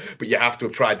brilliant, but you have to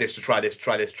have tried this to try this,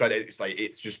 try this, try this. It's like,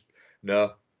 it's just,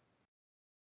 no.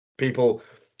 People,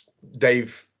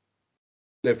 they've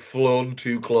They've flown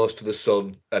too close to the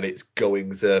sun, and it's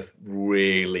going to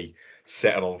really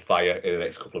set them on fire in the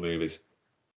next couple of movies.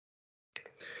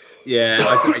 Yeah,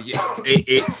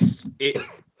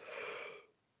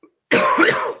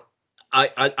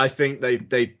 I think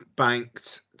they've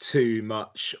banked too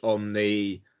much on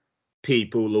the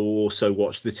people who also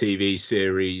watch the TV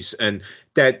series, and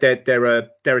there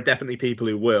are definitely people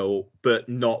who will, but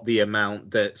not the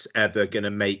amount that's ever going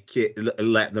to make it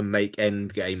let them make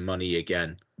Endgame money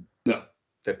again. No.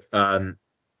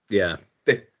 Yeah.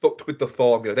 They fucked with the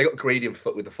formula. They got greedy and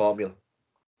fucked with the formula.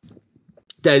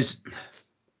 There's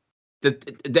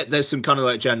some kind of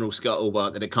like general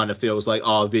scuttlebutt that it kind of feels like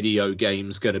our video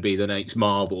game's going to be the next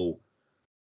Marvel,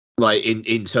 like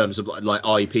in terms of like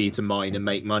IP to mine and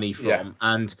make money from. Yeah.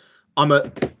 And I'm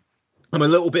a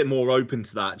little bit more open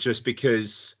to that, just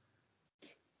because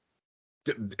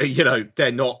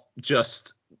they're not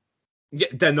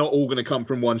all going to come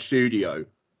from one studio.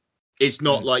 It's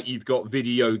not like you've got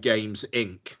Video Games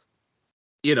Inc.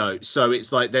 So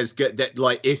it's like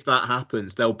if that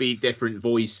happens, there'll be different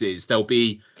voices. There'll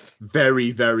be very,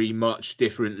 very much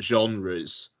different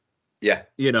genres. Yeah.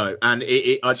 And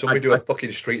somebody do a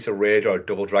fucking Streets of Rage or a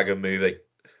Double Dragon movie.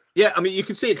 Yeah, I mean, you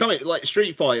can see it coming. Like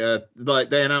Street Fighter, like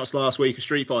they announced last week, a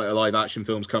Street Fighter live action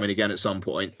film's coming again at some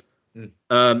point. Like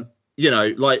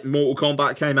Mortal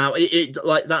Kombat came out.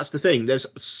 Like that's the thing. There's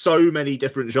so many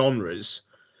different genres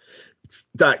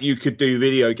that you could do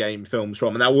video game films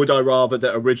from. And now, would I rather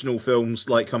that original films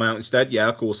like come out instead? Yeah,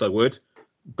 of course I would.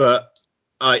 But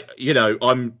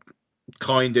I'm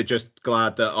kind of just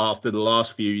glad that after the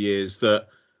last few years that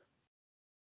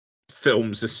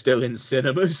films are still in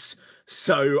cinemas.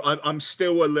 So I'm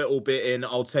still a little bit in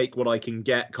I'll take what I can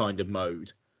get kind of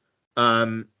mode.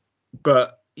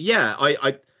 But yeah,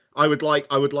 I would like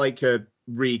a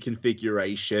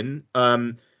reconfiguration.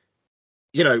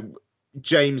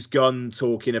 James Gunn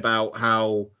talking about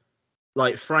how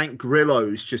like Frank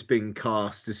Grillo's just been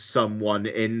cast as someone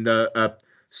in the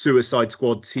Suicide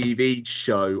Squad TV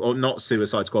show, or not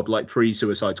Suicide Squad, but like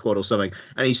pre-Suicide Squad or something.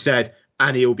 And he said,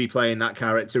 and he'll be playing that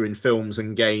character in films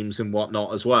and games and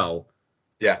whatnot as well.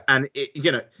 Yeah. And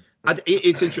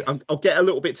it's interesting. I'll get a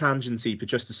little bit tangency for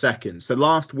just a second. So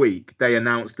last week they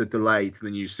announced a delay to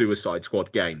the new Suicide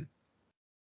Squad game.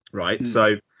 Right.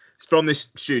 So it's from this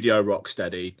studio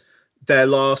Rocksteady. Their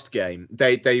last game,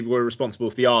 they were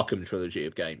responsible for the Arkham trilogy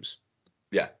of games.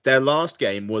 Yeah. Their last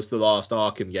game was the last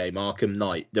Arkham game, Arkham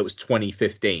Knight. That was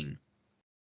 2015.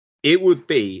 It would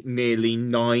be nearly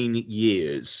 9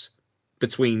 years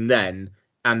between then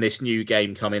and this new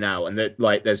game coming out. And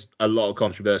there's a lot of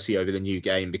controversy over the new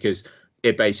game because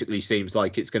it basically seems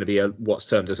like it's going to be what's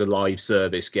termed as a live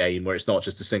service game, where it's not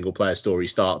just a single player story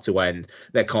start to end.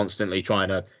 They're constantly trying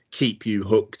to keep you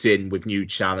hooked in with new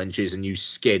challenges and new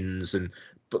skins and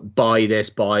buy this,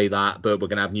 buy that, but we're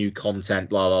going to have new content,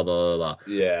 blah, blah, blah, blah.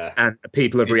 Yeah. And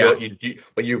people have reacted.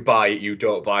 When you buy it, you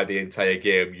don't buy the entire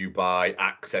game. You buy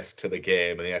access to the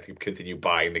game, and you have to continue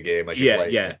buying the game as you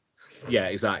play it. Yeah,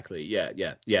 exactly.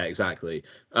 Yeah, exactly.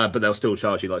 But they'll still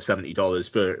charge you like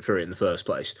 $70 for it in the first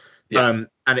place. Yeah.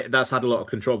 And that's had a lot of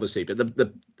controversy. But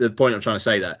the point I'm trying to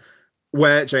say there,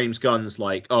 where James Gunn's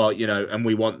like, and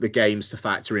we want the games to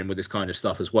factor in with this kind of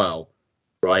stuff as well,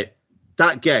 right?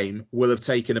 That game will have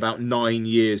taken about 9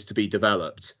 years to be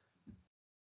developed.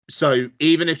 So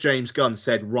even if James Gunn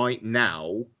said right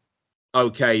now,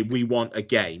 okay, we want a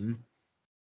game,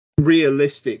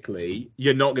 realistically,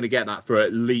 you're not going to get that for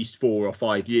at least 4 or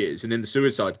 5 years. And in the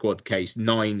Suicide Squad case,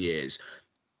 9 years.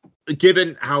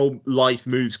 Given how life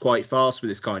moves quite fast with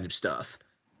this kind of stuff,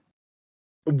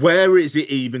 where is it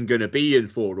even going to be in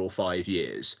 4 or 5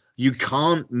 years? You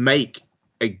can't make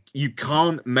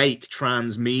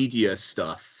transmedia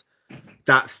stuff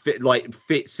that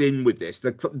fits in with this.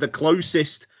 The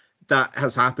closest that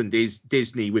has happened is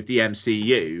Disney with the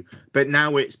MCU, but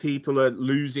now it's people are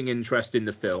losing interest in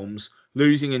the films,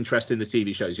 losing interest in the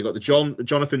TV shows. You've got the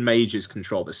Jonathan Majors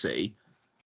controversy,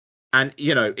 and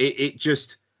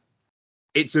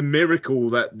it's a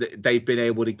miracle that they've been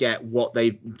able to get what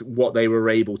they were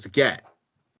able to get.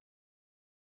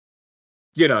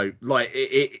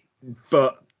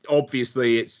 But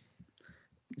obviously it's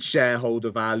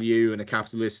shareholder value in a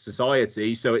capitalist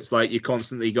society, so it's like you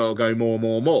constantly got to go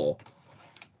more.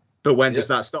 But when does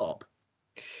that stop?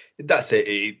 That's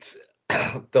it.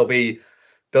 They'll be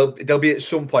at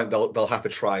some point they'll have to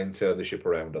try and turn the ship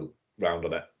around on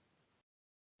it.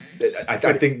 I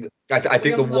think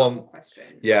the one question.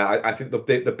 Yeah, I think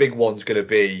the big one's going to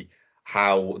be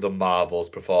how the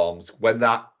Marvels performs when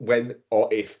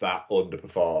or if that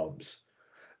underperforms.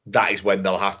 That is when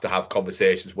they'll have to have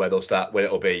conversations where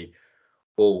it'll be,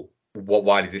 well,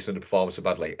 why did this underperform so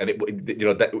badly? And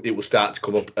it will start to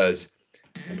come up as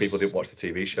people didn't watch the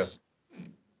TV show.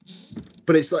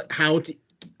 But it's like,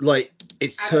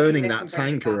 it's I don't turning think they that can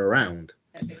bring it tanker back around.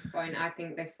 At this point, I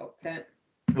think they fucked it.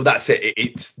 Well, that's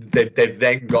it. They've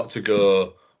then got to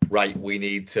go, right, we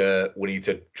need to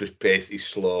just basically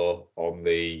slow on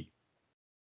the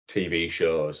TV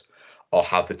shows, or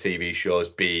have the TV shows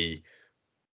be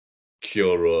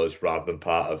curos rather than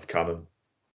part of canon.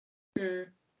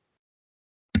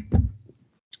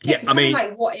 Yeah, I mean,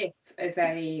 like What If as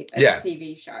a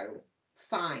TV show,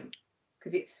 fine,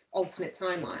 because it's alternate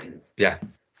timelines. Yeah.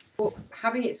 But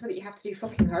having it so that you have to do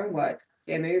fucking homework to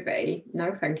see a movie,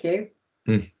 no, thank you.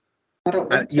 I don't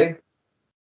want to. Yeah.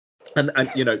 And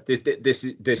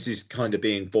this is kind of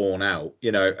being borne out.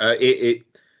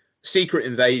 Secret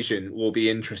Invasion will be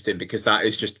interesting because that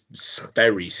is just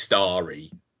very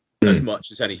starry as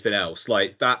much as anything else.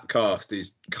 Like, that cast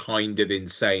is kind of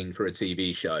insane for a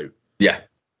TV show. Yeah.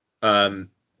 And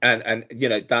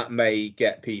that may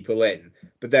get people in,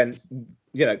 but then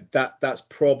that's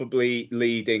probably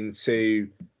leading to,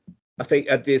 I think,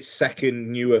 the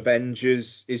second New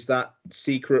Avengers is that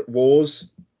Secret Wars.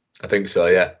 I think so,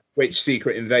 yeah. Which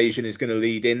Secret Invasion is going to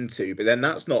lead into, but then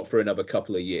that's not for another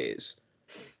couple of years.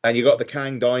 And you got the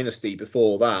Kang Dynasty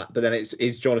before that, but then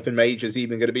is Jonathan Majors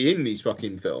even going to be in these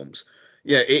fucking films?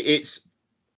 Yeah, it's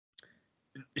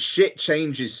shit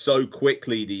changes so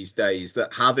quickly these days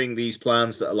that having these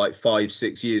plans that are like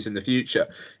 5-6 years in the future,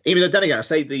 even though then again I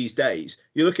say these days,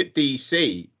 you look at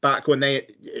DC back when do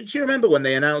you remember when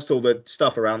they announced all the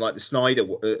stuff around like the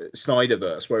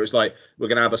Snyderverse, where it's like, we're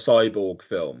going to have a Cyborg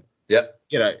film? Yeah.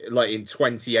 Like in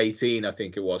 2018, I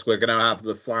think it was, we're going to have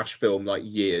the Flash film like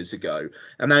years ago.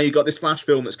 And now you've got this Flash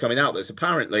film that's coming out that's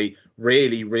apparently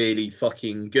really, really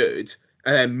fucking good,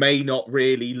 and then may not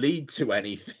really lead to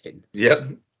anything.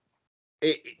 Yep.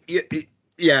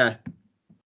 Yeah.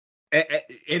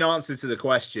 In answer to the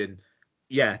question,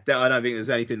 yeah, I don't think there's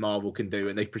anything Marvel can do,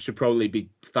 and they should probably be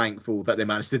thankful that they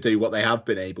managed to do what they have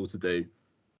been able to do.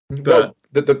 But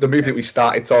the movie that we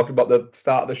started talking about at the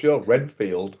start of the show,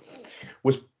 Renfield,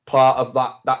 was part of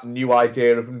that new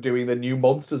idea of them doing the new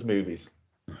Monsters movies.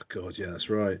 Oh God, yeah, that's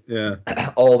right. Yeah.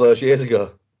 All those years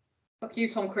ago. Fuck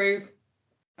you, Tom Cruise.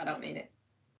 I don't mean it.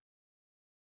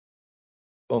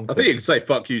 I think you could say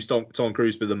fuck you, Tom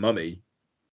Cruise, for The Mummy.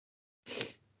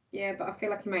 Yeah, but I feel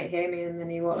like he might hear me and then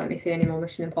he won't let me see any more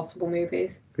Mission Impossible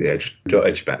movies. Yeah, just don't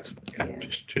edge your bets. Yeah.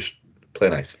 Just play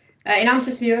nice. In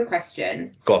answer to the other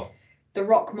question, go on. The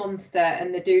Rock Monster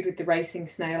and the dude with the racing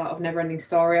snail out of Neverending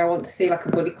Story, I want to see like a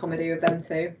buddy comedy with them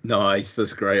too. Nice,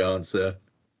 that's a great answer.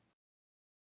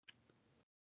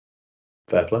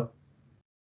 Fair play.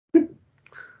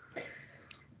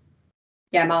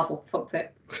 Yeah, Marvel fucked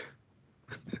it.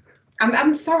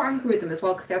 I'm so angry with them as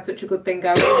well because they had such a good thing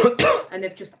going and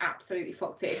they've just absolutely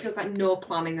fucked it. It feels like no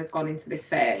planning has gone into this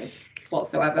phase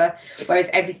whatsoever, whereas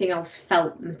everything else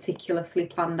felt meticulously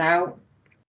planned out.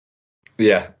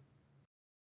 Yeah.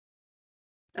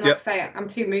 And like I say, I'm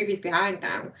 2 movies behind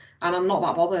now and I'm not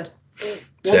that bothered. Same.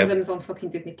 One of them's on fucking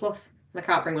Disney Plus and I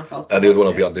can't bring myself to and the other one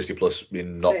will it. be on Disney Plus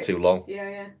in not too long.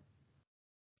 Yeah.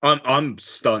 I'm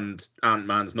stunned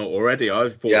Ant-Man's not already. I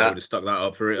thought they would have stuck that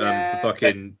up for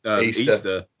fucking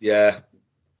Easter. Yeah.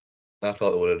 I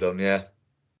thought they would have done, yeah.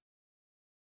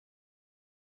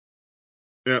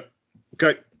 Yeah.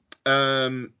 Okay.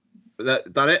 That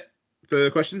it for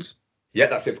questions? Yeah,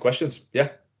 that's it for questions. Yeah.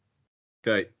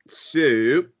 Okay.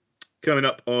 So coming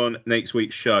up on next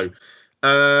week's show.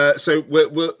 So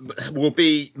we'll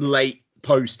be late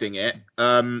posting it.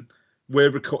 We're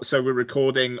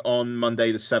recording on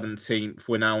Monday the 17th.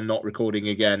 We're now not recording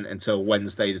again until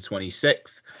Wednesday the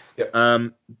 26th.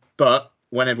 Yep. But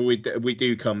whenever we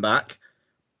do come back,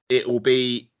 it will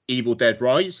be Evil Dead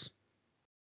Rise.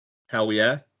 Hell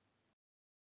yeah.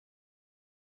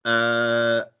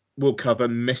 We'll cover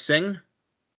Missing.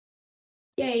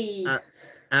 Yay.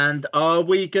 And are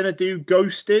we gonna do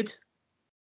Ghosted?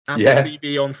 Apple Yeah.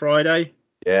 TV on Friday.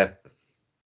 Yeah.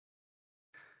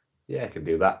 Yeah, I can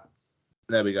do that.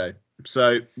 There we go.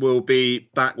 So we'll be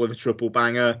back with a triple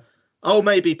banger. I'll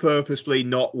maybe purposely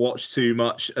not watch too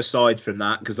much aside from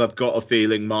that because I've got a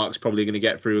feeling Mark's probably going to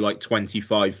get through like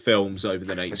 25 films over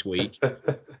the next week.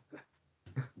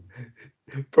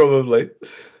 Probably.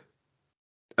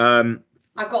 I've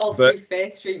got all 2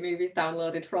 Fair Street movies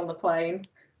downloaded for on the plane.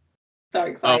 So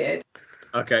excited.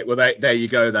 Oh, okay, well there you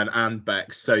go then, and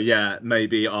Bex. So yeah,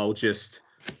 maybe I'll just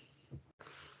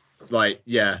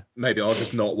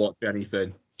not watch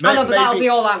anything. I know, but that'll be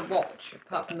all I watch,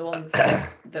 apart from the ones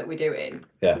that we're doing.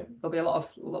 Yeah. There'll be a lot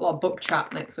of book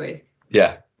chat next week.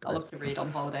 Yeah. I love to read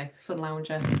on holiday. Sun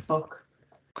lounger, book.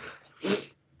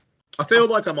 I feel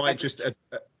like I might just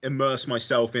immerse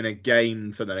myself in a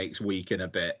game for the next week in a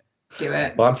bit. Do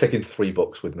it. Well, I'm taking 3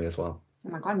 books with me as well.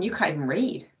 Oh my god, and you can't even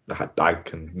read. I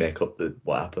can make up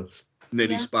what happens.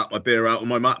 Nearly spat my beer out on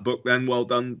my MacBook then. Well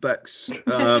done, Bex.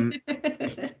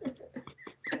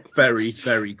 Very,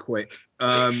 very quick.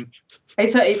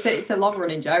 It's a long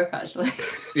running joke actually.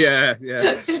 Yeah.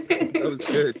 That was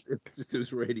good. It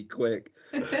was really quick.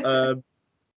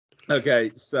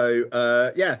 Okay, so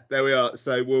there we are.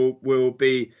 So we'll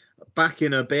be back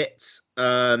in a bit.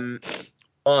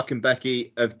 Mark and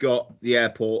Becky have got the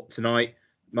airport tonight.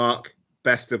 Mark,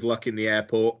 best of luck in the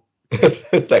airport.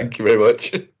 Thank you very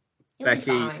much.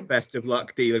 Becky, best of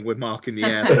luck dealing with Mark in the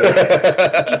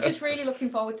airport. He's just really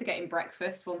looking forward to getting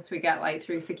breakfast once we get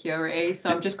through security. So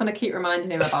I'm just gonna keep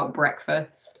reminding him about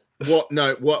breakfast. What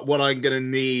I'm gonna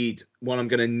need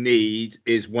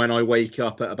is when I wake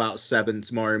up at about 7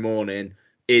 tomorrow morning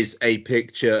is a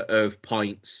picture of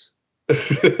pints.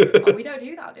 Oh, we don't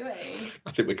do that, do we?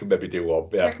 I think we can maybe do one.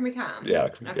 Yeah. Reckon we can? Yeah, I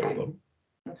can do one.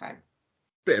 Okay.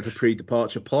 Bit of a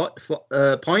pre-departure pint.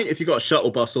 If you've got a shuttle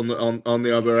bus on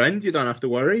the other end, you don't have to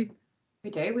worry.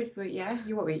 We do. Yeah.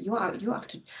 You won't have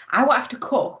to. I won't have to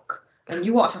cook, and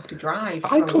you won't have to drive.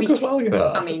 I cook as well, you know.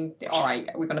 I mean, all right.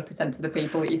 We're gonna pretend to the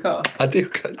people that you cook. I do.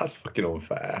 That's fucking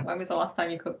unfair. When was the last time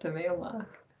you cooked a meal, Mark?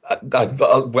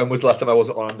 When was the last time I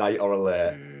wasn't on a night or a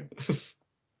late?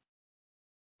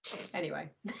 Anyway.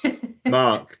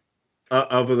 Mark,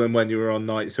 other than when you were on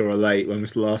nights or a late, when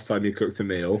was the last time you cooked a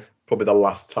meal? Probably the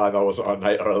last time I wasn't on a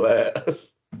night or a late.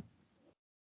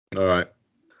 All right.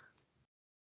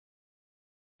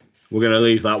 We're going to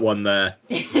leave that one there.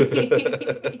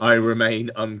 I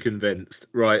remain unconvinced.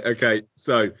 Right, okay.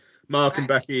 So, Mark and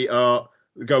Becky are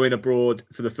going abroad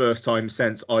for the first time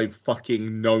since I've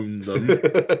fucking known them.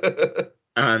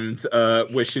 And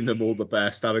wishing them all the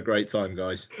best. Have a great time,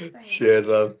 guys. Cheers,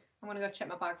 man. I'm going to go check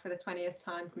my bag for the 20th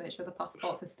time to make sure the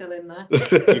passports are still in there.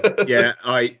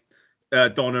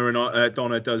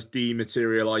 Donna does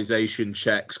dematerialization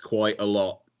checks quite a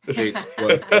lot. It's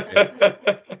worth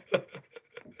it.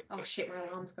 Oh shit, my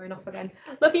alarm's going off again.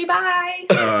 Love you, bye.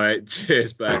 All right,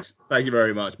 cheers, Bex. Thank you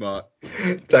very much, Mark.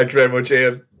 Thank you very much,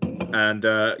 Ian. And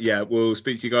we'll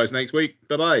speak to you guys next week.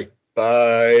 Bye-bye.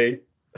 Bye.